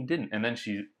we fucking didn't. And then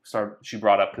she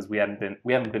brought up because we haven't been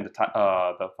to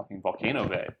the fucking Volcano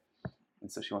Bay,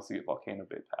 and so she wants to get Volcano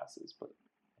Bay passes. But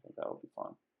I think that would be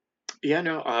fun. Yeah,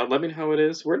 no. Let me know how it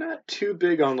is. We're not too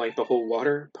big on like the whole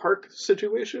water park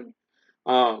situation.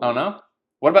 Oh no.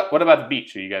 What about the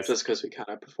beach? Are you guys just because we kind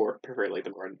of prefer like the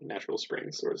more natural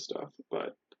springs sort of stuff?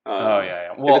 But oh yeah.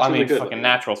 Well, I mean, really good, fucking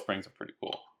natural springs are pretty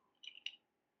cool.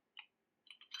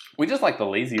 We just like the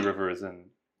lazy rivers and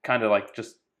kind of like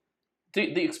just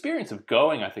the experience of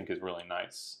going. I think is really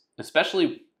nice,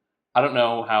 especially. I don't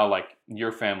know how like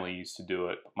your family used to do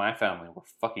it, but my family were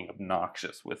fucking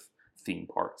obnoxious with theme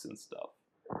parks and stuff.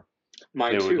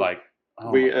 Mine They would too. like,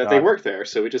 oh We my they god, work there,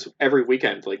 so we just every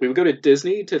weekend like we would go to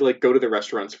Disney to like go to the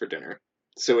restaurants for dinner.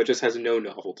 So it just has no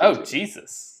novelty oh to it.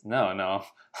 Jesus, no,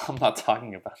 I'm not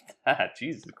talking about that.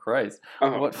 Jesus Christ,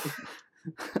 Oh, what?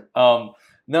 um,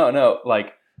 no,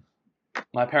 like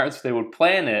my parents, they would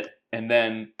plan it, and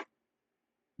then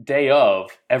day of,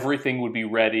 everything would be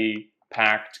ready,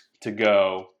 packed to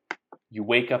go. You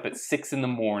wake up at 6 in the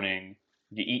morning,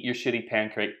 you eat your shitty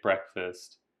pancake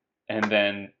breakfast, and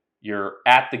then you're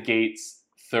at the gates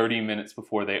 30 minutes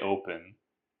before they open.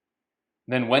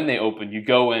 Then when they open, you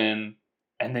go in,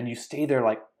 and then you stay there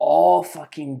like all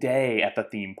fucking day at the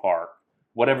theme park,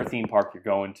 whatever theme park you're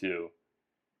going to.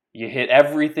 You hit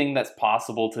everything that's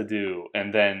possible to do,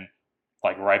 and then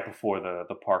like right before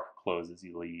the park closes,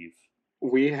 you leave.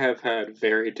 we have had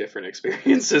very different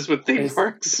experiences with theme It's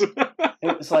parks.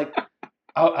 it's like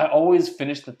I always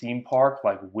finish the theme park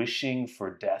like wishing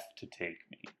for death to take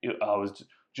me. I was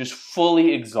just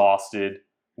fully exhausted,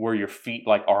 where your feet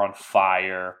like are on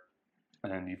fire,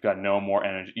 and you've got no more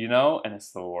energy, and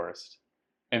it's the worst.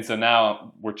 And so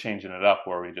now we're changing it up,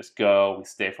 where we just go, we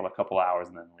stay for like a couple hours,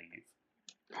 and then leave.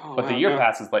 Oh But the wow, year no.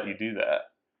 passes let you do that.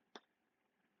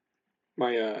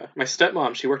 My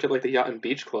stepmom, she worked at like the Yacht and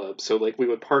Beach Club, so like we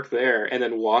would park there and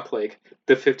then walk like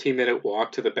the 15-minute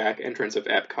walk to the back entrance of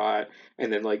Epcot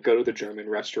and then like go to the German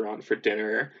restaurant for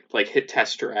dinner, like hit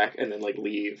Test Track and then like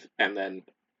leave and then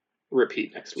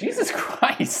repeat next weekend. Jesus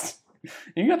Christ,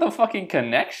 you got the fucking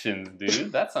connections,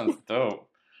 dude. That sounds dope.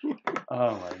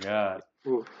 Oh my god.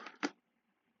 Oof.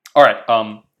 All right,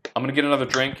 I'm gonna get another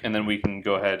drink, and then we can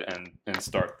go ahead and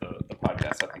start the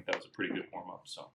podcast. I think that was a pretty good warm up. So.